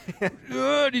 like, "Ugh,"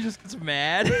 and he just gets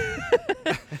mad.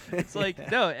 It's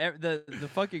like, no, the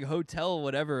fucking hotel,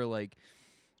 whatever, like,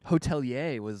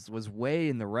 hotelier was way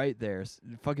in the right there.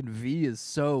 Fucking V is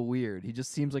so weird. He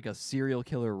just seems like a serial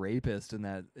killer rapist in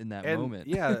that moment.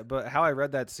 Yeah, but how I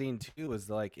read that scene too was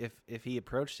like if he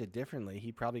approached it differently,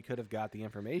 he probably could have got the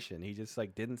information. He just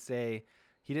like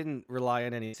he didn't rely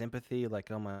on any sympathy,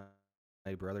 like, oh my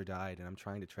brother died and I'm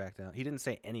trying to track down. He didn't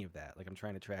say any of that. Like, I'm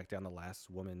trying to track down the last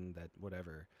woman that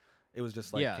whatever. It was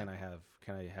just like, Yeah. can I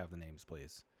have the names,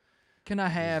 please? Can I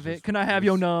have it? just- Can I have it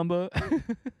your was- number?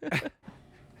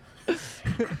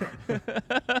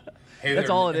 Hey That's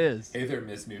there, all it is. Hey there,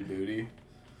 Miss New Booty.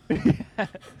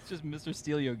 It's just Mr.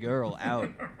 Steal Your Girl out.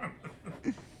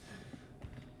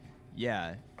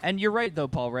 Yeah. And you're right, though,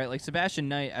 Paul, right? Like, Sebastian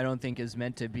Knight, I don't think is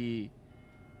meant to be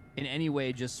in any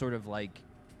way just sort of like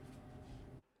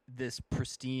this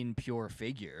pristine, pure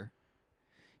figure.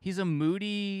 He's a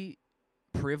moody,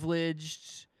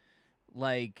 privileged,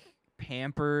 like,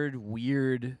 pampered,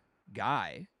 weird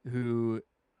guy who,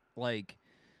 like,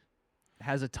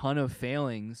 has a ton of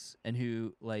failings and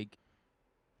who, like,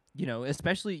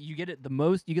 especially you get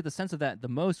the sense of that the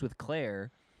most with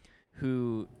Claire,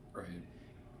 who, Right.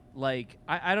 like,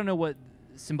 I don't know what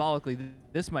symbolically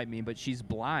this might mean, but she's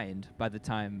blind by the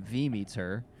time V meets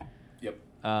her. Yep.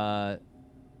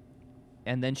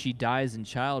 And then she dies in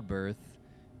childbirth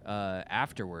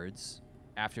afterwards,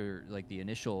 after like the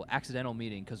initial accidental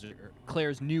meeting, because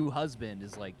Claire's new husband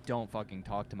is like, don't fucking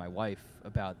talk to my wife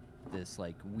about this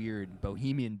like weird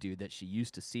bohemian dude that she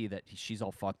used to see that she's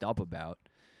all fucked up about.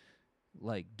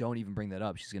 Like, don't even bring that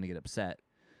up. She's gonna get upset.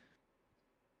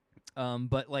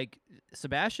 But like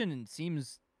Sebastian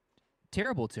seems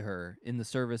terrible to her in the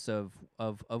service of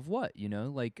what,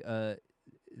 like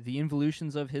the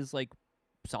involutions of his like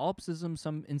solipsism,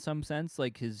 in some sense,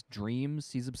 like his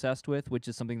dreams he's obsessed with, which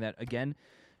is something that again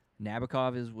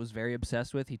Nabokov was very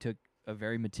obsessed with. He took a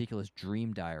very meticulous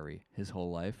dream diary his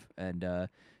whole life, and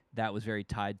that was very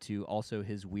tied to also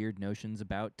his weird notions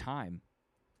about time.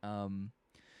 And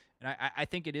I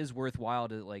think it is worthwhile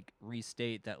to like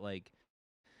restate that like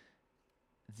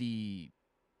the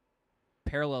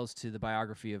parallels to the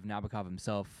biography of Nabokov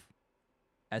himself,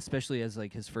 especially as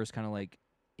like his first kind of like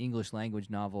English language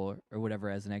novel or whatever,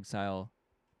 as an exile,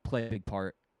 play a big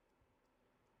part.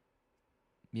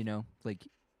 Like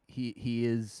he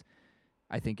is,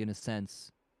 I think, in a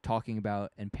sense, talking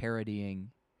about and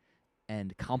parodying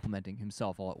and complimenting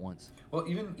himself all at once. Well,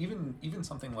 even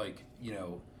something like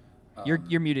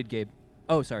You're muted, Gabe.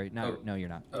 Oh, sorry. No, oh. no, you're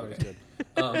not. Okay.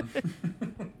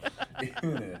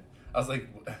 I was like,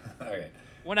 all right.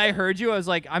 When I heard you, I was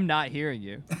like, I'm not hearing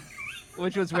you,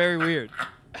 which was very weird.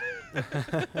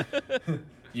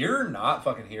 You're not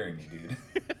fucking hearing me, dude.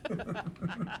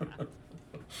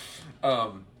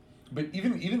 But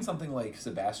even something like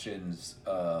Sebastian's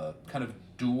kind of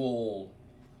dual,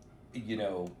 you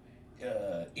know,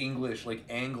 English, like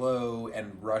Anglo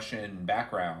and Russian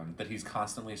background that he's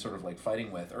constantly sort of like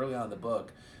fighting with. Early on in the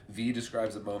book, V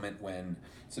describes a moment when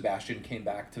Sebastian came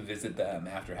back to visit them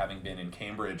after having been in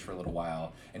Cambridge for a little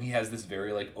while, and he has this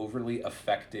very like overly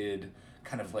affected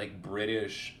kind of like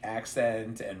British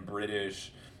accent and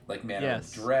British like manner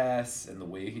of dress and the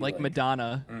way he like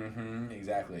Madonna.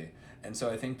 Exactly. And so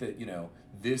I think that, you know,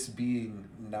 this being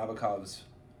Nabokov's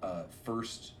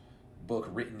first book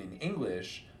written in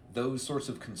English, those sorts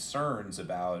of concerns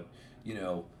about,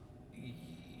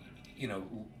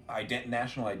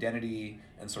 national identity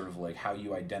and sort of like how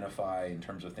you identify in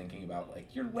terms of thinking about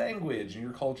like your language and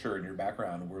your culture and your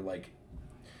background were like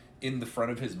in the front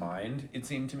of his mind, it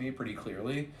seemed to me pretty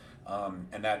clearly.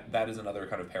 And that is another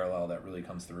kind of parallel that really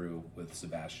comes through with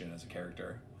Sebastian as a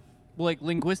character. Well, like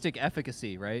linguistic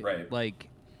efficacy, right? Right. Like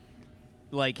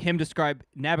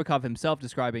Nabokov himself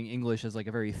describing English as like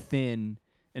a very thin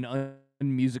and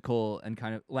unmusical and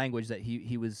kind of language that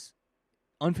he was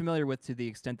unfamiliar with, to the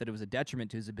extent that it was a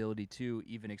detriment to his ability to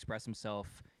even express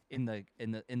himself in the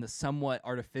somewhat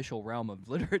artificial realm of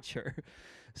literature.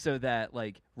 So that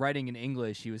like writing in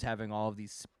English, he was having all of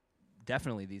these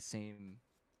same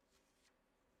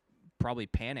probably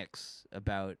panics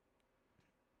about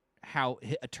how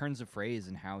turns of phrase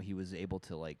and how he was able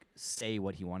to like say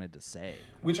what he wanted to say,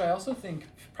 which I also think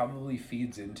probably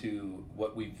feeds into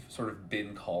what we've sort of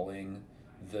been calling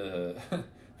the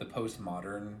the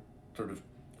postmodern sort of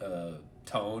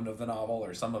tone of the novel,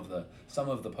 or some of the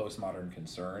postmodern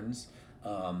concerns.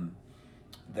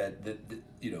 That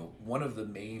one of the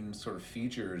main sort of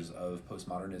features of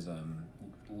postmodernism,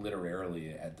 literarily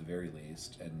at the very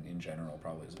least, and in general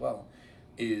probably as well,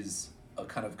 is a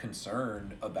kind of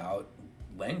concern about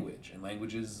language. And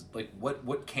language is like,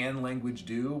 what can language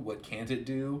do? What can't it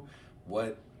do?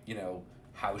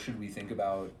 How should we think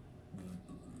about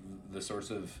the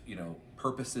sorts of,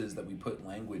 purposes that we put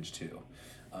language to?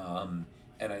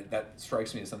 That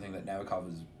strikes me as something that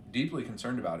Nabokov is deeply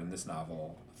concerned about in this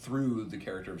novel, through the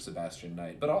character of Sebastian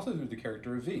Knight, but also through the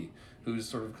character of V, who's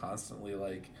sort of constantly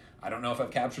like, I don't know if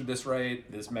I've captured this right.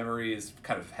 This memory is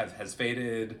kind of has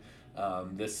faded.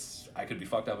 This, I could be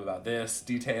fucked up about this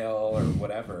detail or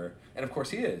whatever. And of course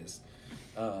he is.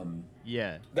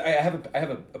 Yeah. I have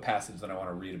a passage that I want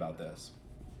to read about this.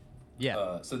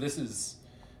 Yeah. So this is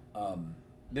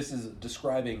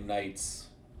describing Knight's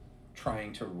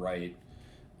trying to write,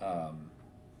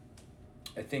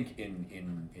 I think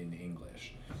in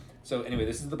English. So anyway,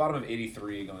 this is the bottom of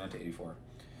 83 going on to 84.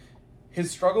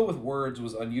 His struggle with words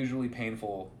was unusually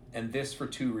painful, and this for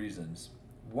two reasons.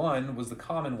 One was the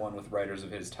common one with writers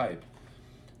of his type: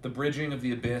 the bridging of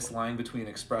the abyss lying between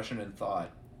expression and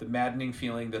thought, the maddening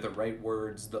feeling that the right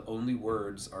words, the only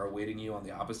words, are awaiting you on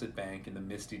the opposite bank in the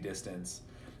misty distance,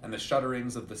 and the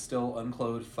shudderings of the still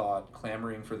unclothed thought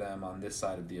clamoring for them on this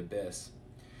side of the abyss.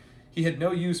 He had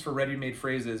no use for ready-made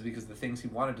phrases because the things he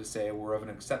wanted to say were of an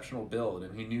exceptional build,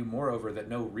 and he knew moreover that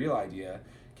no real idea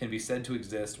can be said to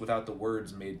exist without the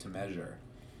words made to measure.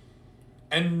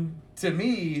 And to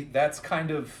me, that's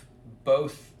kind of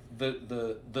both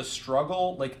the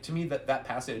struggle, like to me that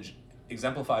passage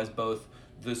exemplifies both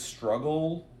the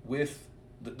struggle with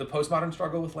the postmodern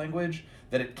struggle with language,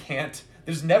 that it can't,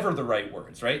 there's never the right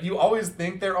words, right? You always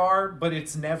think there are, but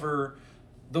it's never,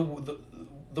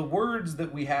 the words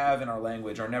that we have in our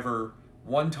language are never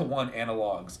one-to-one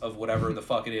analogs of whatever the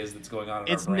fuck it is that's going on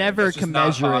in it's our brain. Never it's just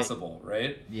not possible,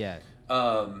 right? Yeah.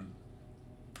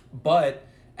 But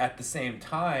at the same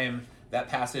time, that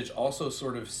passage also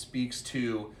sort of speaks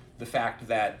to the fact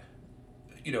that,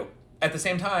 at the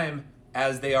same time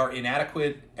as they are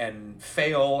inadequate and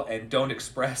fail and don't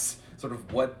express sort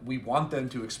of what we want them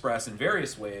to express in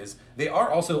various ways, they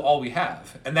are also all we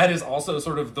have. And that is also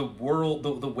sort of the world,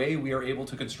 the way we are able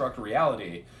to construct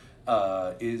reality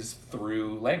is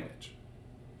through language.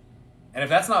 And if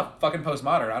that's not fucking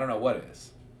postmodern, I don't know what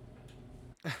is.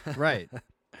 Right.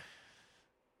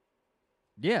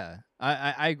 Yeah.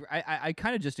 I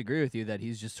kind of just agree with you that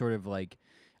he's just sort of like,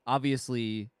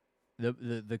 obviously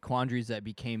the quandaries that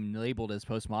became labeled as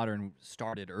postmodern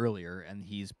started earlier, and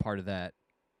he's part of that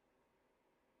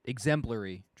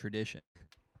exemplary tradition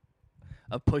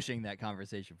of pushing that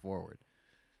conversation forward.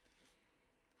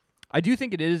 I do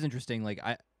think it is interesting, like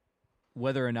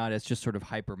whether or not it's just sort of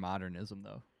hypermodernism,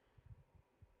 though.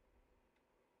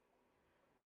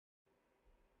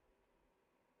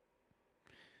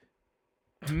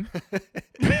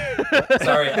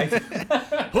 Sorry,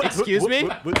 Excuse me?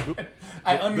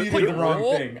 I unmuted the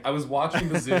wrong thing. I was watching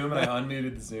the Zoom and I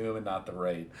unmuted the Zoom and not the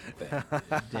right thing.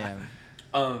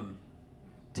 Damn.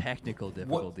 Technical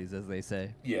difficulties, as they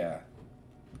say. Yeah.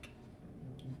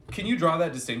 Can you draw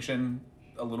that distinction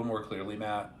a little more clearly,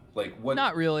 Matt? Like what?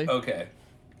 Not really. Okay.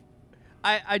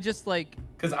 I just like.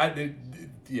 Because I did.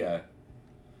 Yeah.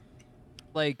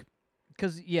 Like,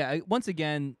 because once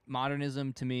again,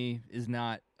 modernism to me is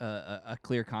not a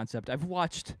clear concept. I've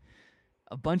watched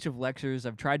a bunch of lectures.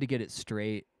 I've tried to get it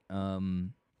straight.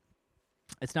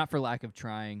 It's not for lack of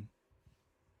trying,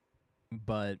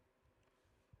 but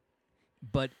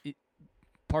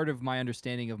part of my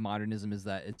understanding of modernism is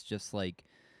that it's just like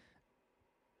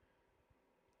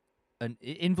an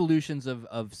involutions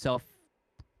of self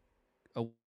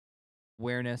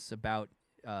awareness about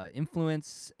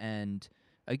influence and,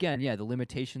 again, the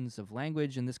limitations of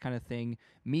language and this kind of thing,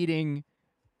 meeting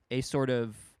a sort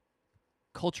of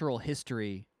cultural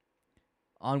history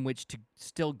on which to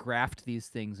still graft these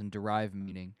things and derive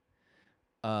meaning.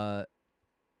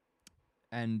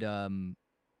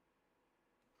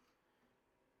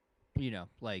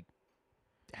 Like,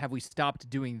 have we stopped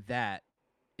doing that?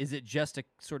 Is it just a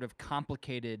sort of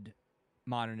complicated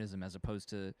modernism as opposed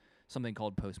to something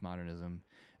called postmodernism?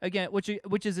 Again, which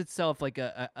is itself like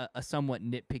a somewhat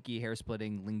nitpicky,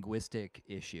 hair-splitting linguistic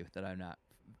issue that I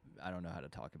don't know how to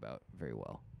talk about very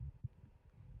well.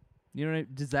 You know,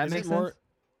 does that make sense?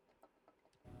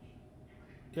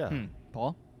 Yeah.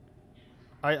 Paul?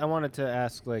 I wanted to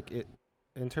ask, like,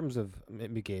 in terms of,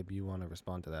 maybe Gabe, you want to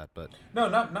respond to that, but No,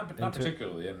 not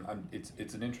particularly. And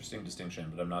it's an interesting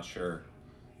distinction, but I'm not sure.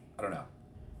 I don't know.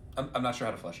 I'm not sure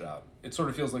how to flesh it out. It sort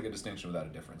of feels like a distinction without a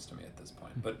difference to me at this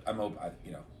point. But I'm open.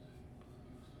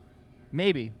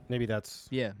 Maybe that's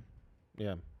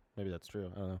maybe that's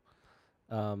true. I don't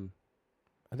know.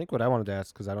 I think what I wanted to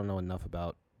ask, because I don't know enough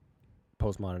about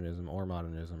postmodernism or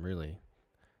modernism really,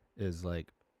 is like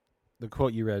the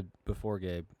quote you read before,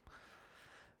 Gabe.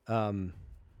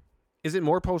 Is it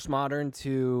more postmodern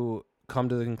to come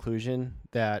to the conclusion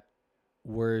that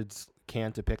words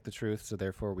can't depict the truth, so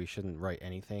therefore we shouldn't write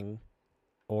anything?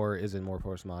 Or is it more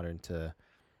postmodern to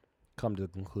come to the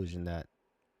conclusion that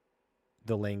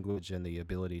the language and the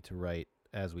ability to write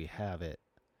as we have it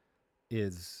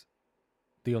is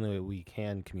the only way we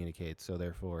can communicate, so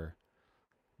therefore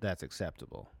that's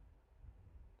acceptable?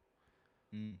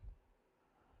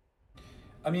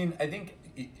 I mean, I think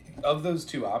of those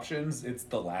two options, it's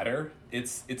the latter.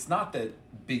 It's not that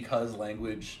because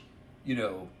language,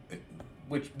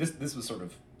 which this was sort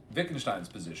of Wittgenstein's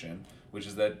position, which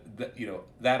is that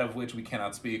that of which we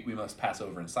cannot speak, we must pass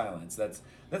over in silence. That's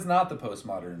not the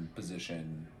postmodern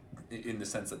position, in the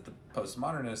sense that the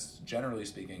postmodernists, generally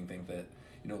speaking, think that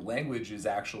language is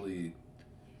actually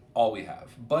all we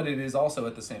have, but it is also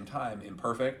at the same time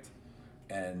imperfect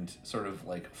and sort of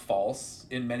like false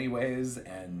in many ways,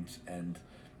 and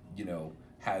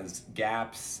has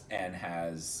gaps and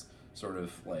has sort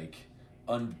of like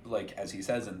like as he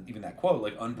says in even that quote,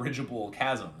 like unbridgeable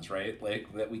chasms, right?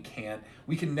 Like that we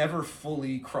can never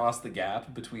fully cross the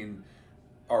gap between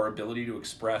our ability to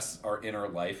express our inner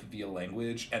life via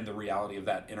language and the reality of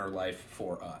that inner life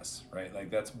for us, right? Like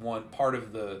that's one part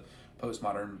of the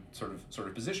postmodern sort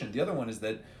of position. The other one is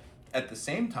that at the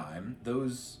same time,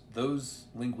 those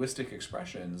linguistic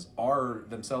expressions are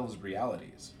themselves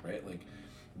realities, right? Like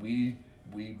we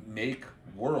make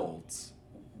worlds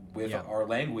with our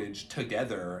language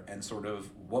together, and sort of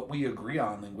what we agree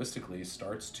on linguistically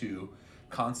starts to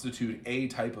constitute a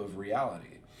type of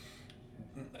reality.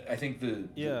 I think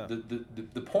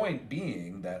the point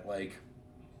being that, like,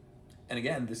 and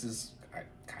again, this is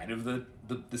kind of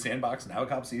the sandbox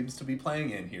Nabokov seems to be playing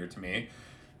in here to me.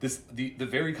 The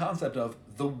very concept of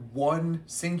the one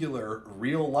singular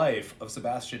real life of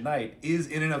Sebastian Knight is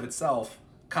in and of itself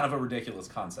kind of a ridiculous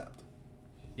concept.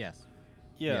 Yes.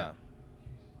 Yeah.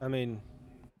 I mean,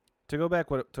 to go back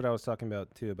to what I was talking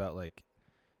about too, about like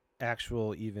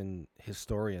actual even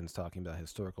historians talking about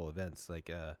historical events. Like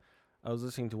I was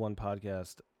listening to one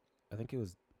podcast. I think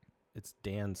it's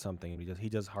Dan something. He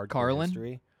does hardcore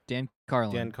history. Dan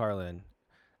Carlin. Dan Carlin.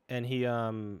 And he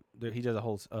does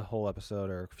a whole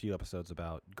episode or a few episodes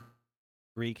about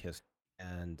Greek history.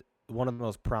 And one of the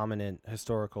most prominent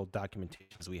historical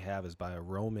documentations we have is by a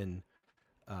Roman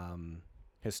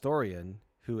historian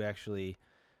who actually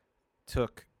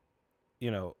took,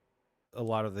 a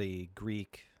lot of the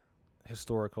Greek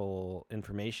historical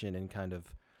information and kind of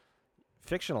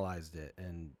fictionalized it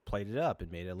and played it up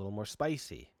and made it a little more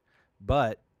spicy.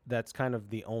 But that's kind of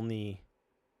the only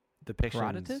depictions.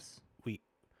 Herodotus?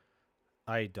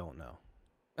 I don't know.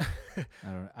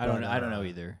 I don't know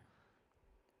either.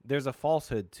 There's a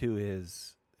falsehood to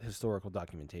his historical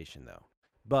documentation, though,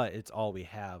 but it's all we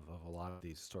have of a lot of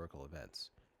these historical events.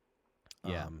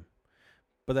 Yeah.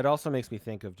 But that also makes me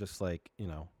think of just like,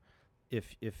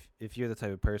 if you're the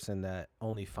type of person that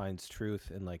only finds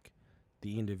truth in like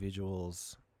the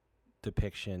individual's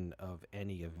depiction of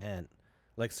any event,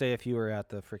 like say if you were at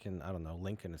the freaking, I don't know,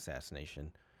 Lincoln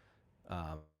assassination,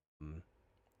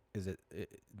 is it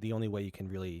the only way you can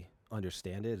really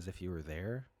understand it is if you were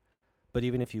there? But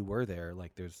even if you were there,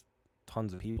 like there's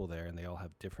tons of people there and they all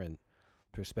have different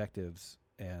perspectives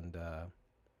and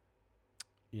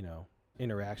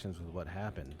interactions with what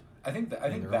happened. I think They're all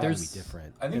that's gonna be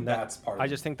different. I think And that- that's part. I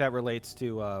just think that relates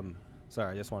to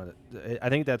I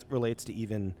think that relates to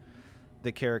even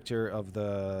the character of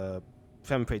the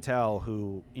femme fatale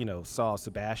who, saw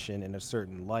Sebastian in a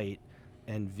certain light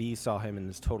and V saw him in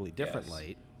this totally different Yes.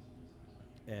 light.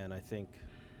 And I think,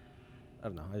 I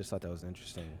don't know, I just thought that was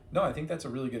interesting. No, I think that's a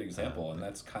really good example, and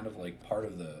that's kind of like part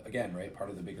of the part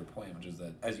of the bigger point, which is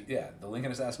that the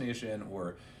Lincoln assassination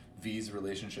or V's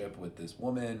relationship with this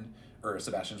woman or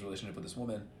Sebastian's relationship with this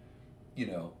woman,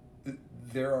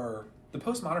 there are the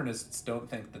postmodernists don't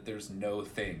think that there's no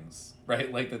things,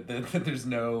 right? Like that there's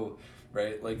no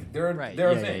right. Like there are Right. there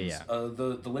are Yeah, things. yeah.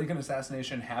 The Lincoln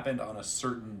assassination happened on a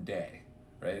certain day,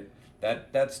 right?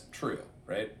 That's true,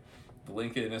 right? The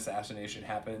Lincoln assassination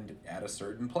happened at a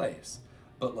certain place.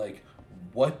 But like,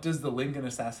 what does the Lincoln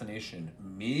assassination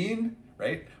mean,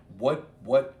 right? What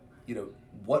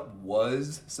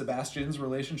was Sebastian's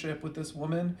relationship with this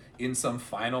woman in some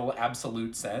final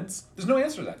absolute sense? There's no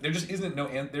answer to that. There just isn't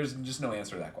there's just no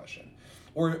answer to that question.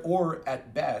 Or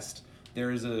at best,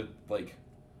 there is a like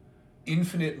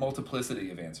infinite multiplicity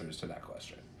of answers to that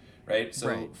question. Right? So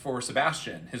Right. for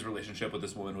Sebastian, his relationship with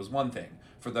this woman was one thing.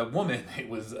 For the woman, it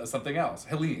was something else.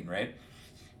 Helene, right?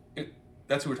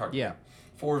 That's who we're talking Yeah. about.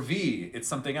 For V, it's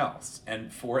something else.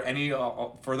 And for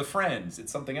for the friends,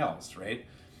 it's something else, right?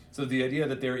 So the idea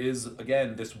that there is,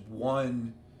 again, this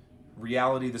one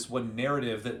reality, this one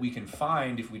narrative that we can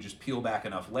find if we just peel back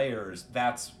enough layers,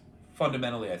 that's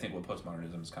fundamentally, I think, what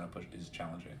postmodernism is kind of is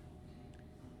challenging.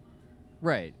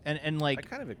 Right. And like I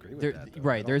kind of agree with there, that. Though.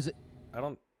 right. There's I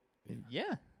don't.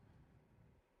 yeah.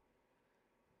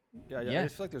 Yeah, I Yeah.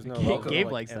 just feel like there's no. Gabe there's no,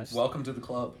 like, likes that. MC Welcome to the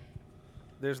club.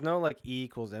 There's no like E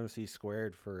equals MC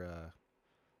squared for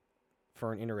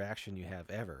an interaction you have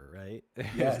ever, right?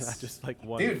 Yes. It's not just like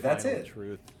one Dude, that's final it.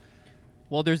 truth.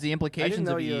 Well, there's the implications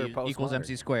know of you were E equals postmodern.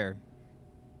 MC squared.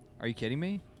 Are you kidding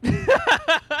me?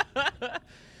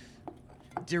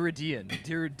 Diridian.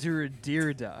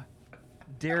 Derrida.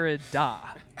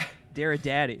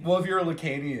 Derridaddy. Well, if you're a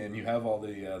Lacanian, you have all the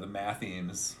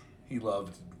mathemes he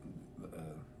loved.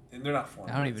 They're not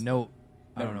formal. I don't even know.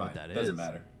 I Never don't know mind. what that is. Doesn't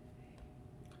matter.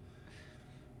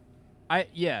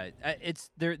 It's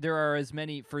there are as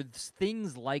many for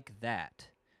things like that.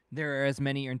 There are as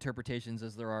many interpretations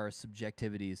as there are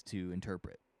subjectivities to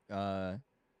interpret. But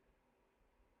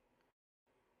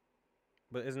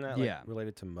isn't that Yeah.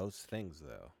 related to most things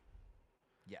though?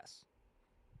 Yes.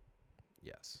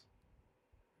 Yes.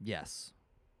 Yes.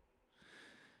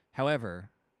 However,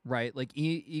 right, like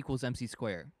E equals MC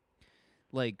squared.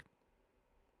 Like,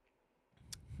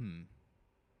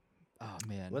 oh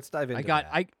man. Let's dive into I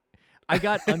that. I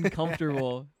got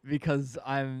uncomfortable because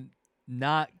I'm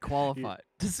not qualified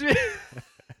to speak.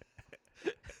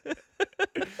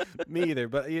 Me either,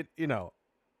 but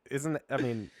isn't I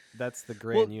mean that's the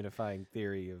grand unifying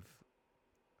theory of,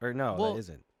 or no, Well, that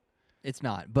isn't. It's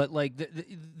not, but like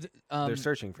They're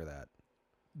searching for that.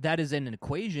 that is an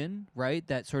equation, right?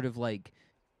 That sort of like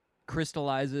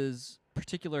crystallizes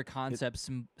particular concepts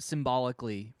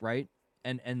symbolically, right?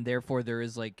 And therefore there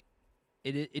is like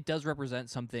it does represent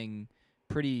something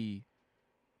pretty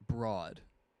broad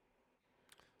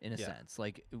in a Yeah. sense.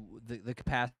 Like the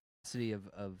capacity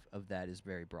of that is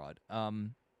very broad.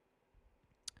 And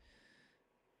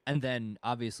then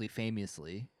obviously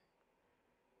famously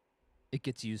it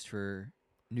gets used for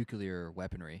nuclear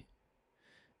weaponry.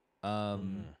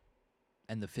 And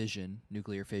the fission,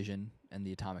 nuclear fission, and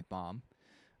the atomic bomb,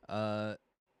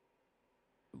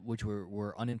 which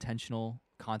were unintentional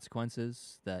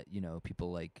consequences that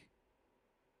people like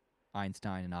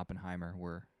Einstein and Oppenheimer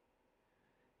were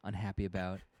unhappy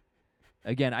about.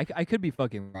 Again, I could be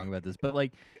fucking wrong about this, but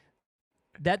like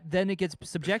that then it gets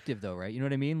subjective though, right? You know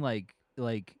what I mean? Like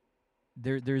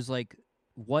there's like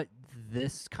what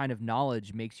this kind of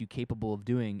knowledge makes you capable of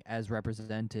doing as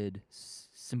represented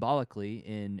symbolically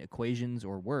in equations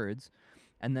or words,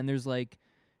 and then there's like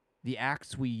the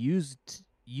acts we use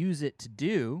it to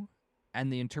do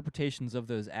and the interpretations of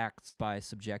those acts by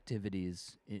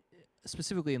subjectivities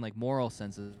specifically in like moral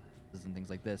senses and things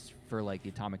like this for like the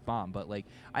atomic bomb. But like,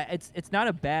 it's not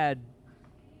a bad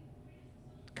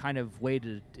kind of way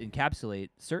to encapsulate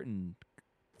certain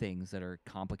things that are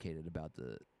complicated about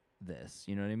this.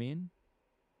 You know what I mean?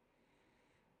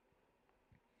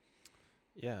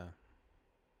 Yeah.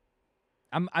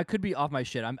 I could be off my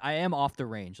shit. I am off the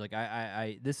range. Like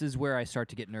I this is where I start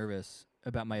to get nervous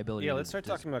about my ability. Yeah, to let's start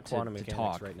just- talking about to- quantum to mechanics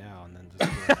talk. right now, and then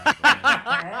just. do it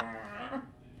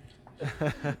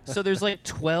after. So there's like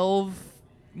 12.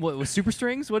 What with super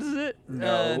strings? What is it?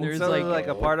 No. There's So like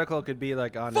a particle could be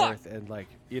like on Fuck! Earth and like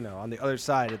on the other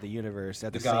side of the universe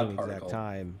at The the God same particle. exact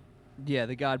time. yeah,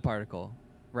 the God particle,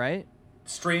 right?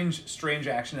 Strange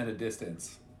action at a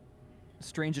distance.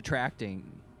 Strange attracting.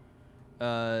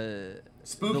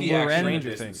 Spooky The action at a Stranger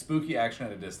distance. Things. Spooky action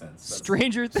at a distance. That's-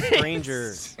 Stranger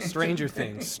Things. Stranger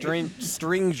Things,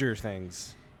 Stranger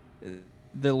Things.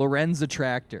 The Lorenz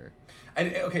attractor.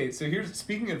 And okay, so here's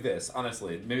speaking of this.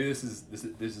 Honestly, maybe this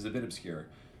is a bit obscure,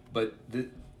 but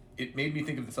it made me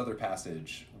think of this other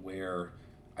passage where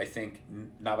I think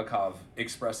Nabokov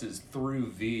expresses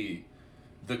through the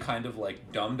kind of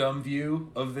like dum-dum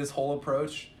view of this whole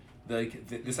approach, like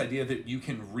this idea that you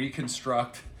can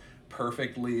reconstruct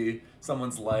perfectly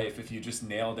someone's life if you just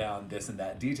nail down this and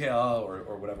that detail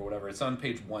or whatever. It's on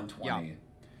page 120. Yeah.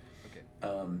 Okay.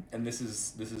 And this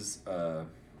is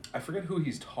I forget who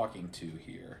he's talking to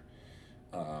here.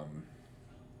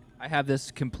 I have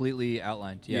this completely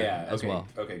outlined. Yeah, as okay, well.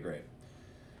 Okay, great.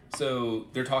 So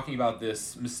they're talking about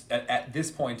this at this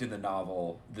point in the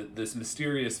novel, this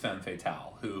mysterious femme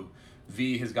fatale who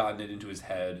V has gotten it into his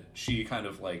head. She kind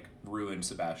of like ruined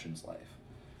Sebastian's life.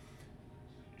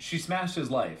 She smashed his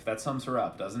life. That sums her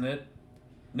up, doesn't it?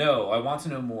 No, I want to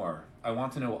know more. I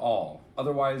want to know all.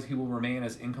 Otherwise, he will remain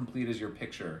as incomplete as your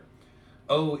picture.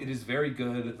 Oh, it is very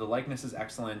good. The likeness is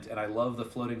excellent, and I love the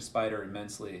floating spider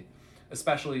immensely.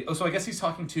 Especially, so I guess he's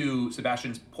talking to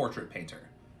Sebastian's portrait painter,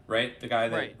 right? The guy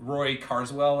that, Right. Roy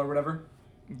Carswell or whatever?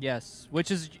 Yes,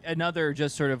 which is another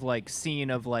just sort of like scene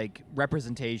of like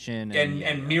representation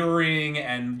And mirroring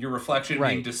and your reflection being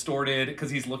Right. distorted because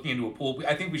he's looking into a pool.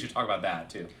 I think we should talk about that,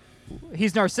 too.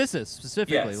 he's Narcissus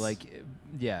specifically. Yes. Like,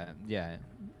 yeah.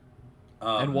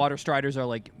 Um, And water striders are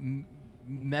like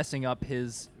messing up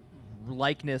his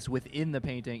likeness within the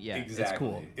painting. Yeah, exactly. it's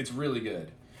cool. It's really good.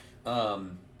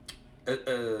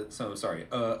 So sorry.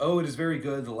 Oh, it is very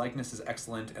good. The likeness is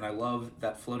excellent, and I love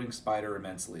that floating spider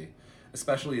immensely,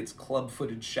 especially its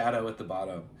club-footed shadow at the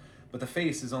bottom. But the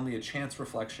face is only a chance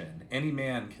reflection. Any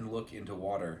man can look into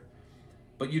water.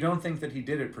 But you don't think that he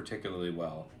did it particularly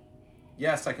well.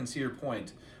 Yes, I can see your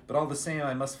point, but all the same,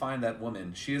 I must find that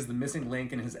woman. She is the missing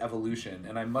link in his evolution,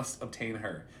 and I must obtain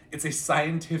her. It's a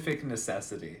scientific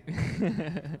necessity.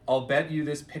 I'll bet you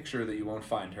this picture that you won't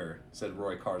find her, said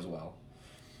Roy Carswell.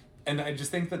 And I just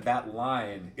think that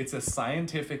line, it's a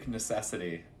scientific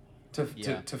necessity to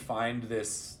find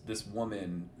this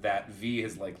woman that V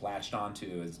has like latched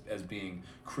onto as being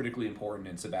critically important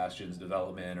in Sebastian's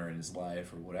development or in his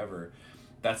life or whatever.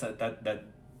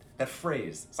 That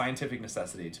phrase, scientific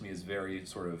necessity, to me is very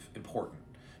sort of important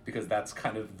because that's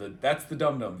kind of that's the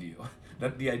dum-dum view.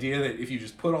 That the idea that if you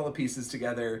just put all the pieces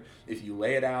together, if you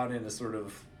lay it out in a sort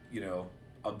of,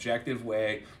 objective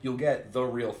way, you'll get the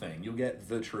real thing. You'll get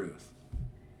the truth.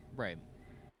 Right.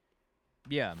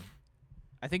 Yeah.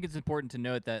 I think it's important to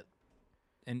note that,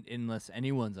 unless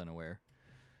anyone's unaware,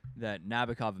 that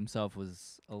Nabokov himself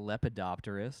was a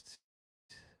lepidopterist,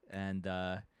 and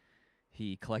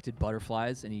he collected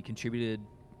butterflies, and he contributed,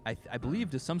 I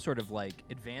believe, to some sort of like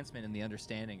advancement in the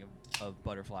understanding of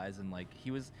butterflies, and like he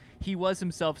was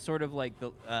himself sort of like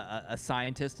a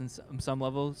scientist in some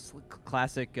levels.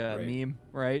 Classic Right. meme,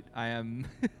 right? I am.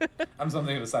 I'm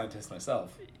something of a scientist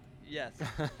myself. Yes.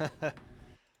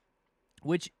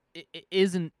 Which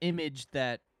is an image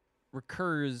that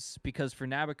recurs because for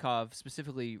Nabokov,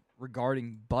 specifically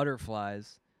regarding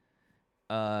butterflies,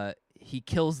 he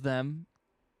kills them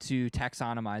to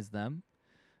taxonomize them.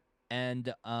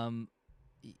 And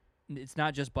it's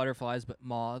not just butterflies, but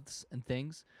moths and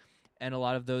things. And a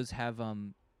lot of those have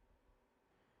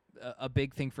a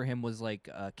big thing for him was like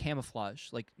camouflage,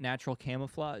 like natural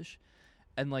camouflage.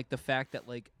 And like the fact that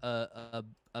like a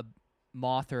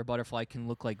moth or a butterfly can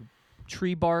look like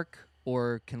tree bark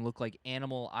or can look like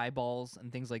animal eyeballs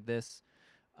and things like this,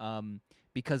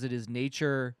 because it is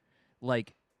nature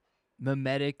like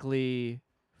mimetically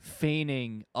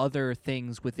feigning other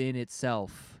things within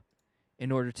itself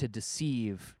in order to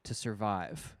deceive to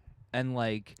survive. And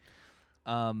like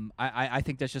I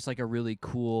think that's just like a really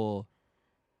cool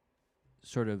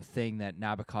sort of thing that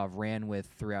Nabokov ran with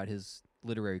throughout his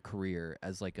literary career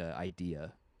as like a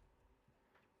idea.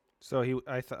 So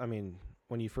I mean,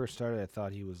 when you first started, I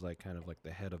thought he was like kind of like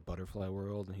the head of Butterfly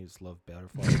World, and he just loved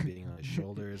butterflies being on his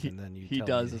shoulders, and then he tell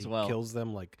does me as he well. kills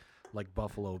them like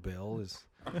Buffalo Bill is.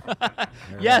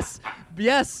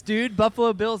 Yes, dude.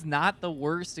 Buffalo Bill's not the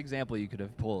worst example you could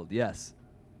have pulled. Yes.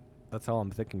 That's all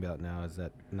I'm thinking about now is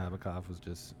that Nabokov was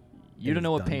just. You in don't his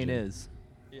know what pain dungeon. is.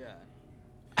 Yeah.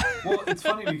 Well, it's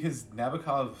funny because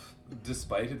Nabokov,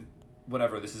 despite it,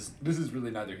 whatever, this is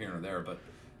really neither here nor there, but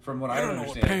from what I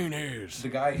understand, the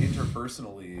guy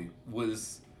interpersonally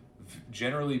was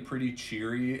generally pretty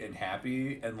cheery and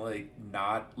happy and like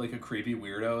not like a creepy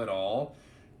weirdo at all.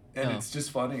 And No. it's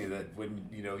just funny that when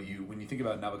you think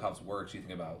about Nabokov's works, you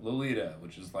think about Lolita,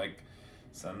 which is like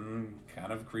some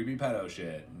kind of creepy pedo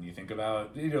shit, and you think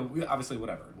about obviously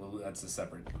whatever. Well, that's a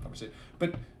separate conversation.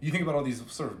 But you think about all these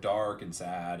sort of dark and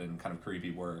sad and kind of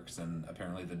creepy works, and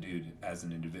apparently the dude as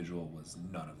an individual was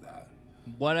none of that.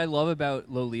 What I love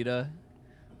about Lolita,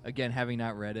 again, having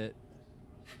not read it,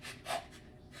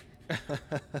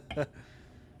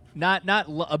 not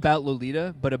about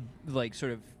Lolita, but like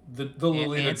sort of The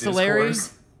Lolita ancillary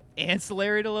discourse.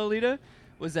 ancillary to Lolita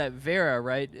was that Vera,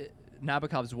 right,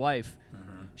 Nabokov's wife,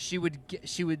 she would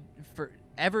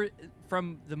forever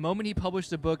from the moment he published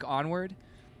the book onward,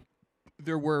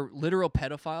 there were literal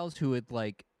pedophiles who would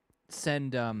like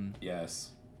send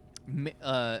Yes.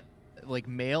 like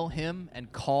mail him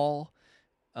and call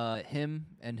him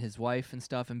and his wife and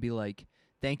stuff and be like,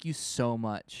 thank you so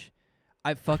much.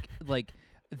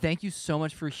 Thank you so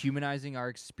much for humanizing our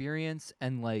experience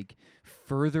and like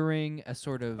furthering a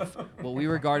sort of what we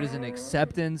regard as an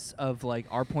acceptance of like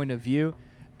our point of view.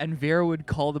 And Vera would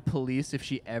call the police if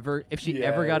she ever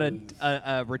got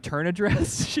a return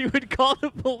address. She would call the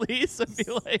police and be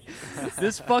like,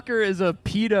 "This fucker is a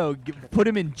pedo. Put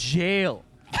him in jail."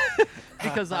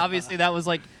 Because obviously that was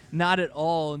like not at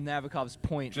all Nabokov's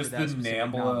point. Just for the that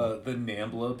specific novel.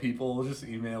 NAMBLA people just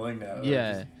emailing that.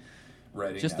 Yeah.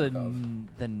 Writing Just Nabokov.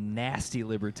 the nasty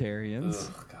libertarians.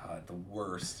 Ugh, God, the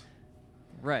worst.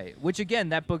 Right. Which again,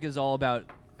 that book is all about.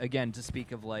 Again, to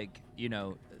speak of like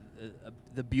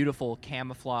the beautiful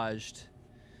camouflaged,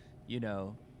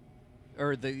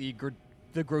 or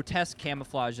the grotesque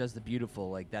camouflage as the beautiful.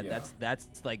 Like that. Yeah. That's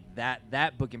like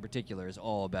that book in particular is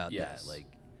all about Yes. that. Like,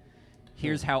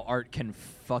 here's how art can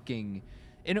fucking.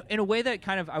 In a way that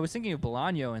kind of, I was thinking of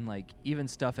Bolaño and like even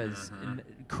stuff as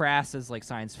crass as like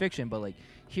science fiction, but like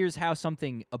here's how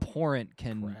something abhorrent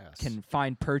can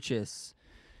find purchase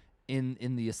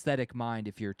in the aesthetic mind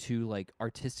if you're too like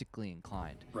artistically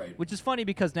inclined. Right. Which is funny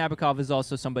because Nabokov is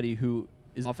also somebody who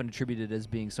is often attributed as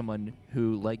being someone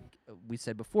who, like we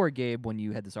said before, Gabe, when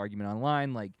you had this argument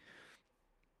online, like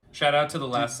Shout out to The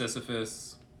Last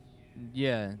Sisyphus.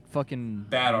 yeah, fucking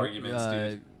Bad arguments,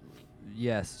 dude.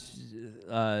 Yes,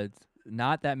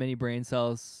 not that many brain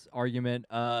cells argument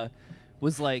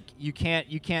was like you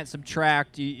can't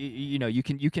subtract you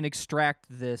can extract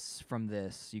this from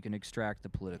this, you can extract the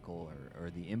political or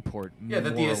the import Yeah, that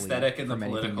the morally aesthetic and the from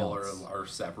anything political else. are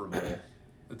separable.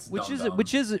 It's which dumb.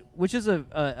 is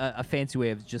a fancy way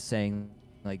of just saying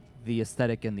like the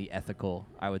aesthetic and the ethical,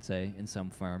 I would say, in some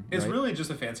form. It's right? really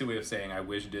just a fancy way of saying I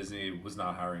wish Disney was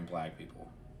not hiring black people.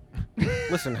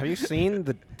 Listen, have you seen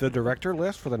the director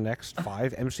list for the next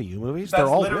 5 MCU movies? That's They're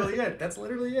all literally women. it. That's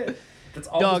literally it. That's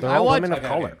all. Dog, They're I all watched- women of Okay,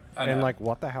 color. I know. And like,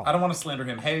 what the hell? I don't want to slander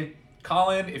him. Hey,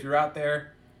 Colin, if you're out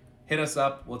there, hit us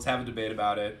up. Let's have a debate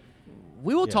about it.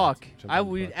 We will Yeah, talk. jump I on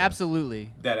the would podcast.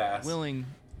 absolutely Dead ass. willing.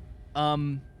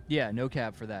 Yeah, no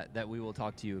cap for that. That we will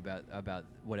talk to you about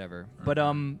whatever. But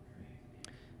I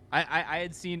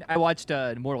watched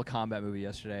a Mortal Kombat movie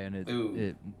yesterday, and Ooh.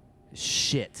 it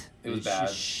shit. It was It's bad.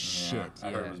 just shit. I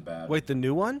heard it was bad. Wait, the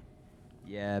new one?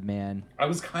 Yeah, man. I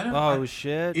was kind of. Oh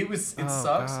shit! It Oh,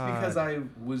 sucks God. because I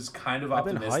was kind of I've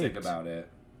been optimistic hyped. about it.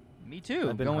 Me too.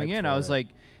 I've been Going hyped in, for I was it. like,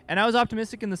 and I was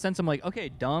optimistic in the sense I'm like, okay,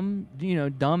 dumb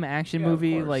action Yeah, of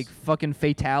movie, course. like fucking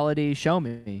fatality. Show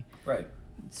me. Right.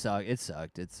 It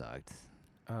sucked.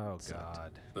 Oh sucked.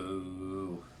 god,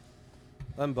 Boo.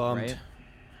 I'm bummed. Right?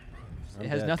 I'm It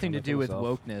has dead. nothing to Coming do with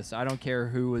myself. wokeness. I don't care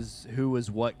who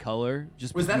was what color.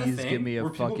 Just Was that a please thing? give me a Were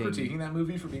people fucking. critiquing that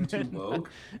movie for being too woke?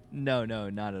 No,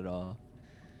 not at all.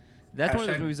 That's one of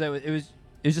those Hashtag- movies that it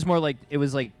was just more like it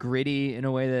was like gritty in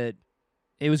a way that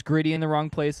it was gritty in the wrong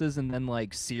places and then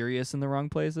like serious in the wrong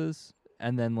places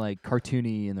and then like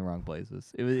cartoony in the wrong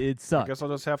places. It I sucked. guess I'll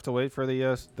just have to wait for the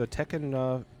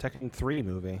Tekken 3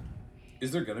 movie.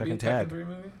 Is there gonna be a Tekken Tekken Tag. 3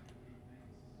 movie?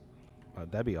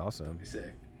 That'd be awesome. Be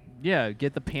sick. Yeah,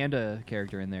 get the panda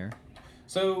character in there.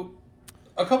 So,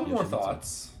 a couple more Yoshimitsu.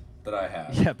 thoughts that I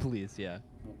have. Yeah, please, yeah.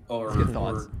 Or, Let's get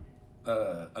thoughts.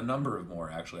 or a number of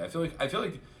more actually. I feel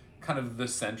like kind of the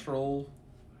central,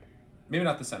 maybe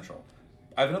not the central.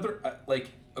 I have another,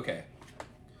 okay.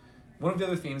 One of the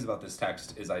other themes about this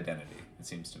text is identity, it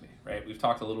seems to me, right? We've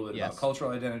talked a little bit about Yes.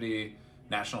 cultural identity,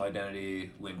 national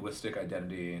identity, linguistic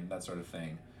identity, and that sort of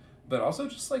thing. But also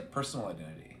just like personal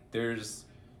identity. There's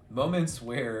moments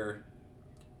where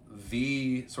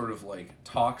V sort of like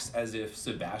talks as if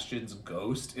Sebastian's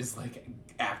ghost is like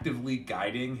actively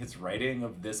guiding his writing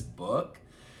of this book.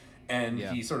 And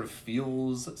Yeah. he sort of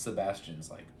feels Sebastian's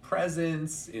like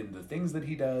presence in the things that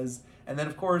he does. And then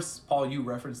of course, Paul, you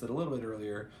referenced it a little bit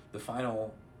earlier, the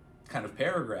final kind of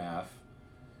paragraph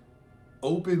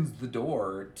opens the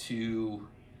door to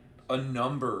a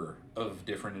number of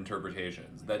different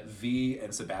interpretations that V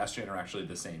and Sebastian are actually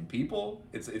the same people.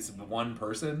 It's one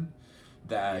person,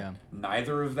 that Yeah.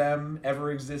 neither of them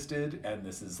ever existed, and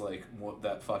this is like what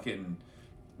that fucking,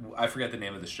 I forget the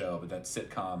name of the show, but that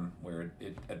sitcom where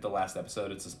it at the last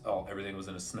episode it's just, everything was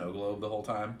in a snow globe the whole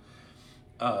time.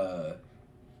 That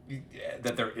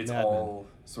there it's Mad all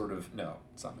sort of, no,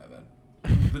 it's not Mad Men.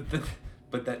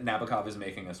 But that Nabokov is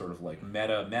making a sort of like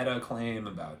meta claim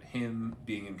about him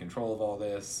being in control of all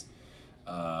this,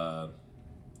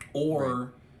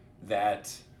 or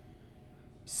that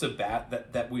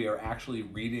that we are actually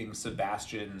reading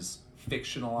Sebastian's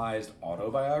fictionalized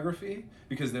autobiography,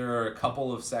 because there are a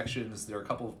couple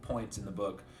of points in the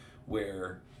book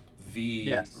where V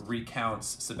Yes.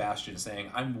 recounts Sebastian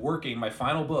saying, my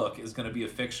final book is going to be a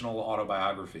fictional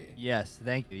autobiography. Yes,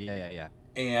 thank you. Yeah.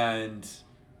 And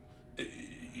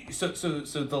so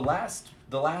the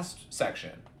last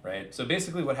section, right? So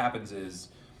basically what happens is,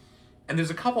 and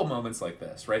there's a couple moments like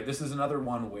this, right? This is another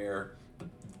one where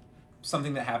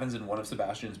something that happens in one of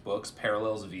Sebastian's books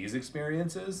parallels V's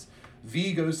experiences.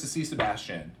 V goes to see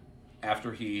Sebastian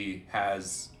after he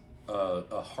has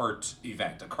a heart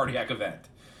event, a cardiac event.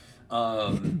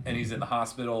 And he's in the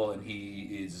hospital, and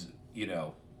he is,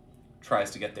 tries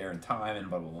to get there in time, and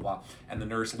blah, blah, blah, blah. And the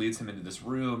nurse leads him into this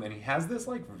room, and he has this,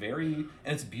 like, and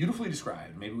it's beautifully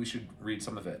described. Maybe we should read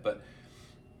some of it. But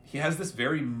he has this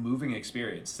very moving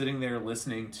experience, sitting there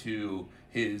listening to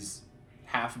his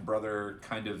half-brother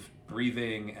kind of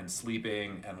breathing and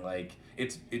sleeping, and, like,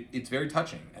 it's very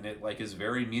touching, and it, like, is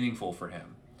very meaningful for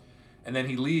him. And then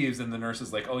he leaves, and the nurse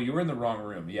is like, "Oh, you were in the wrong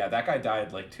room. Yeah, that guy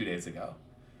died, like, 2 days ago.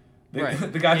 Right.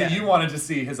 The guy that Yeah. you wanted to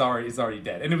see is already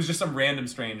dead." And it was just some random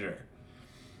stranger.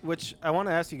 Which I want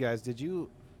to ask you guys: did you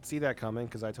see that coming?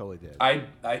 Because I totally did.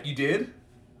 You did?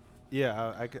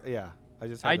 Yeah, I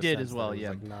just. Had I the did sense as well, that it was, yeah.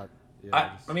 like, not.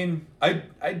 Yeah, I mean,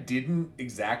 I didn't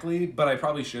exactly, but I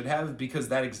probably should have, because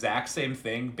that exact same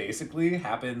thing basically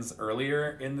happens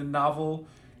earlier in the novel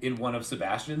in one of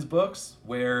Sebastian's books,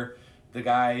 where the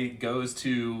guy goes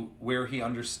to where he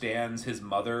understands his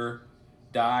mother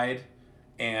died,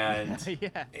 and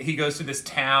Yeah. he goes to this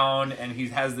town, and he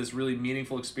has this really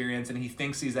meaningful experience, and he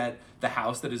thinks he's at the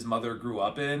house that his mother grew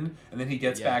up in, and then he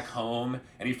gets Yes. back home,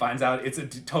 and he finds out it's a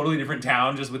totally different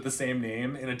town, just with the same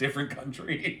name in a different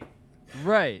country.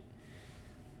 Right.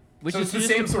 Which So is it's the just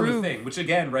to same sort of prove- thing, which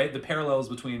again, right, the parallels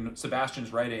between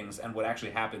Sebastian's writings and what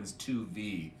actually happens to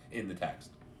V in the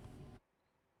text.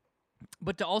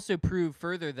 But to also prove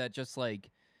further that just like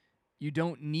you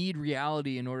don't need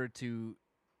reality in order to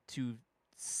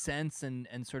sense and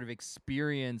sort of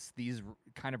experience these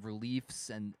kind of reliefs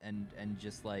and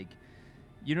just like,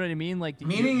 you know what I mean? Like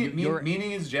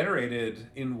Meaning is generated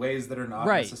in ways that are not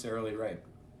Right. necessarily right.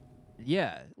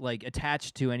 yeah, like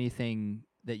attached to anything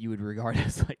that you would regard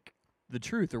as like the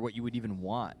truth or what you would even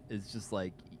want. It's just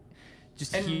like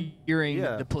just And- hearing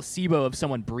Yeah. the placebo of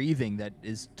someone breathing that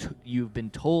is you've been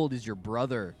told is your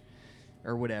brother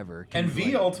or whatever. can, And V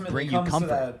like, ultimately bring you comes to comfort.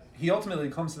 that. He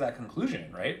ultimately comes to that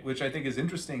conclusion, right? Which I think is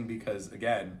interesting because,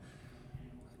 again,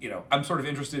 I'm sort of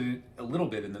interested a little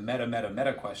bit in the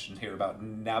meta question here about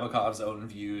Nabokov's own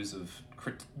views of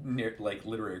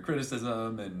literary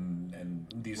criticism and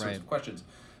these sorts Right. of questions.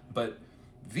 But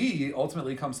V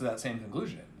ultimately comes to that same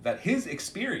conclusion, that his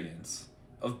experience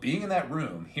of being in that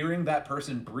room, hearing that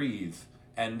person breathe,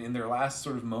 and in their last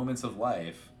sort of moments of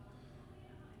life,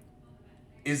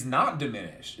 is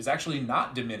actually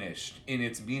not diminished in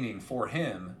its meaning for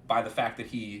him by the fact that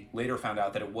he later found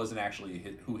out that it wasn't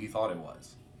actually who he thought it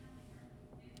was.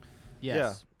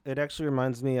 Yes. Yeah, it actually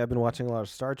reminds me. I've been watching a lot of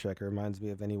Star Trek. It reminds me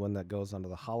of anyone that goes onto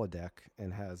the holodeck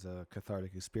and has a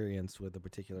cathartic experience with a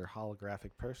particular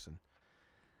holographic person.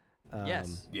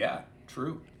 Yes. Yeah,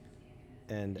 true.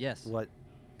 And Yes. what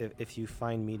if you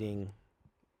find meeting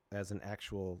as an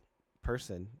actual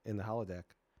person in the holodeck?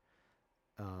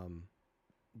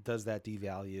 Does that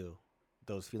devalue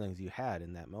those feelings you had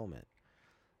in that moment?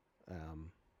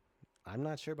 I'm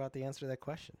not sure about the answer to that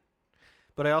question.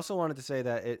 But I also wanted to say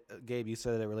that Gabe, you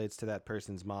said it relates to that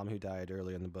person's mom who died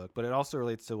earlier in the book, but it also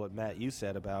relates to what Matt you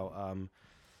said about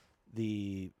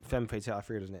the femme fatale. I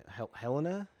forget his name,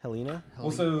 Helena.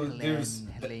 Well, so there's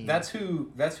that's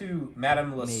who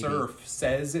Madame Lesurf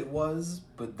says it was,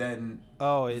 but then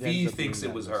V thinks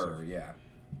it was her. Yeah.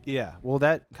 Yeah. Well,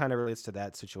 that kind of relates to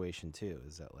that situation too.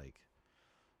 Is that like,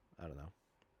 I don't know,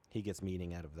 he gets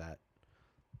meaning out of that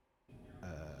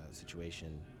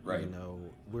situation, right? Even though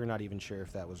we're not even sure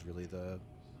if that was really the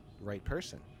right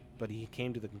person, but he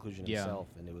came to the conclusion himself,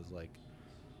 and it was like,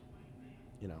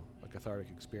 you know, a cathartic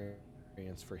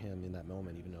experience for him in that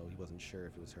moment, even though he wasn't sure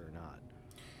if it was her or not.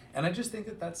 And I just think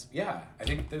that's I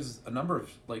think there's a number of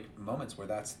like moments where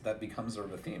that becomes sort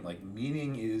of a theme. Like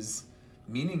meaning is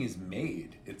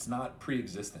made. It's not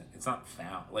pre-existent. It's not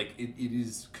found. Like it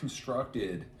is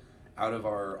constructed out of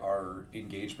our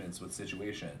engagements with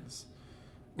situations.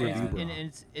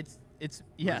 And it's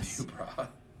yes.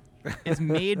 Review,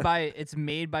 it's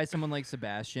made by someone like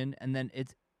Sebastian, and then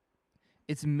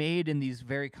it's made in these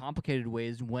very complicated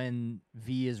ways when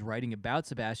V is writing about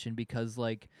Sebastian, because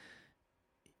like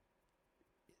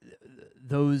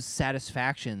those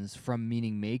satisfactions from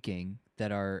meaning making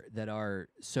that are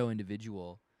so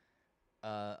individual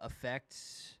affect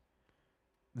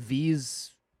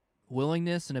V's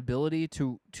willingness and ability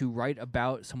to write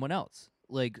about someone else.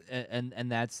 Like and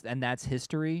that's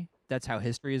history. That's how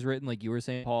history is written, like you were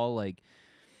saying, Paul, like,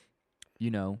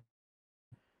 you know,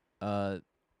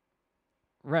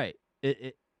 right.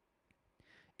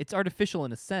 It's artificial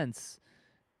in a sense,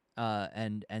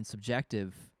 and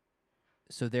subjective.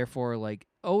 So therefore, like,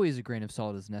 always a grain of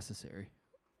salt is necessary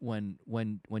when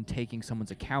taking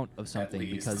someone's account of something,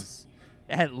 because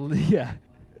at least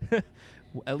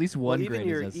one grain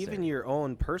is necessary. Even your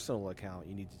own personal account,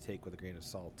 you need to take with a grain of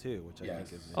salt too, which I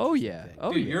think is an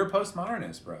thing. Dude, you're a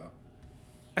postmodernist, bro.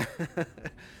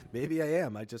 Maybe I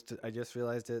am. I just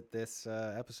realized it this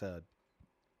episode.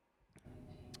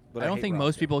 But I don't think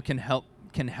most people can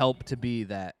help to be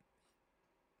that,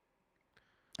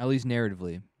 at least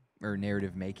narratively or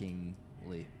narrative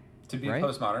makingly. To be right? a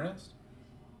postmodernist?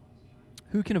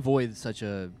 Who can avoid such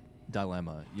a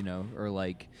dilemma, you know, or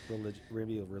like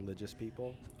religious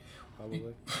people, probably.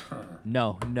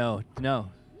 No.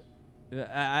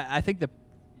 I think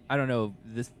I don't know.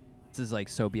 This is like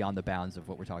so beyond the bounds of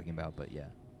what we're talking about, but yeah,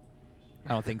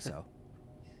 I don't think so.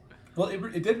 Well,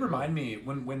 it did remind me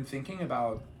when thinking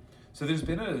about. So there's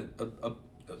been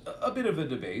a bit of a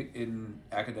debate in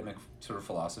academic sort of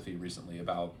philosophy recently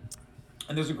about,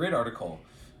 and there's a great article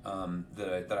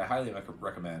that I highly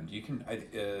recommend. You can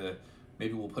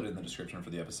maybe we'll put it in the description for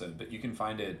the episode, but you can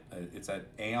find it. It's at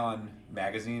Aeon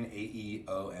Magazine,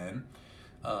 AEON,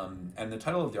 and the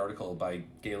title of the article by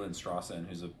Galen Strawson,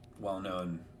 who's a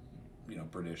well-known,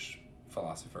 British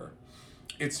philosopher.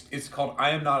 It's called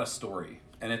 "I Am Not a Story,"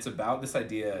 and it's about this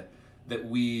idea that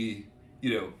we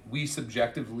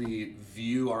subjectively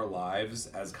view our lives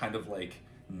as kind of like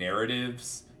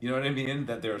narratives. You know what I mean?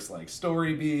 That there's like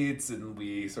story beats, and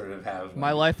we sort of have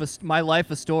my life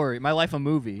a story, my life a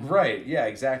movie. Right? Yeah,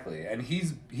 exactly. And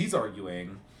he's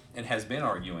arguing and has been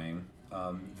arguing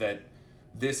that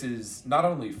this is not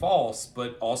only false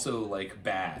but also like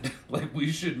bad. Like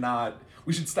we should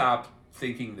stop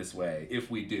thinking this way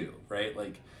if we do, right?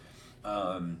 Like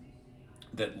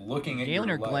that looking at Galen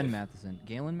your or life, Glenn Matheson?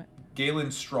 Galen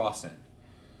Strawson.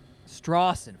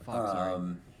 Strawson, fuck,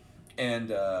 sorry.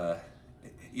 And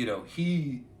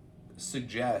he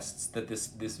suggests that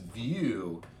this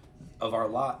view of our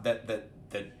lot that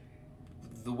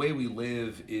the way we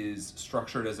live is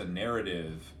structured as a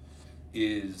narrative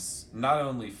is not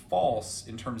only false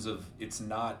in terms of it's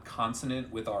not consonant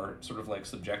with our sort of like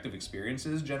subjective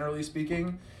experiences, generally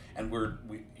speaking, and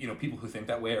we people who think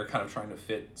that way are kind of trying to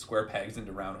fit square pegs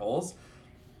into round holes,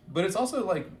 but it's also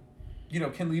like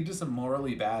can lead to some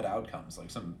morally bad outcomes, like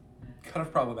some kind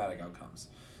of problematic outcomes.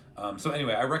 So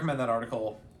anyway, I recommend that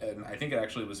article, and I think it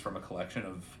actually was from a collection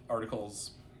of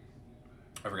articles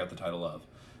I forgot the title of,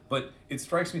 but it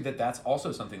strikes me that that's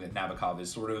also something that Nabokov is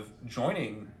sort of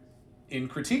joining in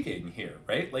critiquing here,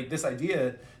 right? Like this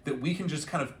idea that we can just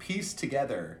kind of piece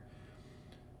together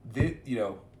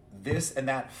this and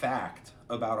that fact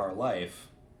about our life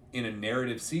in a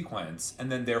narrative sequence,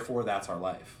 and then therefore that's our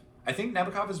life. I think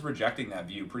Nabokov is rejecting that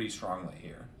view pretty strongly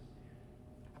here.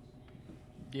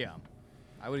 Yeah,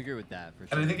 I would agree with that for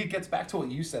sure. And I think it gets back to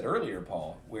what you said earlier,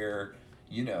 Paul, where,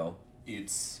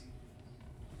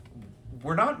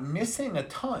 we're not missing a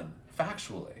ton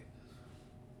factually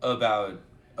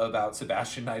about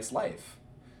Sebastian Knight's life.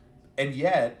 And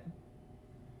yet,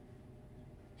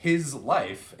 his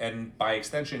life, and by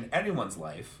extension anyone's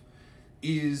life,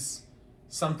 is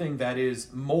something that is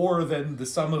more than the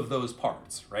sum of those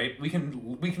parts, right? We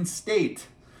can state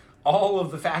all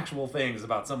of the factual things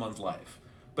about someone's life,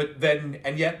 but then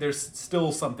and yet there's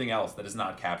still something else that is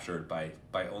not captured by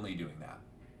only doing that.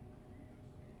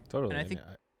 Totally. And I think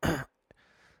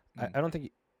I don't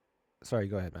think. Sorry,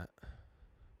 go ahead, Matt.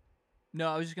 No,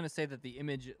 I was just gonna say that the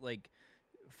image, like,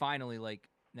 finally, like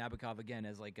Nabokov again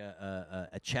as like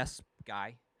a chess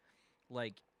guy,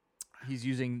 like he's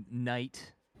using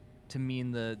knight to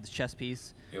mean the chess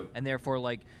piece, Yep. and therefore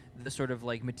like the sort of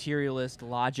like materialist,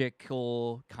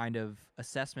 logical kind of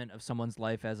assessment of someone's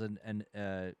life as an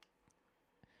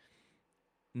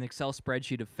Excel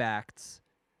spreadsheet of facts,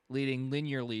 leading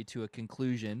linearly to a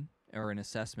conclusion or an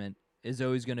assessment, is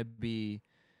always going to be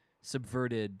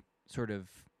subverted sort of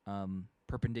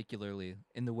perpendicularly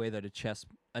in the way that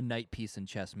a knight piece in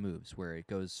chess moves, where it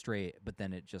goes straight, but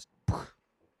then it just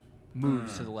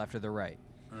moves to the left or the right.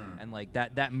 And like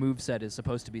that move set is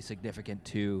supposed to be significant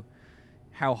to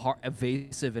how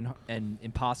evasive and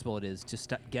impossible it is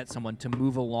to get someone to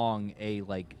move along a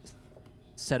like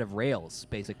set of rails,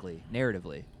 basically,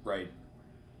 narratively. Right.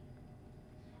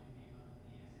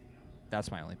 That's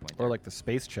my only point. Or like the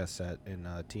space chess set in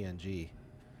TNG,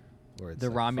 where it's the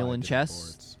like 5 Romulan different chess.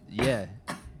 boards. Yeah,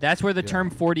 that's where the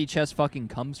term 4D chess fucking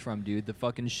comes from, dude. The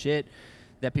fucking shit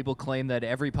that people claim that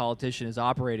every politician is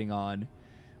operating on,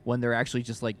 when they're actually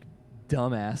just like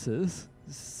dumbasses.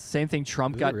 Same thing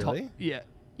Trump got. Really?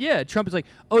 Yeah. Trump is like,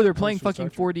 oh, they're playing from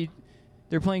fucking Star Trek? 4D.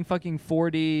 They're playing fucking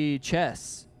 4D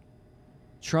chess.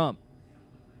 Trump.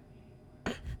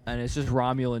 And it's just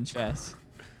Romulan chess.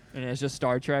 And it's just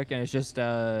Star Trek, and it's just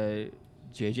J.J.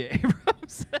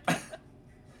 Abrams.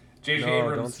 J.J. No,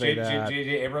 Abrams, don't say that.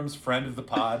 J.J. Abrams, friend of the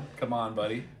pod. Come on,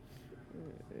 buddy.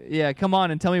 Yeah, come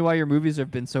on and tell me why your movies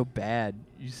have been so bad,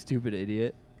 you stupid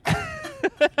idiot.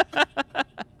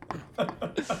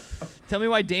 Tell me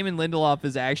why Damon Lindelof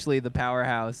is actually the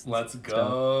powerhouse. and Let's stuff.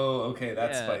 go. Okay,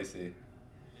 that's Yeah. spicy.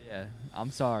 Yeah,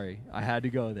 I'm sorry. I had to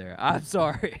go there. I'm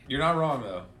sorry. You're not wrong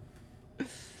though.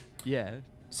 Yeah,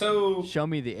 So, show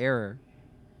me the error.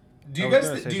 do you I was guys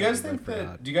gonna say do you guys something, think but I that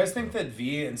forgot. do you guys think that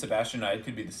V and Sebastian Knight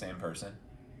could be the same person?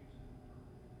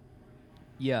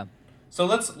 Yeah. So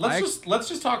let's I let's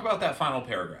just talk about that final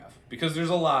paragraph, because there's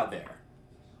a lot there,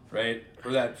 right?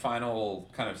 Or that final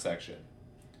kind of section.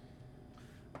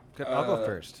 Okay, I'll go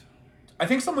first. I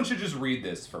think someone should just read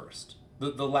this first.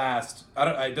 The last.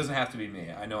 It doesn't have to be me.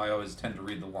 I know I always tend to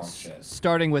read the long shit.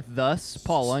 Starting with thus,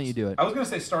 Paul, why don't you do it? I was gonna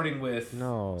say starting with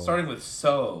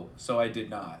so I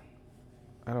did not.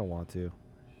 I don't want to.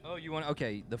 Oh, you want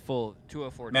the full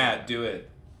 204. Matt, do it.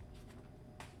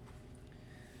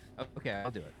 Okay,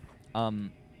 I'll do it.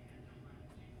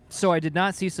 So I did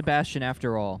not see Sebastian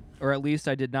after all, or at least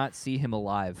I did not see him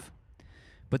alive.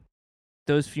 But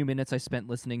those few minutes I spent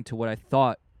listening to what I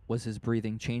thought was his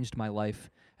breathing changed my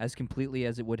life as completely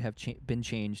as it would have been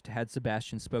changed had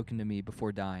Sebastian spoken to me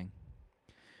before dying.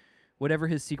 Whatever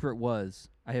his secret was,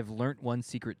 I have learnt one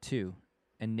secret too,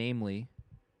 and namely,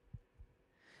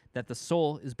 that the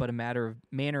soul is but a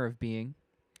manner of being,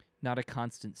 not a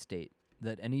constant state,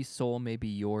 that any soul may be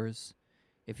yours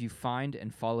if you find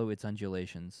and follow its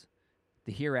undulations.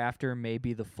 The hereafter may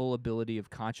be the full ability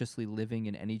of consciously living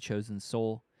in any chosen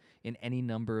soul, in any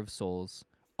number of souls,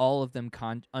 all of them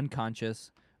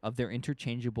unconscious of their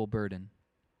interchangeable burden.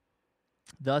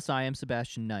 Thus I am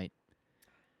Sebastian Knight.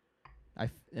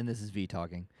 And this is V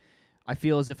talking. I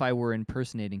feel as if I were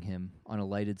impersonating him on a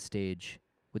lighted stage,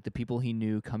 with the people he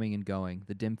knew coming and going,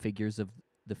 the dim figures of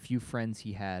the few friends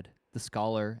he had, the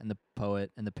scholar and the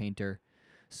poet and the painter,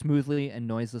 smoothly and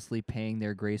noiselessly paying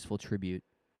their graceful tribute.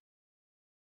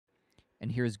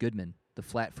 And here is Goodman, the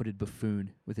flat-footed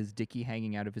buffoon, with his dicky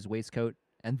hanging out of his waistcoat,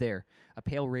 and there, a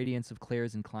pale radiance of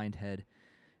Claire's inclined head,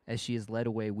 as she is led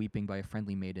away weeping by a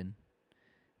friendly maiden.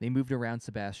 They moved around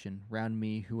Sebastian, round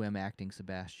me who am acting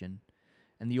Sebastian,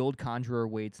 and the old conjurer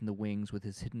waits in the wings with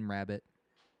his hidden rabbit,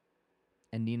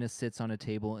 and Nina sits on a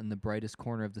table in the brightest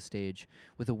corner of the stage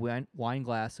with a wine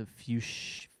glass of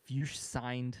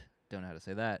fuchsigned, don't know how to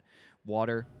say that,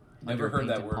 water. Never under a heard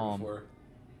that painted word palm. before.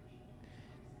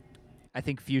 I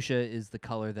think fuchsia is the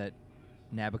color that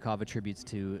Nabokov attributes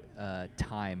to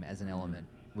time as an element,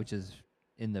 which is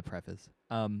in the preface.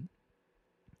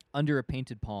 Under a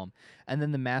painted palm. And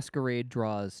then the masquerade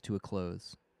draws to a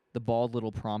close. The bald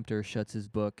little prompter shuts his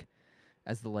book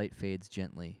as the light fades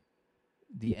gently.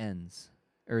 The end.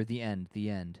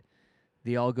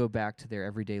 They all go back to their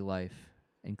everyday life,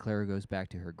 and Clara goes back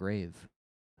to her grave.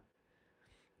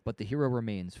 But the hero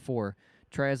remains, for,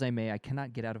 try as I may, I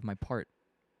cannot get out of my part.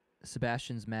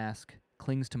 Sebastian's mask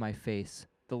clings to my face.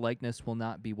 The likeness will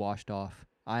not be washed off.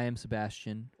 I am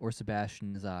Sebastian, or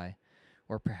Sebastian is I,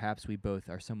 or perhaps we both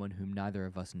are someone whom neither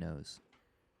of us knows.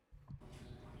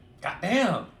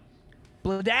 Goddamn.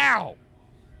 Bladow!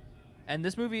 And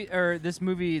this movie,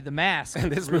 The Mask.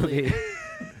 This movie.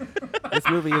 This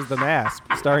movie is The Mask,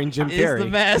 starring Jim is Carrey. The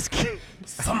Mask.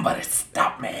 Somebody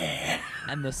stop me.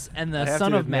 and the I have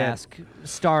Son to of admit- Mask,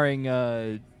 starring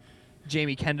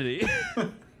Jamie Kennedy. I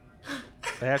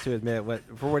have to admit,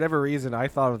 for whatever reason, I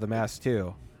thought of The Mask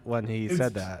too when he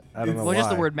said that. I don't know Well, why. just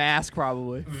the word mask,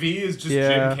 probably. V is just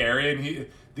Yeah. Jim Carrey, and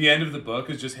the end of the book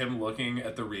is just him looking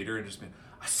at the reader and just being,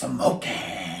 I smoke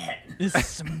it. It's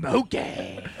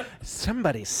smoky.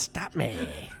 Somebody stop me.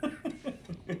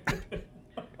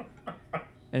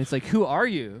 And it's like, who are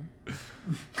you?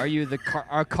 Are you the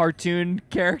cartoon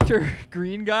character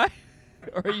green guy?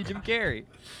 Or are you Jim Carrey?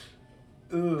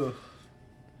 Ugh.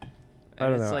 I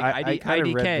don't And it's know. like I kind of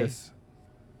IDK. read this.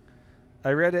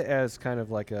 I read it as kind of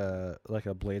like a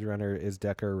Blade Runner is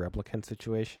Decker replicant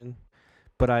situation,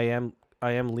 but I am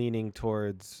leaning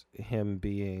towards him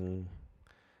being.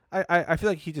 I feel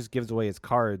like he just gives away his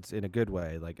cards in a good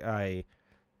way. Like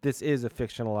this is a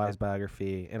fictionalized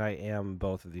biography, and I am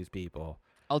both of these people.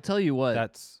 I'll tell you what.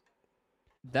 That's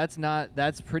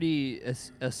That's pretty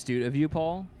astute of you,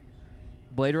 Paul.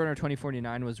 Blade Runner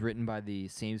 2049 was written by the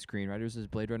same screenwriters as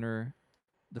Blade Runner,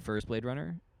 the first Blade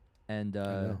Runner, and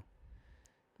know.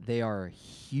 they are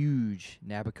huge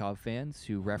Nabokov fans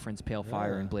who reference Pale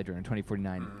Fire and Blade Runner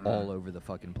 2049 all over the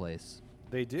fucking place.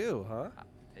 They do, huh?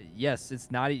 Yes, it's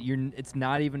not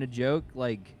even a joke.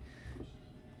 Like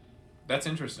That's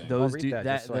interesting. those read do that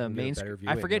that just so I the can get a main. better I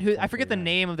viewing forget of who. I forget the 2049.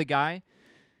 name of the guy.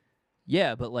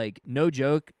 Yeah, but like no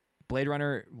joke, Blade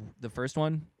Runner, the first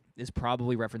one, is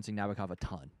probably referencing Nabokov a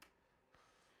ton.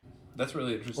 That's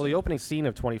really interesting. Well, the opening scene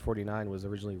of 2049 was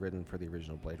originally written for the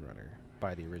original Blade Runner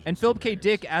by the original. And Philip K. screenwriters.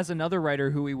 Dick, as another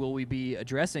writer who we will be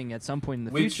addressing at some point in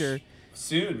the Which future,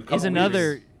 soon is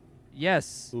another.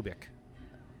 Yes, Ubik.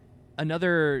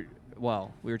 another.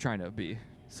 Well, we were trying to be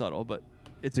subtle, but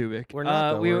it's Ubik. We're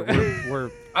not. Though. we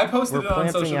We're I posted we're it on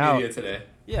planting social out- media today.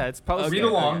 yeah. It's posted. Read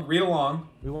along. Read along.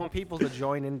 We want people to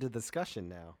join into discussion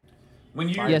now. When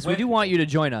you yes, we when, do want you to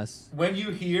join us. When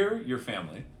you hear your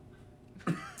family,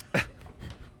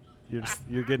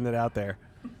 You're getting it out there.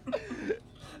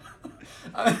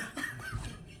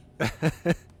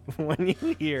 When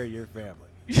you hear your family.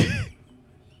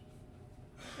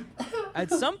 At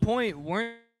some point,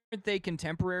 weren't they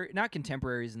contemporary? Not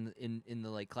contemporaries in the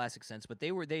like classic sense, but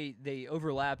they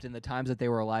overlapped in the times that they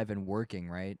were alive and working,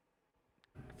 right?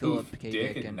 Who, Philip K.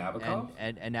 Dick Dick and Nabokov?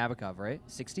 and Nabokov, right?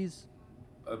 60s.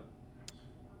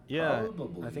 Yeah,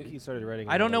 Probably. I think he started writing.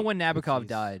 I in don't the know when late Nabokov 60s.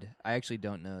 died. I actually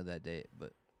don't know that date,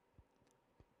 but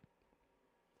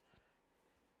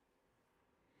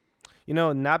You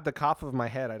know, Nabokov of my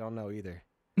head, I don't know either.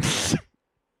 77.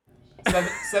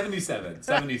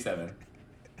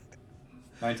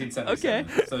 1977. Okay.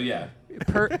 So yeah,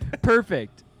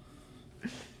 perfect.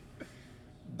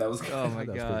 that was. Oh my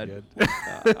That's god. pretty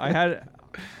good.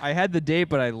 I had the date,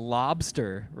 but I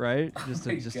lobster, right? Just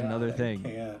My just God, another I thing.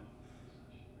 can't.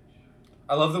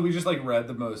 I love that we just like read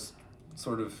the most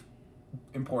sort of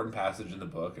important passage in the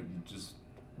book and just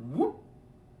whoop.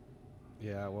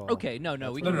 Yeah, well. Okay, no,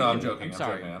 we No, can. I'm we can- joking. I'm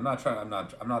sorry. joking. I'm not trying.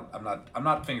 I'm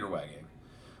not finger wagging.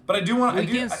 But I do want. We I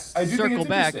do can think circle it's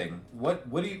back. interesting. What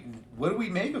do we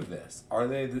make of this? Are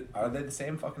they the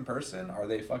same fucking person? Are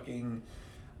they fucking?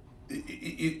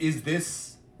 Is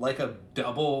this like a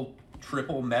double,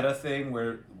 triple meta thing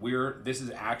where this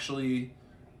is actually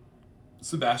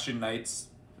Sebastian Knight's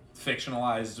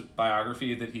fictionalized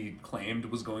biography that he claimed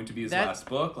was going to be his That- last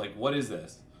book? Like, what is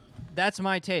this? That's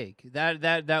my take.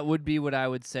 That would be what I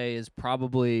would say is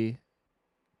probably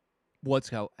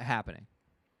what's happening.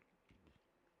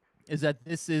 Is that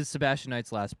this is Sebastian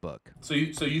Knight's last book? So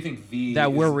you think V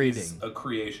That we're is reading. a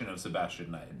creation of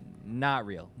Sebastian Knight? Not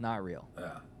real. Not real.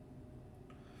 Yeah.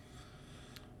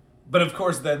 But of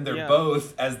course, then they're Yeah.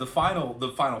 both, as the final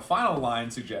line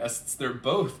suggests, they're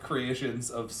both creations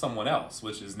of someone else,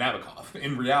 which is Nabokov.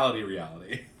 In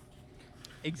reality.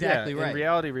 Exactly yeah, right.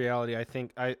 In reality, I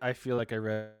think I feel like I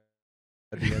read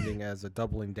the ending as a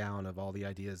doubling down of all the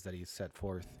ideas that he set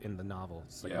forth in the novel.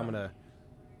 It's like Yeah. I'm gonna,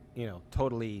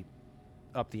 totally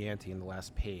up the ante in the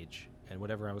last page, and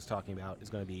whatever I was talking about is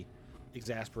gonna be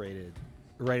exasperated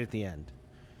right at the end.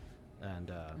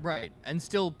 And Right, and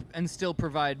still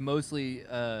provide mostly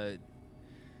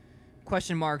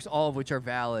question marks, all of which are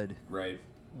valid. Right.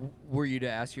 Were you to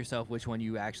ask yourself which one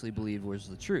you actually believed was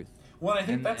the truth? Well, I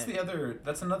think And- that's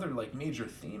another like major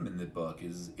theme in the book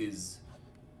is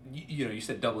you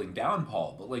said doubling down,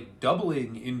 Paul, but like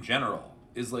doubling in general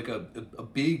is like a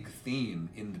big theme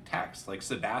in the text. Like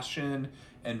Sebastian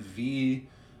and V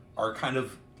are kind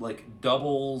of like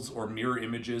doubles or mirror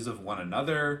images of one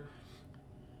another.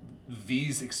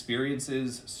 V's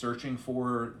experiences searching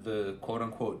for the quote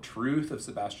unquote truth of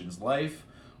Sebastian's life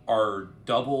are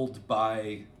doubled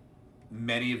by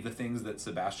many of the things that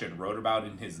Sebastian wrote about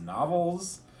in his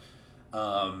novels.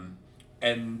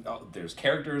 And there's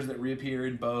characters that reappear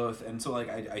in both. And so, like,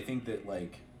 I think that,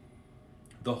 like,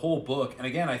 the whole book, and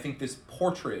again, I think this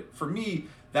portrait, for me,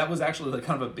 that was actually, like,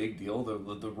 kind of a big deal.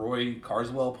 The Roy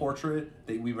Carswell portrait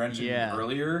that we mentioned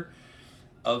earlier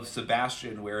of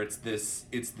Sebastian, where it's this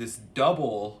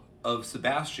double of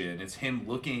Sebastian. It's him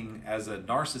looking as a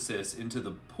narcissist into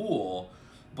the pool,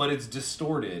 but it's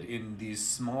distorted in these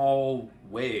small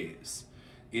ways.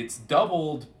 It's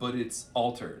doubled, but it's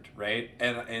altered, right?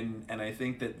 And I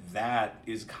think that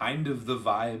is kind of the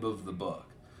vibe of the book.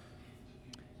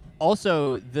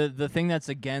 Also, the thing that's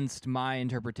against my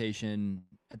interpretation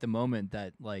at the moment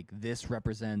that like this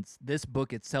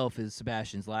book itself is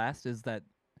Sebastian's last is that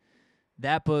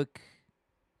book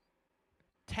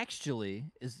textually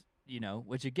is,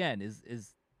 which again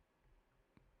is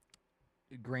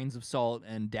grains of salt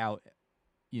and doubt,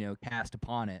 cast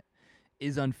upon it,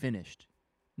 is unfinished.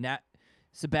 Now,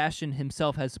 Sebastian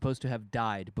himself has supposed to have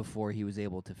died before he was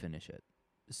able to finish it.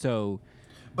 So,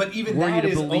 but even that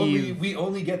is we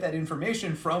only get that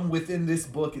information from within this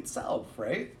book itself,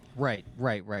 right? Right.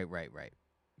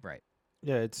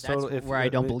 Yeah, it's That's totally where I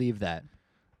don't believe that.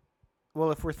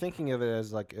 Well, if we're thinking of it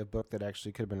as like a book that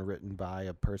actually could have been written by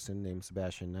a person named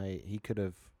Sebastian Knight, he could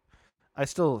have. I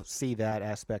still see that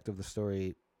aspect of the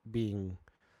story being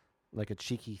like a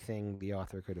cheeky thing the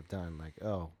author could have done. Like,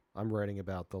 oh, I'm writing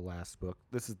about the last book.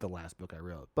 This is the last book I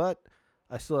wrote, but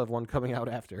I still have one coming out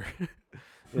after.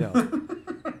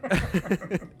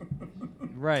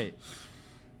 Right.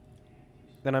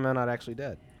 Then I'm not actually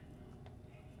dead.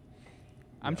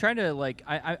 I'm trying to like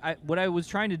I what I was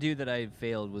trying to do that I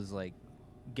failed was like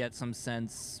get some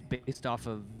sense based off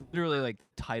of literally like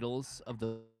titles of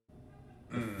the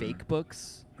fake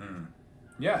books.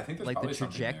 Yeah, I think there's like the probably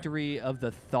something there. trajectory of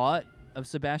the thought of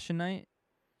Sebastian Knight.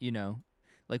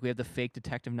 Like we have the fake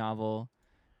detective novel,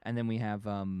 and then we have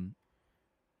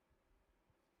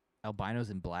Albinos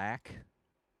in Black.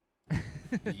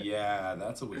 Yeah,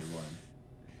 that's a weird one.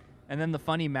 And then the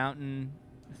Funny Mountain.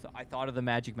 I thought of the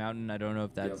Magic Mountain. I don't know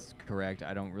if that's correct.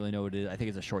 I don't really know what it is. I think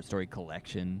it's a short story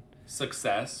collection.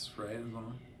 Success, right?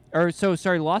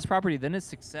 Lost Property. Then it's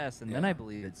Success, and then I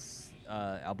believe it's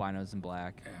Albinos in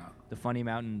Black. Yeah. The Funny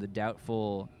Mountain, The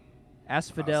Doubtful,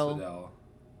 Asphodel.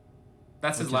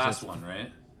 That's his last one, right?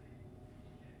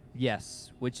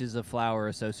 Yes, which is a flower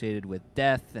associated with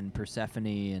death and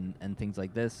Persephone and things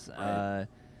like this. Right.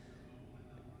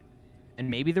 And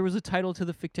maybe there was a title to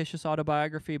the fictitious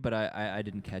autobiography, but I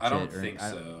didn't catch it. I don't think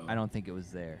so. I don't think it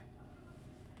was there.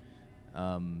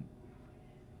 5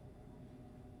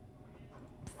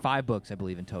 books, I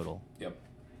believe, in total. Yep.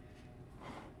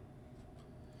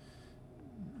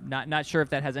 Not sure if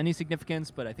that has any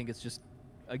significance, but I think it's just,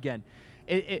 again,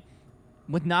 it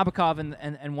with Nabokov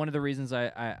and one of the reasons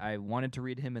I wanted to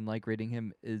read him and like reading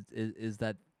him is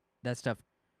that stuff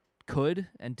could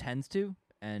and tends to,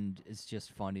 and it's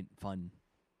just fun.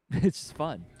 It's just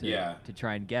fun to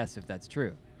try and guess if that's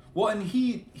true. Well, and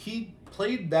he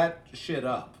played that shit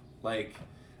up, like,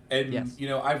 and Yes.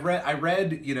 I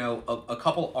read a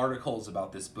couple articles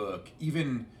about this book.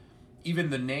 Even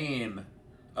the name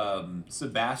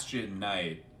Sebastian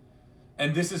Knight,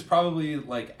 and this is probably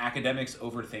like academics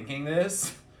overthinking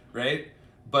this, right?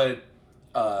 But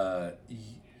the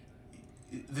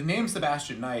name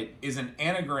Sebastian Knight is an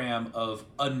anagram of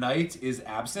a knight is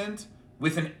absent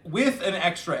with an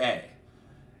extra A,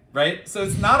 right? So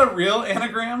it's not a real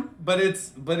anagram, but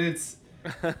of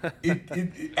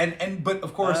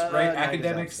course, right?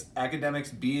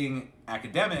 Academics being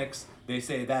academics, they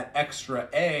say that extra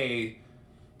A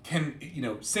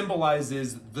can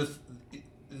symbolizes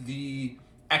the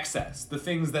excess, the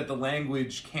things that the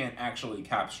language can't actually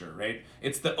capture, right?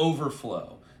 It's the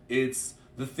overflow. It's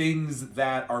the things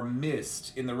that are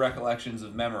missed in the recollections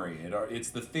of memory. It's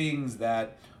the things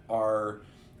that are,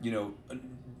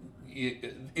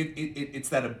 it's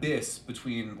that abyss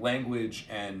between language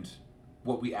and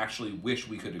what we actually wish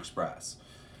we could express.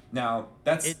 Now,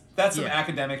 that's some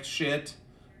academic shit,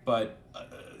 but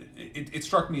it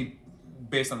struck me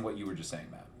based on what you were just saying,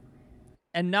 Matt.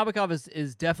 And Nabokov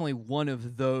is definitely one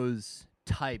of those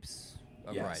types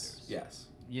of writers. Yes.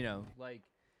 Like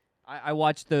I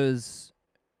watched those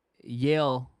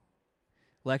Yale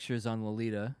lectures on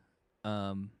Lolita,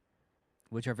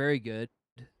 which are very good.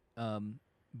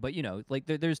 But like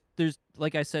there's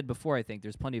like I said before, I think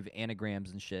there's plenty of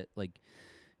anagrams and shit. Like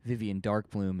Vivian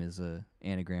Darkbloom is a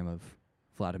anagram of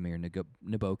Vladimir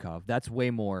Nabokov. That's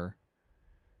way more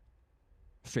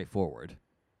straightforward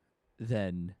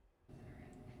than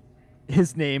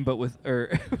his name, but with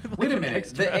with Wait a an minute.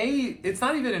 extra. The A, it's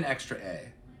not even an extra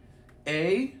A.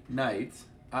 A night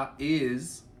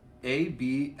is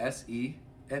A-B-S-E.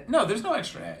 No, there's no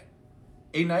extra A.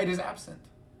 A night is absent.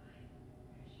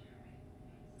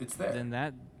 It's there.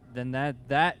 Then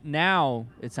that now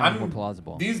it sounds more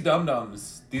plausible. These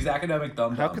dum-dums, these academic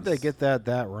dum-dums. How could they get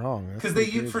that wrong?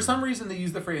 Because for some reason, they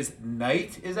use the phrase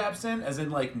 "knight is absent," as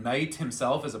in like Knight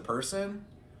himself as a person.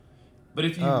 But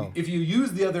if you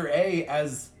use the other A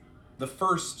as the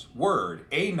first word,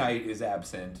 a knight is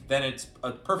absent, then it's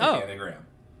a perfect anagram.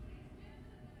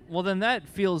 Well, then that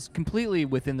feels completely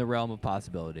within the realm of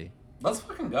possibility. Let's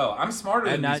fucking go. I'm smarter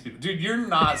than these people, dude. You're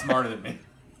not smarter than me.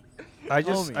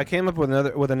 I came up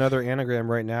with another anagram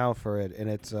right now for it, and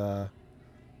it's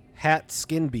hat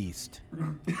skin beast.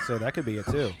 So that could be it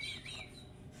too.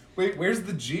 Wait, where's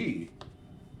the G?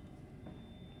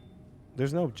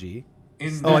 There's no G.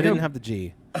 In I didn't have the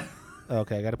G.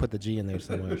 Okay, I got to put the G in there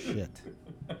somewhere. Shit.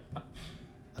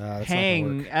 That's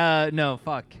Hang. No,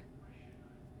 fuck.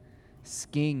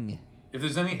 Sking. If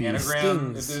there's any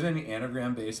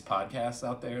anagram-based podcasts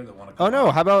out there that want to. Oh no!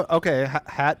 How about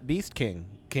Hat Beast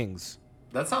Kings?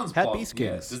 That sounds. Hat Beast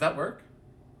Kings. Yeah. Does that work?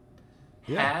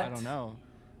 Yeah. Hat I don't know.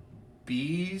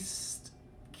 Beast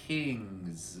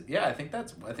Kings. Yeah, I think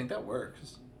that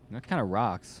works. That kind of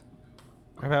rocks.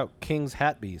 How about King's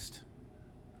Hat Beast?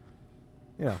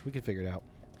 Yeah, we could figure it out.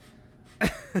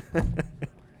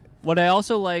 What I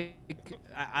also like,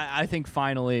 I think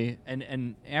finally,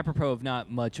 and apropos of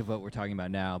not much of what we're talking about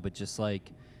now, but just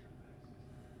like,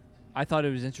 I thought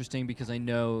it was interesting because I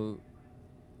know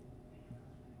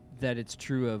that it's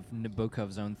true of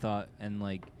Nabokov's own thought, and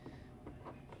like,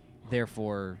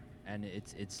 therefore, and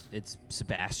it's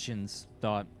Sebastian's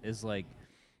thought is like,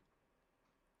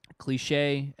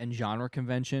 cliche and genre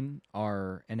convention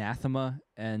are anathema,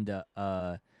 and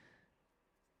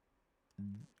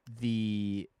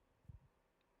the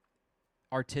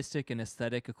artistic and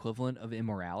aesthetic equivalent of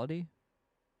immorality,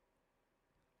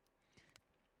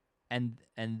 and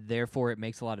therefore it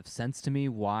makes a lot of sense to me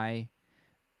why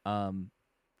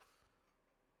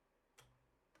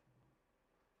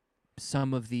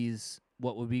some of these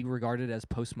what would be regarded as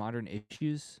postmodern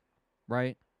issues,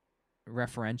 right,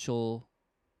 referential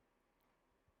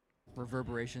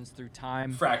reverberations through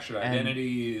time, fractured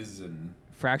identities and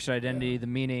fractured identity, the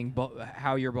meaning,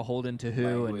 how you're beholden to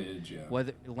who, language, and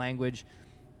whether language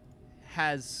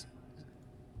has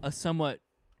a somewhat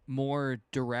more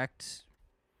direct,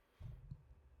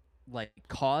 like,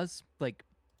 cause, like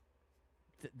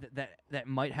that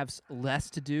might have less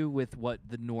to do with what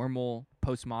the normal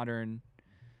postmodern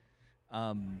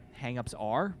hang-ups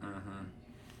are,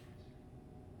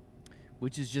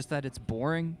 which is just that it's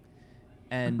boring,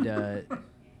 and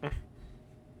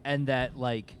and that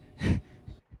like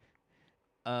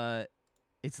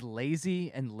it's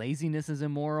lazy, and laziness is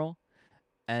immoral,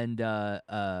 and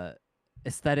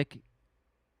aesthetic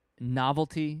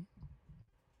novelty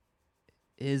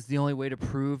is the only way to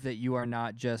prove that you are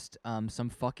not just some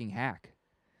fucking hack,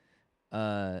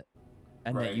 and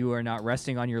that you are not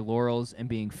resting on your laurels and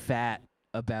being fat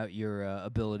about your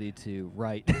ability to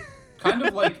write. kind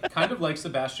of like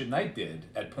Sebastian Knight did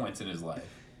at points in his life.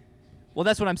 Well,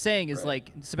 that's what I'm saying is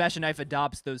like Sebastian Knight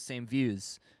adopts those same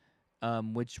views,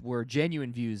 which were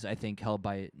genuine views, I think, held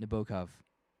by Nabokov.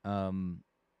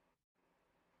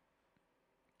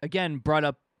 Again, brought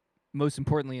up most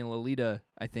importantly in Lolita,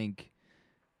 I think,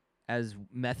 as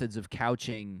methods of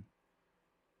couching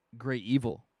great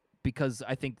evil, because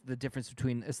I think the difference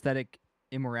between aesthetic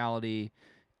immorality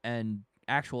and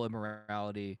actual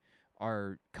immorality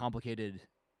are complicated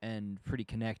and pretty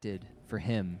connected for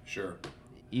him. Sure.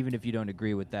 Even if you don't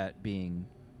agree with that being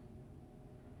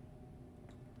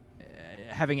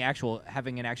having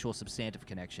an actual substantive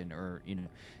connection, or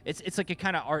it's like a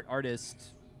kind of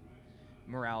artist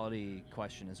morality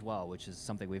question as well, which is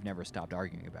something we've never stopped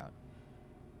arguing about.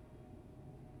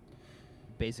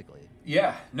 Basically.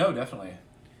 Yeah. No, definitely.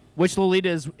 Which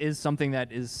Lolita is something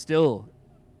that is still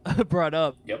brought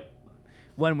up. Yep.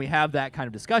 When we have that kind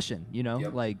of discussion,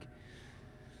 Yep. like,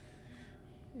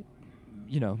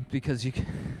 because you can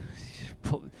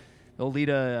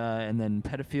Lolita and then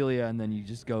pedophilia, and then you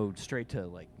just go straight to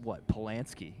like what,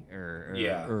 Polanski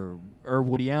or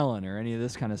Woody Allen or any of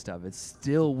this kind of stuff. It's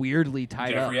still weirdly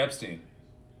tied Jeffrey up.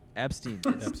 Epstein.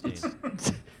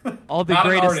 All the Not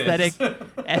great an artist.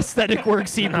 aesthetic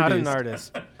works he Not produced. an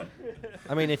artist.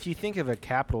 I mean, if you think of a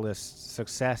capitalist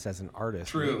success as an artist,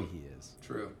 True. maybe he is.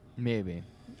 True. Maybe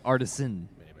artisan.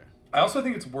 Maybe. I also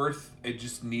think it's worth. It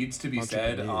just needs to be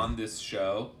said Entrepreneur. on this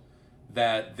show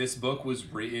that this book was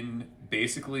written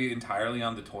basically entirely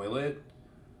on the toilet.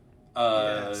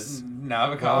 Yes.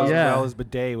 Nabokov. Yeah. While his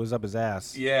bidet was up his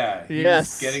ass. Yeah. He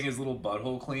Yes. was getting his little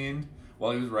butthole cleaned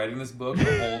while he was writing this book the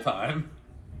whole time.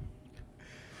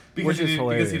 Which is Because he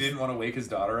hilarious. didn't want to wake his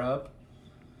daughter up.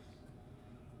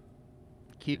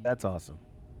 Keep. That's awesome.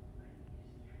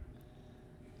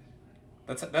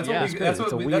 That's Yeah. what It's we good. that's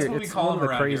It's what a we that's weird- what we it's call one him of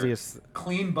the around craziest- here.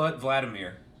 Clean butt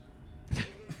Vladimir.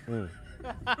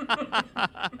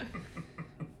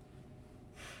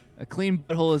 A clean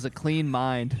butthole is a clean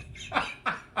mind.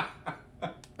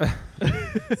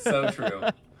 So true.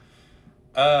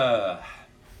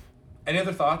 Any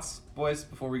other thoughts, boys,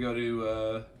 before we go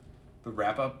to the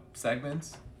wrap up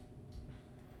segments?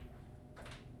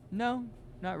 No,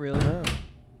 not really. Oh.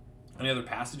 Any other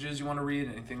passages you want to read?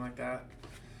 Anything like that?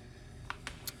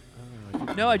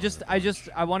 No,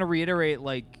 I want to reiterate,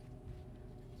 like,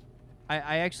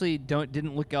 I actually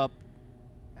didn't look up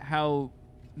how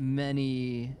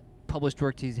many published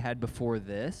works he's had before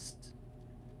this,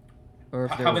 or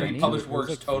if there How were many any. published It was works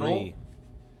like total? 3.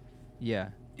 Yeah,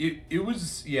 It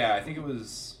was, yeah, I think it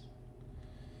was.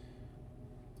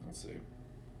 Let's see.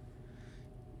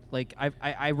 like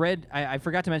I read. I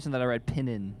forgot to mention that I read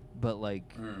Pinin, but like,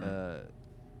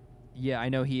 yeah, I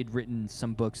know he had written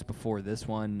some books before this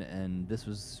one, and this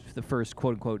was the first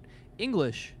quote unquote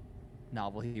English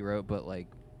novel he wrote. But like,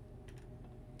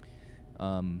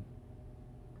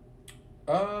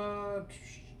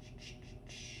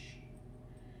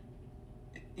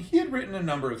 He had written a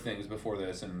number of things before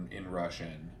this in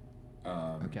Russian.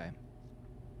 okay.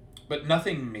 But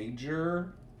nothing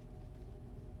major.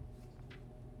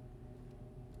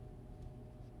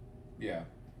 Yeah.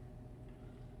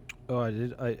 Oh, I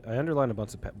did. I underlined a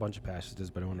bunch of passages,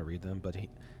 but I don't want to read them. But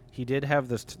he did have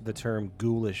the term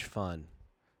ghoulish fun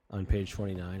on page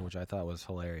 29, which I thought was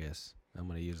hilarious. I'm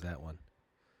going to use that one.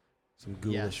 Some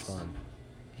ghoulish Yes. fun.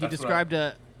 He That's described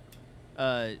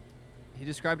he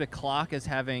described a clock as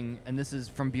having, and this is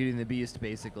from Beauty and the Beast,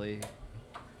 basically,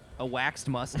 a waxed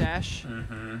mustache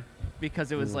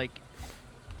because it was like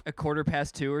a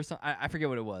 2:15 or something. I forget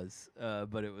what it was,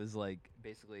 but it was like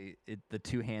basically the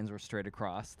two hands were straight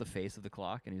across the face of the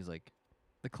clock, and he was like,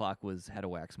 the clock had a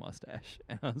wax mustache,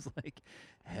 and I was like,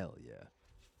 hell yeah.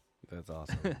 That's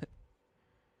awesome.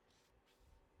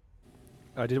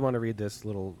 I did want to read this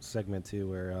little segment too,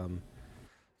 where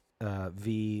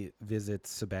V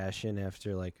visits Sebastian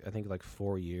after I think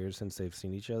 4 years since they've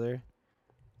seen each other.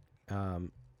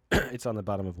 It's on the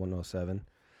bottom of 107.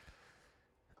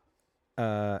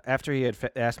 After he had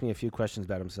asked me a few questions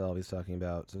about himself, he's talking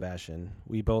about Sebastian.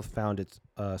 We both found it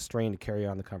strained to carry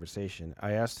on the conversation.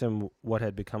 I asked him what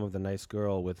had become of the nice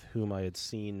girl with whom I had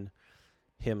seen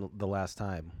him the last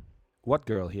time. What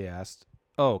girl? He asked.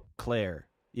 Oh, Claire.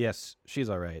 Yes, she's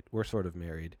all right. We're sort of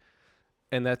married.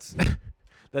 And that's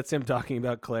that's him talking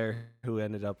about Claire, who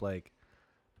ended up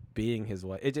being his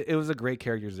wife. It was a great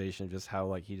characterization of just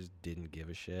how he just didn't give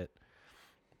a shit.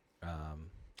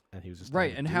 And he was just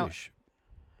Right, a and how- douche.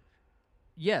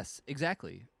 Yes,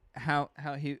 exactly. How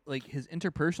he his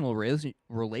interpersonal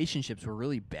relationships were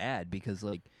really bad because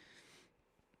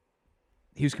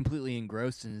he was completely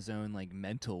engrossed in his own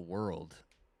mental world.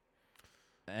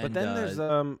 And, But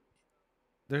then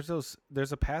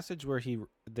there's a passage where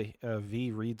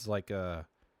V reads a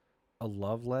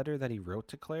love letter that he wrote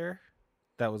to Claire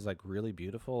that was really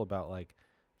beautiful about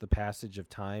the passage of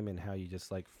time and how you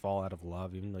just fall out of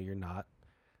love even though you're not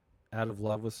out of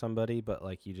love with somebody, but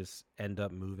you just end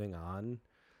up moving on.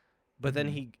 But then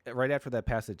he, right after that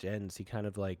passage ends, he kind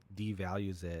of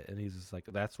devalues it, and he's just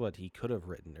that's what he could have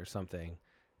written or something.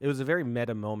 It was a very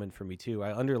meta moment for me too.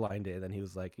 I underlined it, and then he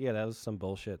was like, "Yeah, that was some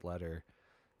bullshit letter,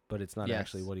 but it's not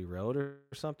actually Yes. what he wrote or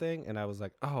something." And I was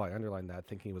like, "Oh, I underlined that,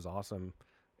 thinking it was awesome."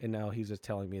 And now he's just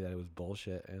telling me that it was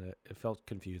bullshit, and it felt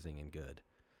confusing and good.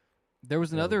 there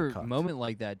was a little another cucked. moment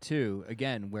like that too.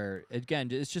 Where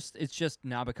it's just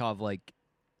Nabokov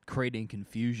creating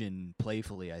confusion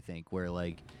playfully. I think where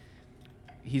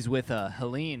he's with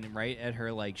Helene right at her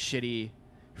shitty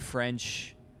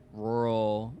French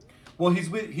rural. Well, he's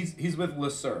with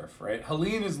Le Cerf, right?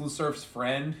 Helene is Le Cerf's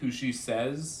friend, who she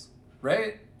says,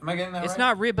 right? Am I getting that It's right?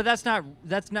 not real, but that's not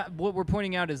what we're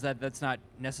pointing out is that that's not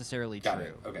necessarily Got true,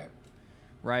 it. Okay.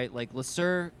 right? Le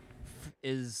Cerf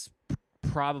is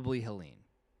probably Helene.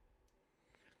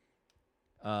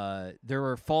 There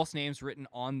were false names written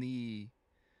on the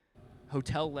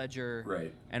hotel ledger,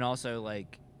 Right. and also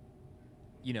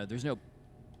there's no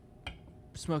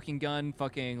smoking gun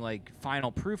fucking like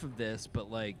final proof of this, but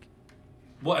like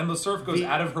Well, and LeSurf goes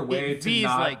out of her way to V's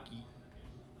not. like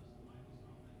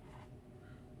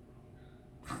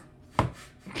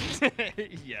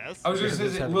yes. I was just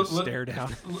Just gonna having say, to stare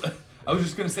down. I was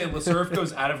just gonna say, LeSurf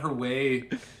goes out of her way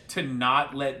to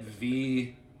not let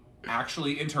V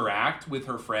actually interact with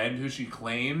her friend, who she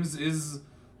claims is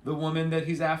the woman that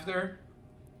he's after.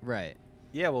 Right.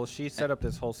 Yeah, well, she set up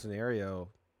this whole scenario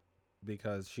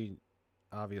because she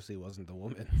obviously wasn't the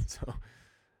woman. So,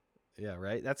 yeah,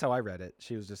 right? That's how I read it.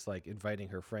 She was just like inviting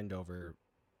her friend over,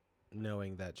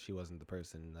 knowing that she wasn't the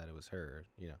person, that it was her,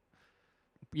 you know.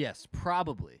 Yes,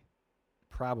 probably.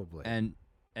 Probably. And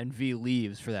V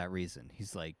leaves for that reason.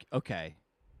 He's like, okay,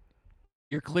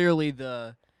 you're clearly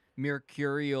the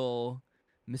mercurial,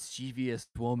 mischievous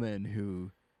woman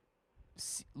who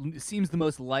seems the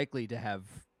most likely to have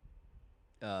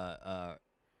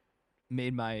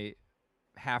made my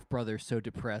half brother so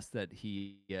depressed that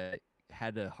he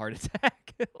had a heart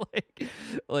attack.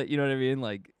 like, you know what I mean?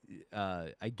 Like,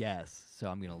 I guess. So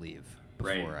I'm gonna leave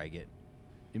before I get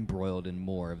embroiled in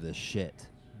more of this shit.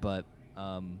 But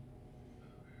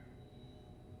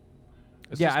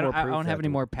It's yeah, just I more don't proof have that any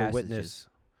more passages.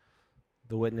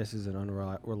 The witness is an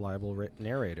unreliable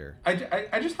narrator.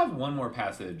 I just have one more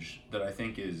passage that I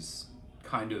think is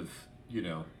kind of, you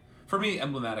know, for me,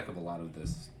 emblematic of a lot of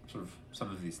this, sort of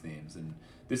some of these themes. And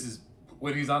this is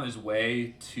when he's on his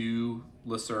way to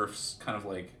LeSurf's kind of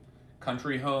like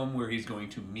country home, where he's going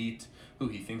to meet who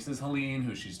he thinks is Helene,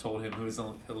 who she's told him who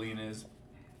Helene is.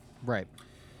 Right.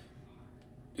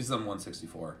 This is on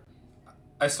 164.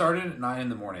 I started at 9 in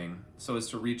the morning so as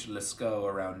to reach Lescaut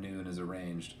around noon as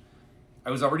arranged. I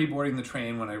was already boarding the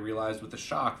train when I realized with a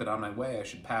shock that on my way I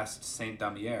should pass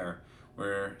Saint-Damier,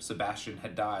 where Sebastian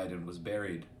had died and was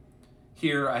buried.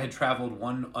 Here I had traveled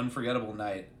one unforgettable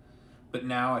night, but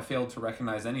now I failed to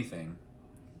recognize anything.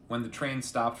 When the train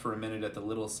stopped for a minute at the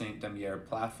little Saint-Damier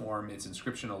platform, its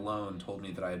inscription alone told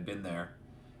me that I had been there.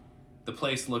 The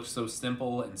place looked so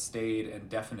simple and staid and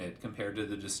definite compared to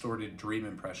the distorted dream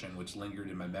impression which lingered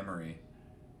in my memory.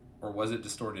 Or was it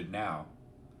distorted now?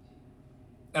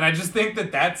 And I just think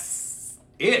that that's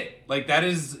it. Like, that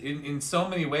is, in so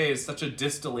many ways, such a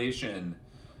distillation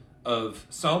of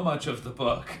so much of the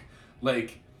book.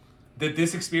 Like, that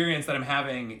this experience that I'm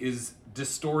having is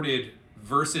distorted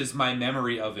versus my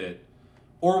memory of it.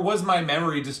 Or was my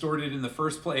memory distorted in the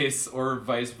first place, or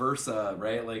vice versa,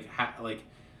 right? Like,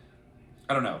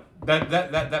 I don't know.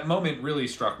 That moment really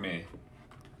struck me.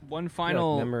 One Yeah,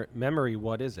 final memory,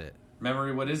 what is it?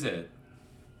 Memory, what is it?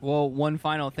 Well, one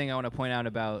final thing I want to point out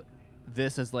about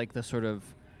this as like the sort of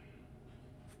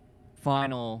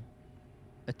final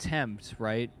attempt,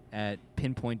 right, at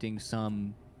pinpointing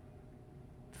some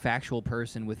factual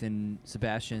person within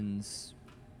Sebastian's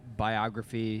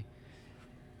biography.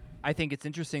 I think it's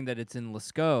interesting that it's in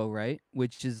Lescaut, right,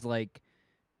 which is like,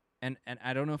 and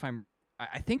I don't know if I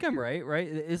think I'm right?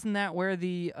 Isn't that where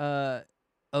the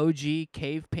OG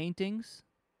cave paintings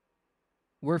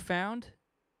were found?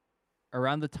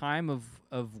 Around the time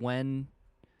of when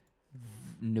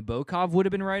Nabokov would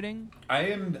have been writing?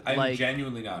 I'm like,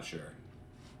 genuinely not sure.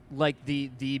 Like the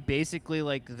basically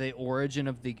like the origin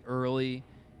of the early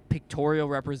pictorial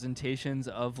representations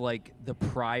of like the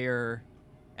prior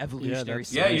evolutionary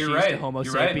Yeah, species you're right. to Homo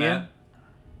You're sapien. right, man.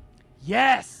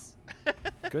 Yes.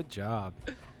 Good job.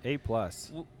 A+.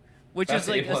 Which That's is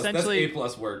like A+. essentially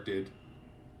That's A+ work, dude.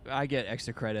 I get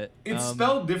extra credit. It's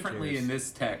spelled differently cheers. in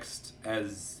this text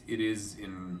as it is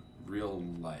in real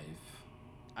life.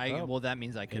 Oh. Well, that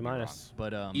means I could be wrong. A-.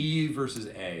 But E versus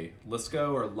A.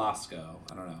 Lisco or Lasco?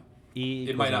 I don't know. E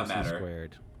It might not equals MC matter.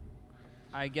 Squared.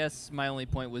 I guess my only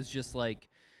point was just like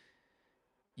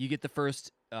you get the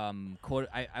first quote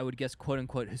I would guess quote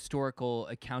unquote historical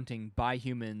accounting by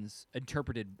humans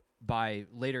interpreted by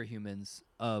later humans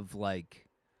of like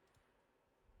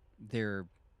their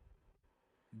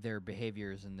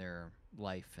behaviors and their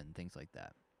life and things like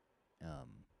that.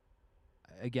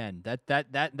 Again,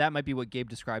 that might be what Gabe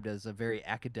described as a very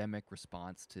academic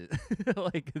response to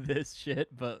like this shit,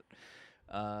 but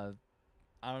I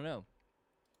don't know.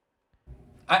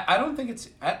 I don't think it's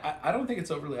I don't think it's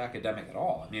overly academic at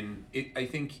all. I mean, I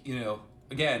think, you know,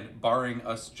 again, barring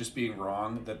us just being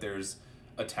wrong that there's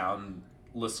a town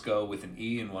Lisco with an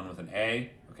E and one with an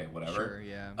A. Okay, whatever. Sure,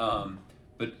 yeah.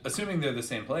 But assuming they're the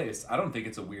same place, I don't think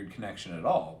it's a weird connection at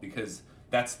all, because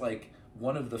that's like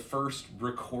one of the first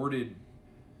recorded,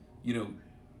 you know,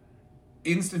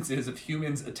 instances of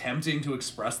humans attempting to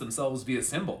express themselves via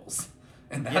symbols.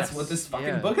 And that's Yes, what this fucking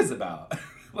yeah. book is about.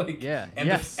 Like, Yeah, and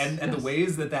yes, and the yes.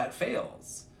 ways that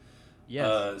fails.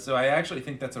 Yes. So I actually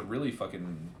think that's a really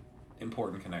fucking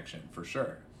important connection for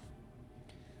sure.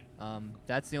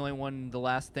 That's the only one. The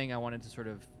last thing I wanted to sort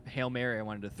of Hail Mary I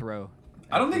wanted to throw.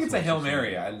 I don't think it's a This Hail one.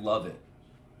 Mary. I love it.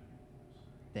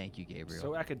 Thank you, Gabriel.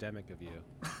 So academic of you.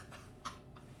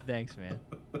 Thanks, man.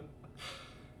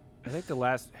 I think the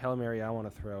last Hail Mary I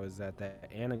want to throw is that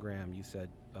anagram you said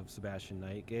of Sebastian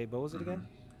Knight. Gabe, what was it again?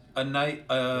 A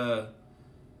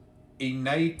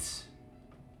knight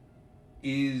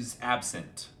is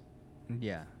absent.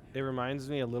 Yeah. It reminds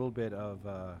me a little bit of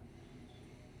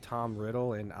Tom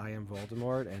Riddle in I Am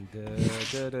Voldemort and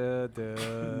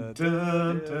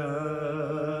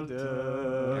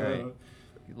All right.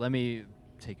 Let me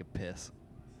take a piss.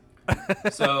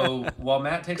 So while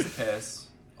Matt takes a piss,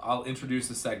 I'll introduce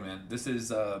a segment. This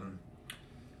is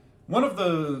one of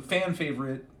the fan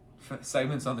favorite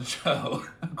segments on the show,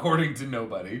 according to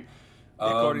nobody.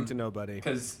 according to nobody.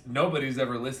 Because nobody's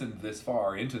ever listened this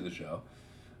far into the show.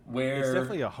 Where It's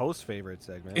definitely a host favorite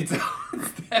segment. It's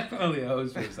definitely a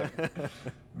host favorite segment.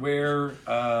 Where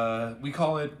we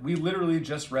call it, we literally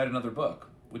just read another book,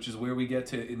 which is where we get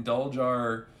to indulge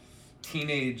our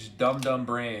teenage dumb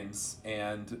brains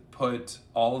and put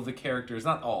all of the characters,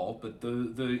 not all, but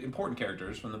the important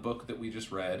characters from the book that we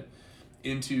just read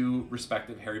into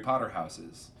respective Harry Potter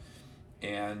houses.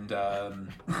 And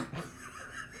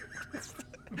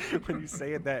When you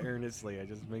say it that earnestly, it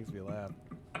just makes me laugh.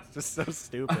 It's just so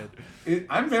stupid.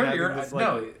 I'm very having this,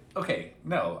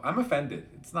 no, I'm offended.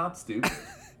 It's not stupid.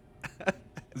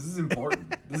 This is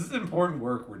important. This is important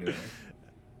work we're doing.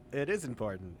 It is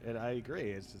important, and I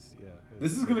agree. It's just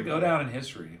This is gonna go down in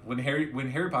history when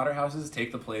Harry Potter houses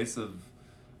take the place of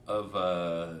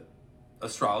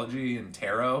astrology and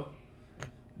tarot.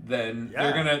 Then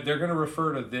they're gonna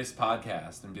refer to this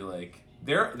podcast and be like,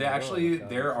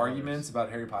 their arguments about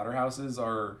Harry Potter houses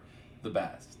are the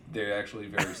best. They're actually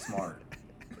very smart.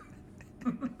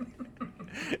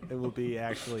 It will be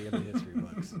actually in the history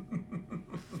books.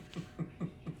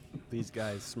 These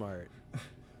guys smart.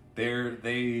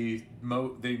 They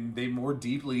more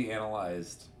deeply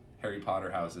analyzed Harry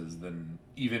Potter houses than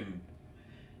even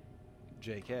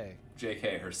JK.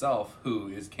 JK herself, who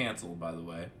is canceled, by the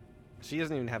way. She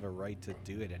doesn't even have a right to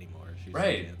do it anymore. She's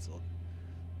Right. canceled.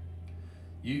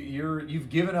 You've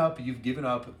given up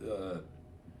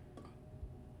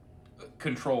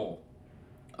control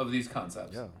of these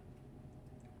concepts. Yeah.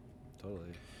 Totally.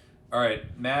 All right,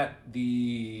 Matt,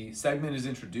 the segment is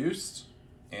introduced,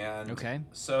 and Okay.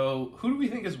 So who do we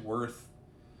think is worth?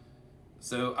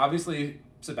 So obviously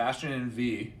Sebastian and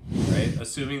V, right?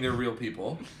 Assuming they're real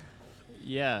people.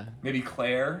 Yeah. Maybe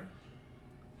Claire.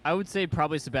 I would say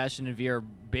probably Sebastian and V are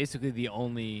basically the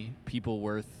only people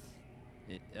worth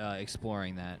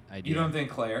exploring that idea. You don't think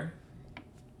Claire?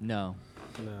 No.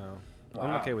 No. Wow.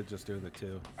 I'm okay with just doing the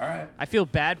two. All right. I feel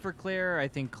bad for Claire. I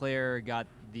think Claire got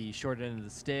the short end of the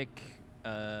stick.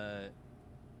 Her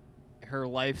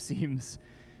life seems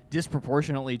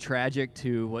disproportionately tragic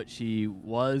to what she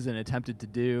was and attempted to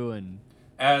do, and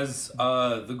As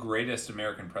the greatest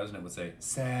American president would say,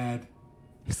 sad.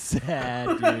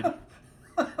 sad, dude.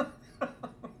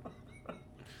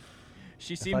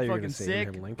 She thought seemed you were fucking gonna say sick,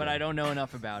 Abraham Lincoln. but I don't know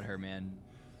enough about her, man.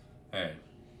 All right.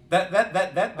 That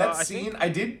I scene,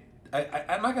 think-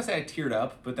 I'm not gonna say I teared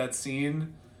up, but that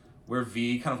scene where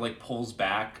V kind of like pulls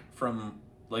back from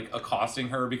like accosting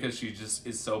her because she just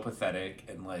is so pathetic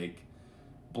and like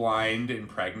blind and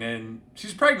pregnant.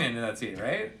 She's pregnant in that scene,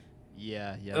 right?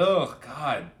 Yeah, yeah. Oh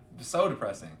God, so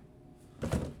depressing.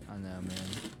 I know, man.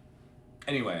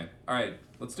 Anyway, all right,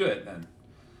 let's do it then.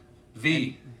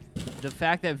 V. The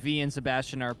fact that V and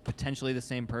Sebastian are potentially the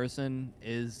same person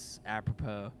is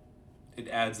apropos. It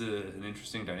adds an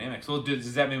interesting dynamic. So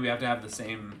does that mean we have to have the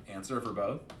same answer for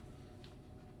both?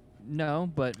 No,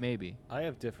 but maybe. I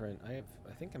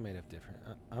think I might have different.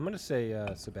 I'm gonna say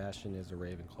Sebastian is a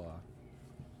Ravenclaw.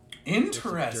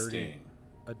 Interesting.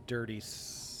 A dirty,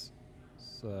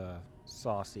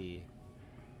 saucy,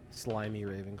 slimy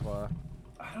Ravenclaw.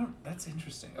 That's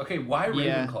interesting. Okay, why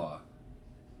Yeah. Ravenclaw?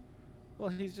 Well,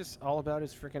 he's just all about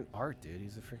his freaking art, dude.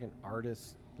 He's a freaking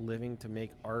artist living to make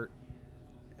art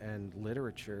and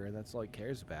literature, and that's all he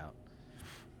cares about.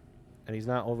 And he's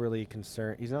not overly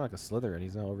concerned. He's not like a Slytherin.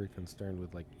 He's not overly concerned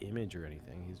with like image or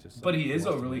anything. He's just. But like, he is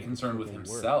wants to overly make concerned with freaking work.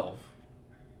 himself.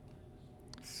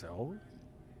 So.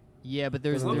 Yeah, but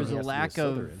there's Doesn't mean there's he a has to be a lack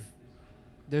of Slytherin.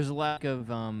 there's a lack of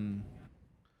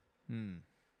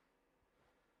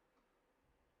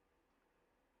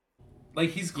Like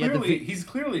he's Yeah,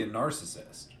 clearly a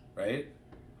narcissist, right?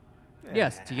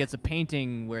 Yes, he gets a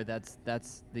painting where that's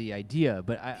the idea,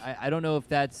 but I don't know if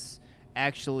that's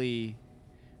actually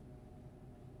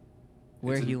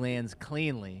where It's he a- lands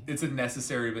cleanly. It's a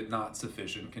necessary but not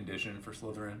sufficient condition for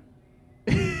Slytherin.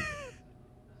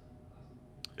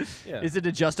 Yeah. Is it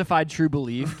a justified true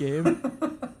belief game?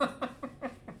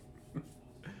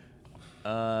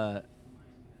 I'm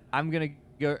gonna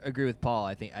agree with Paul.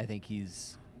 I think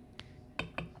he's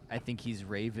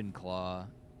Ravenclaw,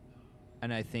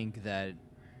 and I think that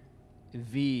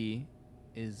V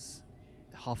is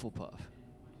Hufflepuff.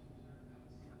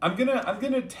 I'm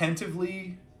gonna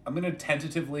tentatively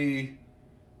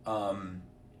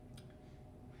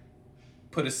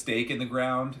put a stake in the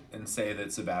ground and say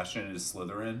that Sebastian is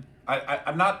Slytherin.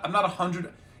 I'm not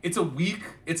 100. It's a weak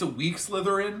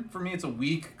Slytherin for me. It's a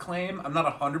weak claim. I'm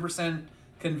not 100%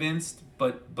 convinced,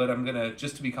 but I'm gonna,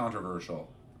 just to be controversial.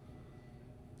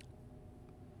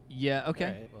 Yeah. Okay.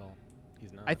 Alright, well,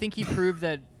 he's not. I think he proved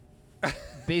that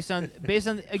based on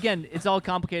again, it's all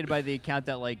complicated by the account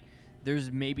that like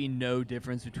there's maybe no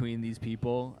difference between these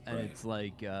people, and Right. it's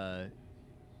like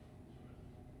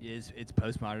it's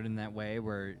postmodern in that way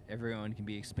where everyone can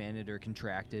be expanded or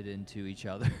contracted into each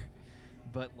other.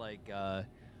 But like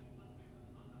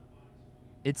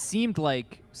it seemed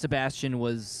like Sebastian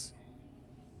was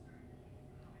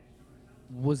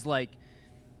like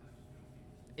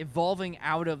evolving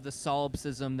out of the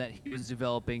solipsism that he was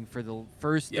developing for the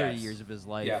first 30 Yes. years of his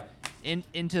life Yeah.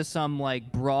 into some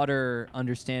like broader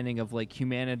understanding of like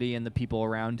humanity and the people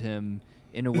around him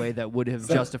in a way that would have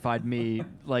justified me.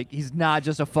 Like, he's not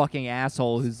just a fucking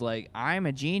asshole who's like, I'm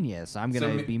a genius, I'm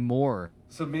gonna be more.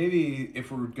 So maybe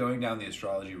if we're going down the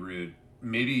astrology route,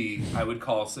 maybe I would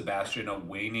call Sebastian a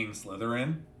waning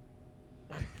Slytherin.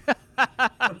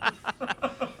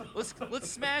 Let's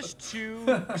smash two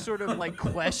sort of like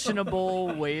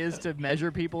questionable ways to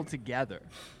measure people together.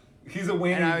 He's a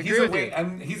waning. And I agree with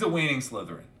you. He's a waning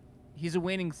Slytherin. He's a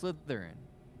waning Slytherin,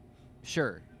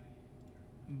 sure,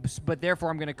 but therefore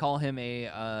I'm gonna call him a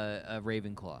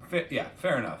Ravenclaw.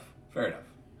 Fair enough. Fair enough.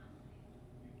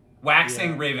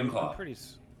 Waxing I'm Ravenclaw. pretty.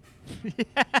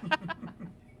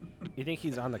 You think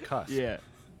he's on the cusp? Yeah,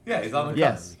 Yeah, he's on the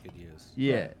Yes. cusp. We could use.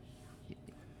 yeah.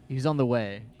 He's on the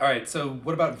way. All right. So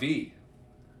what about V?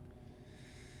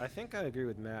 I think I agree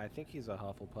with Matt. I think he's a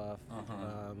Hufflepuff.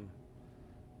 Uh-huh.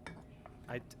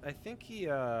 I think he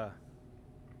has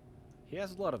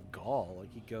a lot of gall.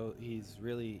 Like he's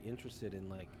really interested in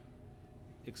like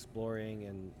exploring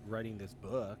and writing this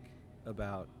book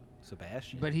about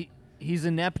Sebastian. But he's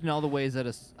inept in all the ways that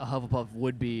a Hufflepuff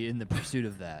would be in the pursuit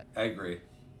of that. I agree.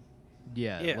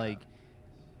 Yeah. Like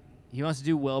he wants to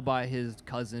do well by his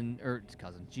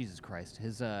Jesus Christ,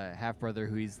 his half brother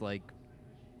who he's like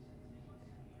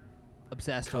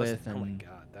obsessed Cousin. with. And Oh my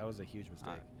god, that was a huge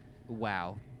mistake.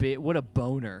 wow, what a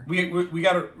boner. We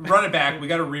got to run it back. We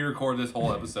got to re-record this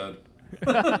whole episode.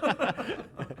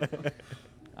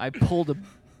 I pulled a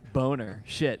boner.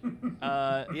 Shit.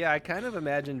 Yeah, I kind of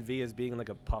imagine V as being like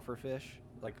a puffer fish,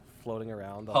 like floating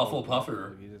around. all over the place.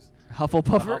 Hufflepuffer. He just-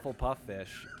 Hufflepuffer. A Hufflepuff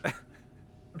fish.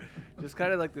 Just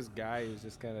kind of like this guy who's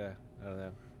just kind of, I don't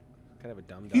know, kind of a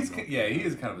dumb. He is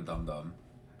kind of a dum-dum.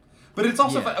 But it's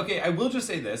also Yeah. fun. Okay, I will just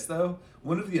say this, though.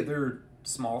 One of the other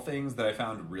small things that I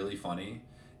found really funny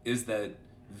is that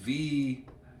V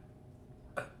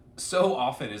so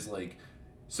often is like,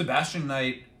 Sebastian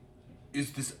Knight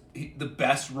is the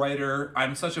best writer.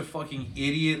 I'm such a fucking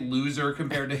idiot loser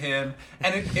compared to him.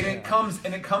 And it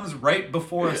comes right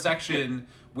before a section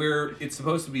where it's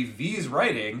supposed to be V's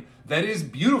writing that is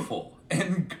beautiful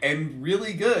and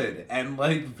really good and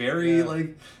like very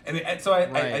like and so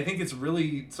I think it's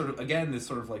really sort of, again, this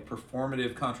sort of like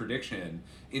performative contradiction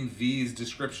in V's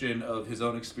description of his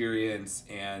own experience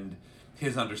and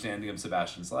his understanding of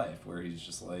Sebastian's life, where he's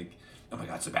just like, oh my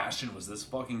god, Sebastian was this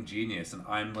fucking genius and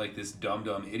I'm like this dumb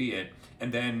idiot.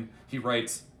 And then he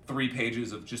writes 3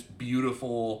 pages of just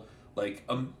beautiful, like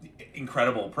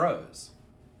incredible prose.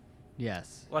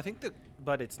 Yes. Well, I think that,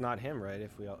 but it's not him, right?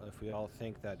 If we all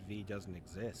think that V doesn't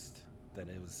exist, then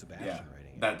it was Sebastian Yeah,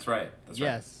 writing it. that's right. That's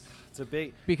Yes. It's a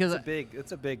big Because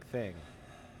it's a big thing. right.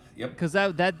 Yep. Because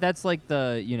that's like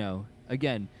the, you know,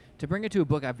 again, to bring it to a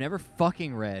book I've never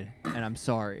fucking read, and I'm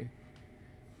sorry.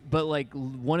 But like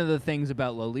one of the things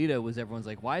about Lolita was everyone's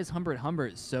like, why is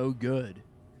Humbert so good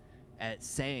at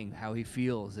saying how he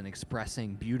feels and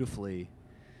expressing beautifully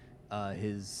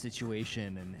his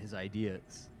situation and his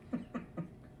ideas?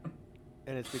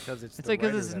 And it's because it's It's the like 'cause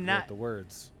writer it's that wrote not- the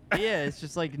words. Yeah, it's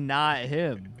just like not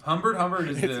him. Humbert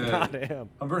is It's not him.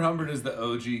 Humbert is the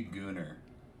OG Gooner.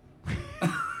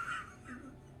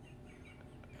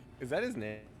 Is that his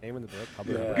name in the book?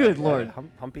 Yeah. Good lord.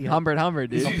 Humpy Humbert,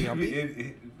 dude.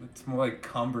 It's more like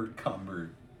Cumbert.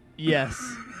 Yes,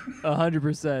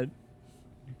 100%.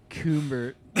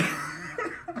 Coombert.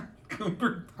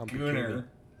 Cooper Humpy Gooner.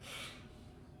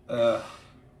 All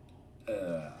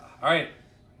right.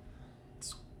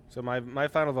 So my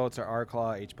final votes are R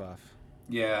Claw, H Puff.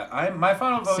 Yeah, my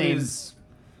final vote Same. is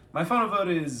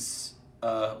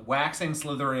waxing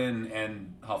Slytherin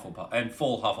and Hufflepuff and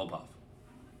full Hufflepuff.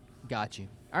 Got you.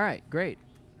 All right, great.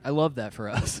 I love that for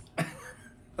us.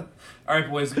 All right,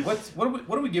 boys. What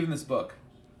are we giving this book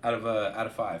out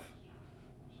of 5?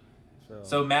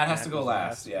 So Matt has to go was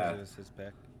last, yeah. 'cause it was his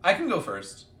pick. I can go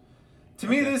first. To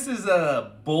me, this is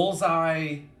a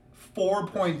bullseye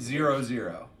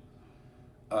 4.00.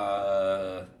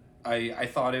 I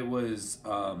thought it was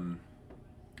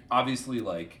obviously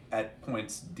like at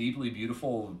points deeply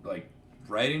beautiful, like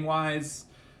writing wise.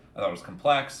 I thought it was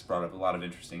complex, brought up a lot of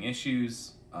interesting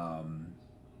issues.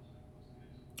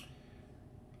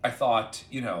 I thought,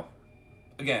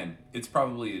 again, it's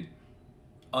probably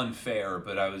unfair,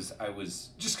 but I was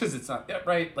just because it's not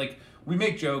right. Like, we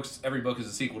make jokes, every book is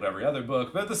a sequel to every other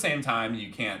book, but at the same time,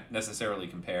 you can't necessarily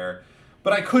compare.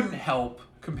 But I couldn't help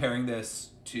comparing this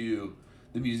to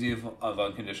the Museum of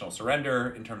Unconditional Surrender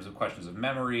in terms of questions of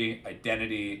memory,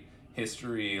 identity,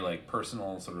 history, like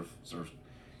personal sort of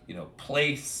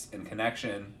place and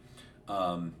connection.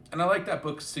 And I like that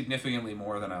book significantly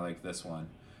more than I like this one,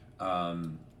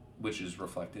 which is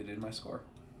reflected in my score.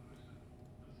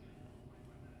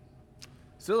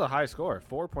 Still a high score.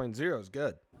 4.0 is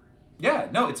good. Yeah,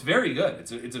 no, it's very good.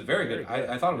 It's a very Very good. good.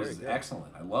 I thought it Very was good.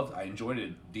 excellent. I enjoyed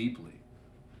it deeply.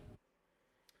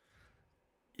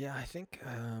 Yeah, I think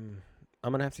I'm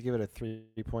gonna have to give it a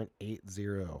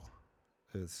 3.80.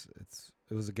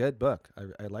 It was a good book.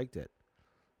 I liked it.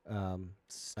 I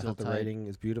Still thought the tight. writing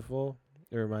is beautiful.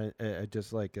 It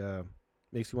just like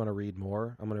makes you want to read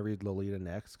more. I'm gonna read Lolita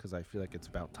next because I feel like it's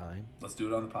about time. Let's do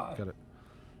it on the pod.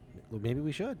 Well, maybe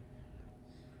we should.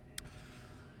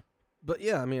 But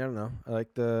yeah, I mean, I don't know. I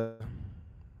like the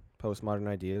postmodern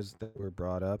ideas that were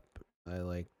brought up. I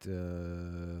liked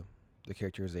the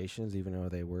characterizations, even though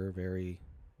they were very,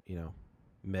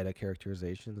 meta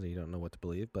characterizations and you don't know what to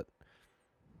believe. But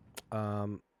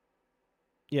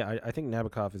yeah, I think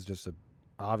Nabokov is just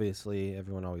obviously,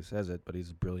 everyone always says it, but he's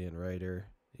a brilliant writer.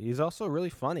 He's also really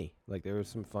funny. Like, there were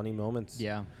some funny moments.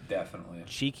 Yeah. Definitely.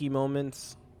 Cheeky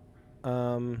moments.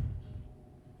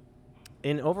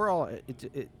 And overall,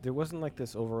 there wasn't like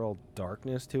this overall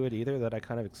darkness to it either that I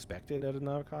kind of expected out of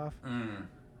Nabokov.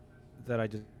 That I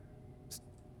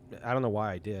don't know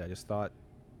why I did. I just thought,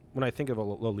 when I think of a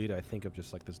Lolita, I think of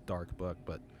just like this dark book,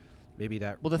 but maybe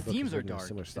that. Well, the book is themes are written in a dark.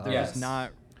 similar style. They're Yes. just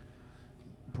not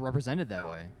represented that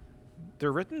way.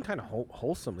 They're written kind of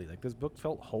wholesomely. Like, this book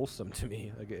felt wholesome to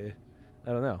me. Like,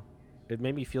 I don't know. It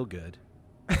made me feel good.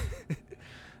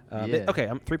 Yeah. Okay,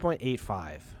 I'm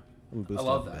 3.85. I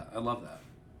love that. I love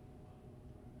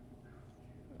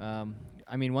that.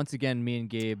 I mean, once again, me and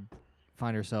Gabe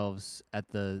find ourselves at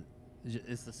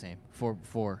it's the same.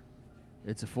 4.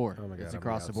 It's a 4. Oh my God, It's I'm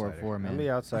across the board outsider. 4, man. I'm the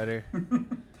outsider.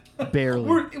 Barely.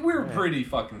 We're pretty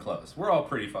fucking close. We're all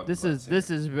pretty fucking close. This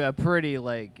is a pretty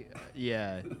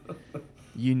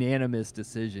unanimous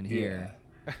decision here.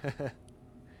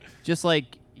 Just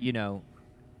like, even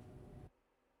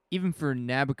for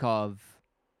Nabokov,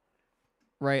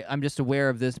 right? I'm just aware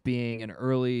of this being an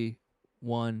early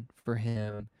one for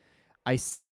him. I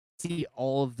see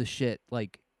all of the shit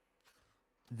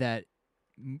that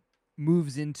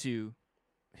moves into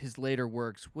his later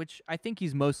works, which I think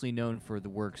he's mostly known for the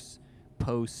works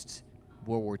post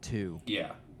World War II.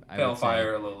 Yeah. I would say. Pale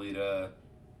Fire, Lolita.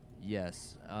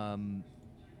 Yes.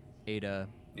 Ada.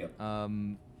 Yep.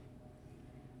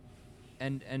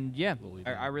 And yeah, Lolita.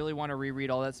 I really want to reread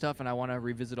all that stuff, and I want to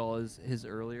revisit all his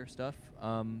earlier stuff.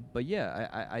 But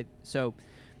yeah, so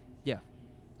yeah,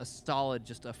 a solid,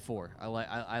 just a 4.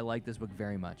 I like this book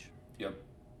very much. Yep.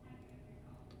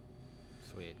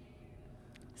 Sweet.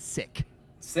 Sick.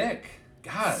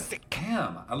 God.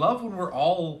 Damn. I love when we're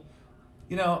all,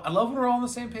 I love when we're all on the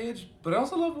same page, but I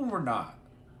also love when we're not.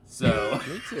 So.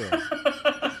 Me too.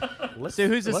 So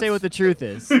who's to say what the truth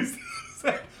is?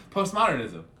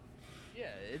 Postmodernism. Yeah,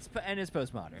 it's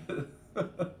postmodern.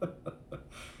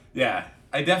 Yeah,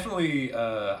 I definitely,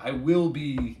 I will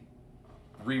be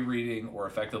rereading or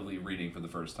effectively reading for the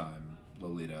first time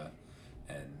Lolita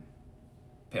and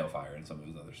Pale Fire and some of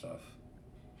his other stuff.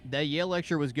 That Yale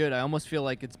lecture was good. I almost feel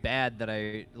like it's bad that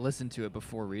I listened to it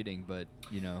before reading, but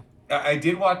I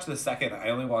did watch the second. I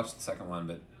only watched the second one,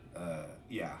 but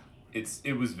yeah,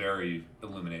 it was very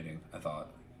illuminating, I thought.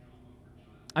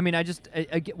 I mean, I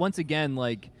once again,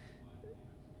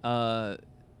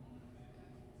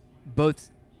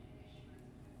 both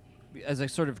as a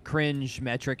sort of cringe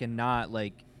metric and not,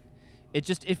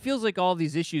 it feels like all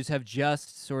these issues have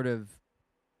just sort of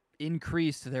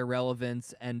increased their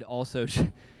relevance and also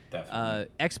Definitely.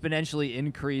 exponentially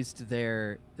increased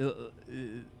their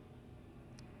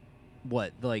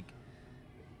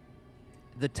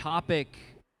the topic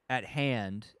at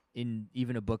hand in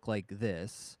even a book like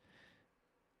this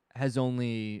has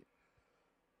only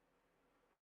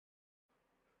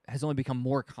become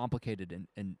more complicated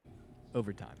and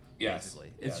over time. Yes,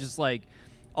 Basically, yes. it's just like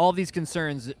all these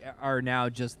concerns are now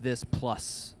just this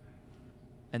plus,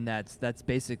 and that's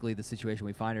basically the situation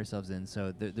we find ourselves in.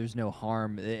 So there's no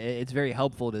harm. It's very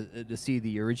helpful to see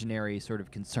the originary sort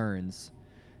of concerns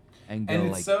and go And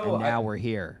it's like, so- and now I- we're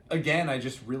here. Again, I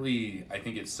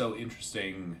think it's so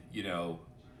interesting, you know,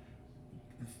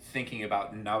 thinking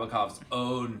about Nabokov's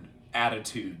own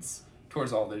attitudes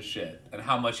towards all this shit and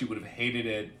how much he would have hated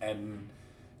it and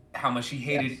how much he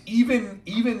hated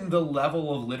even the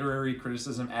level of literary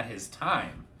criticism at his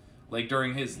time, like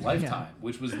during his lifetime,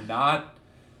 which was not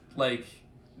like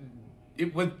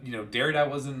it would, you know, Derrida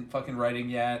wasn't fucking writing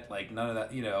yet, like none of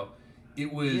that, you know,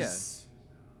 it was.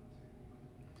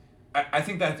 I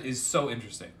think that is so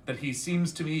interesting that he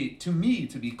seems to me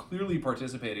to be clearly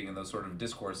participating in those sort of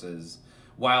discourses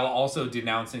while also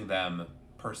denouncing them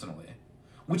personally,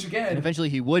 which again, And eventually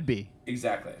he would be.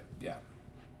 exactly, yeah.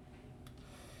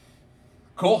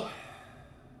 Cool.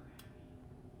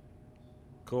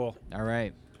 Cool. All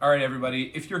right. All right,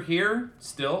 everybody. If you're here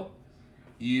still,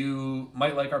 you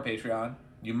might like our Patreon.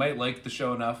 You might like the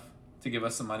show enough to give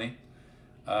us some money.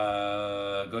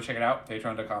 Go check it out.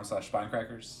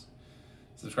 Patreon.com/Spinecrackers.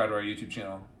 Subscribe to our YouTube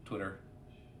channel, Twitter,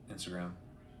 Instagram,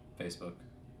 Facebook.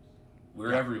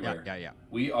 We're everywhere. Yeah.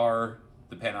 We are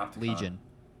the Panopticon. Legion.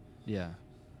 Yeah.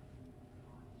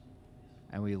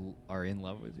 And we are in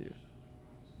love with you.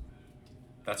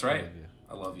 That's right. love you.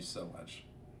 I love you so much.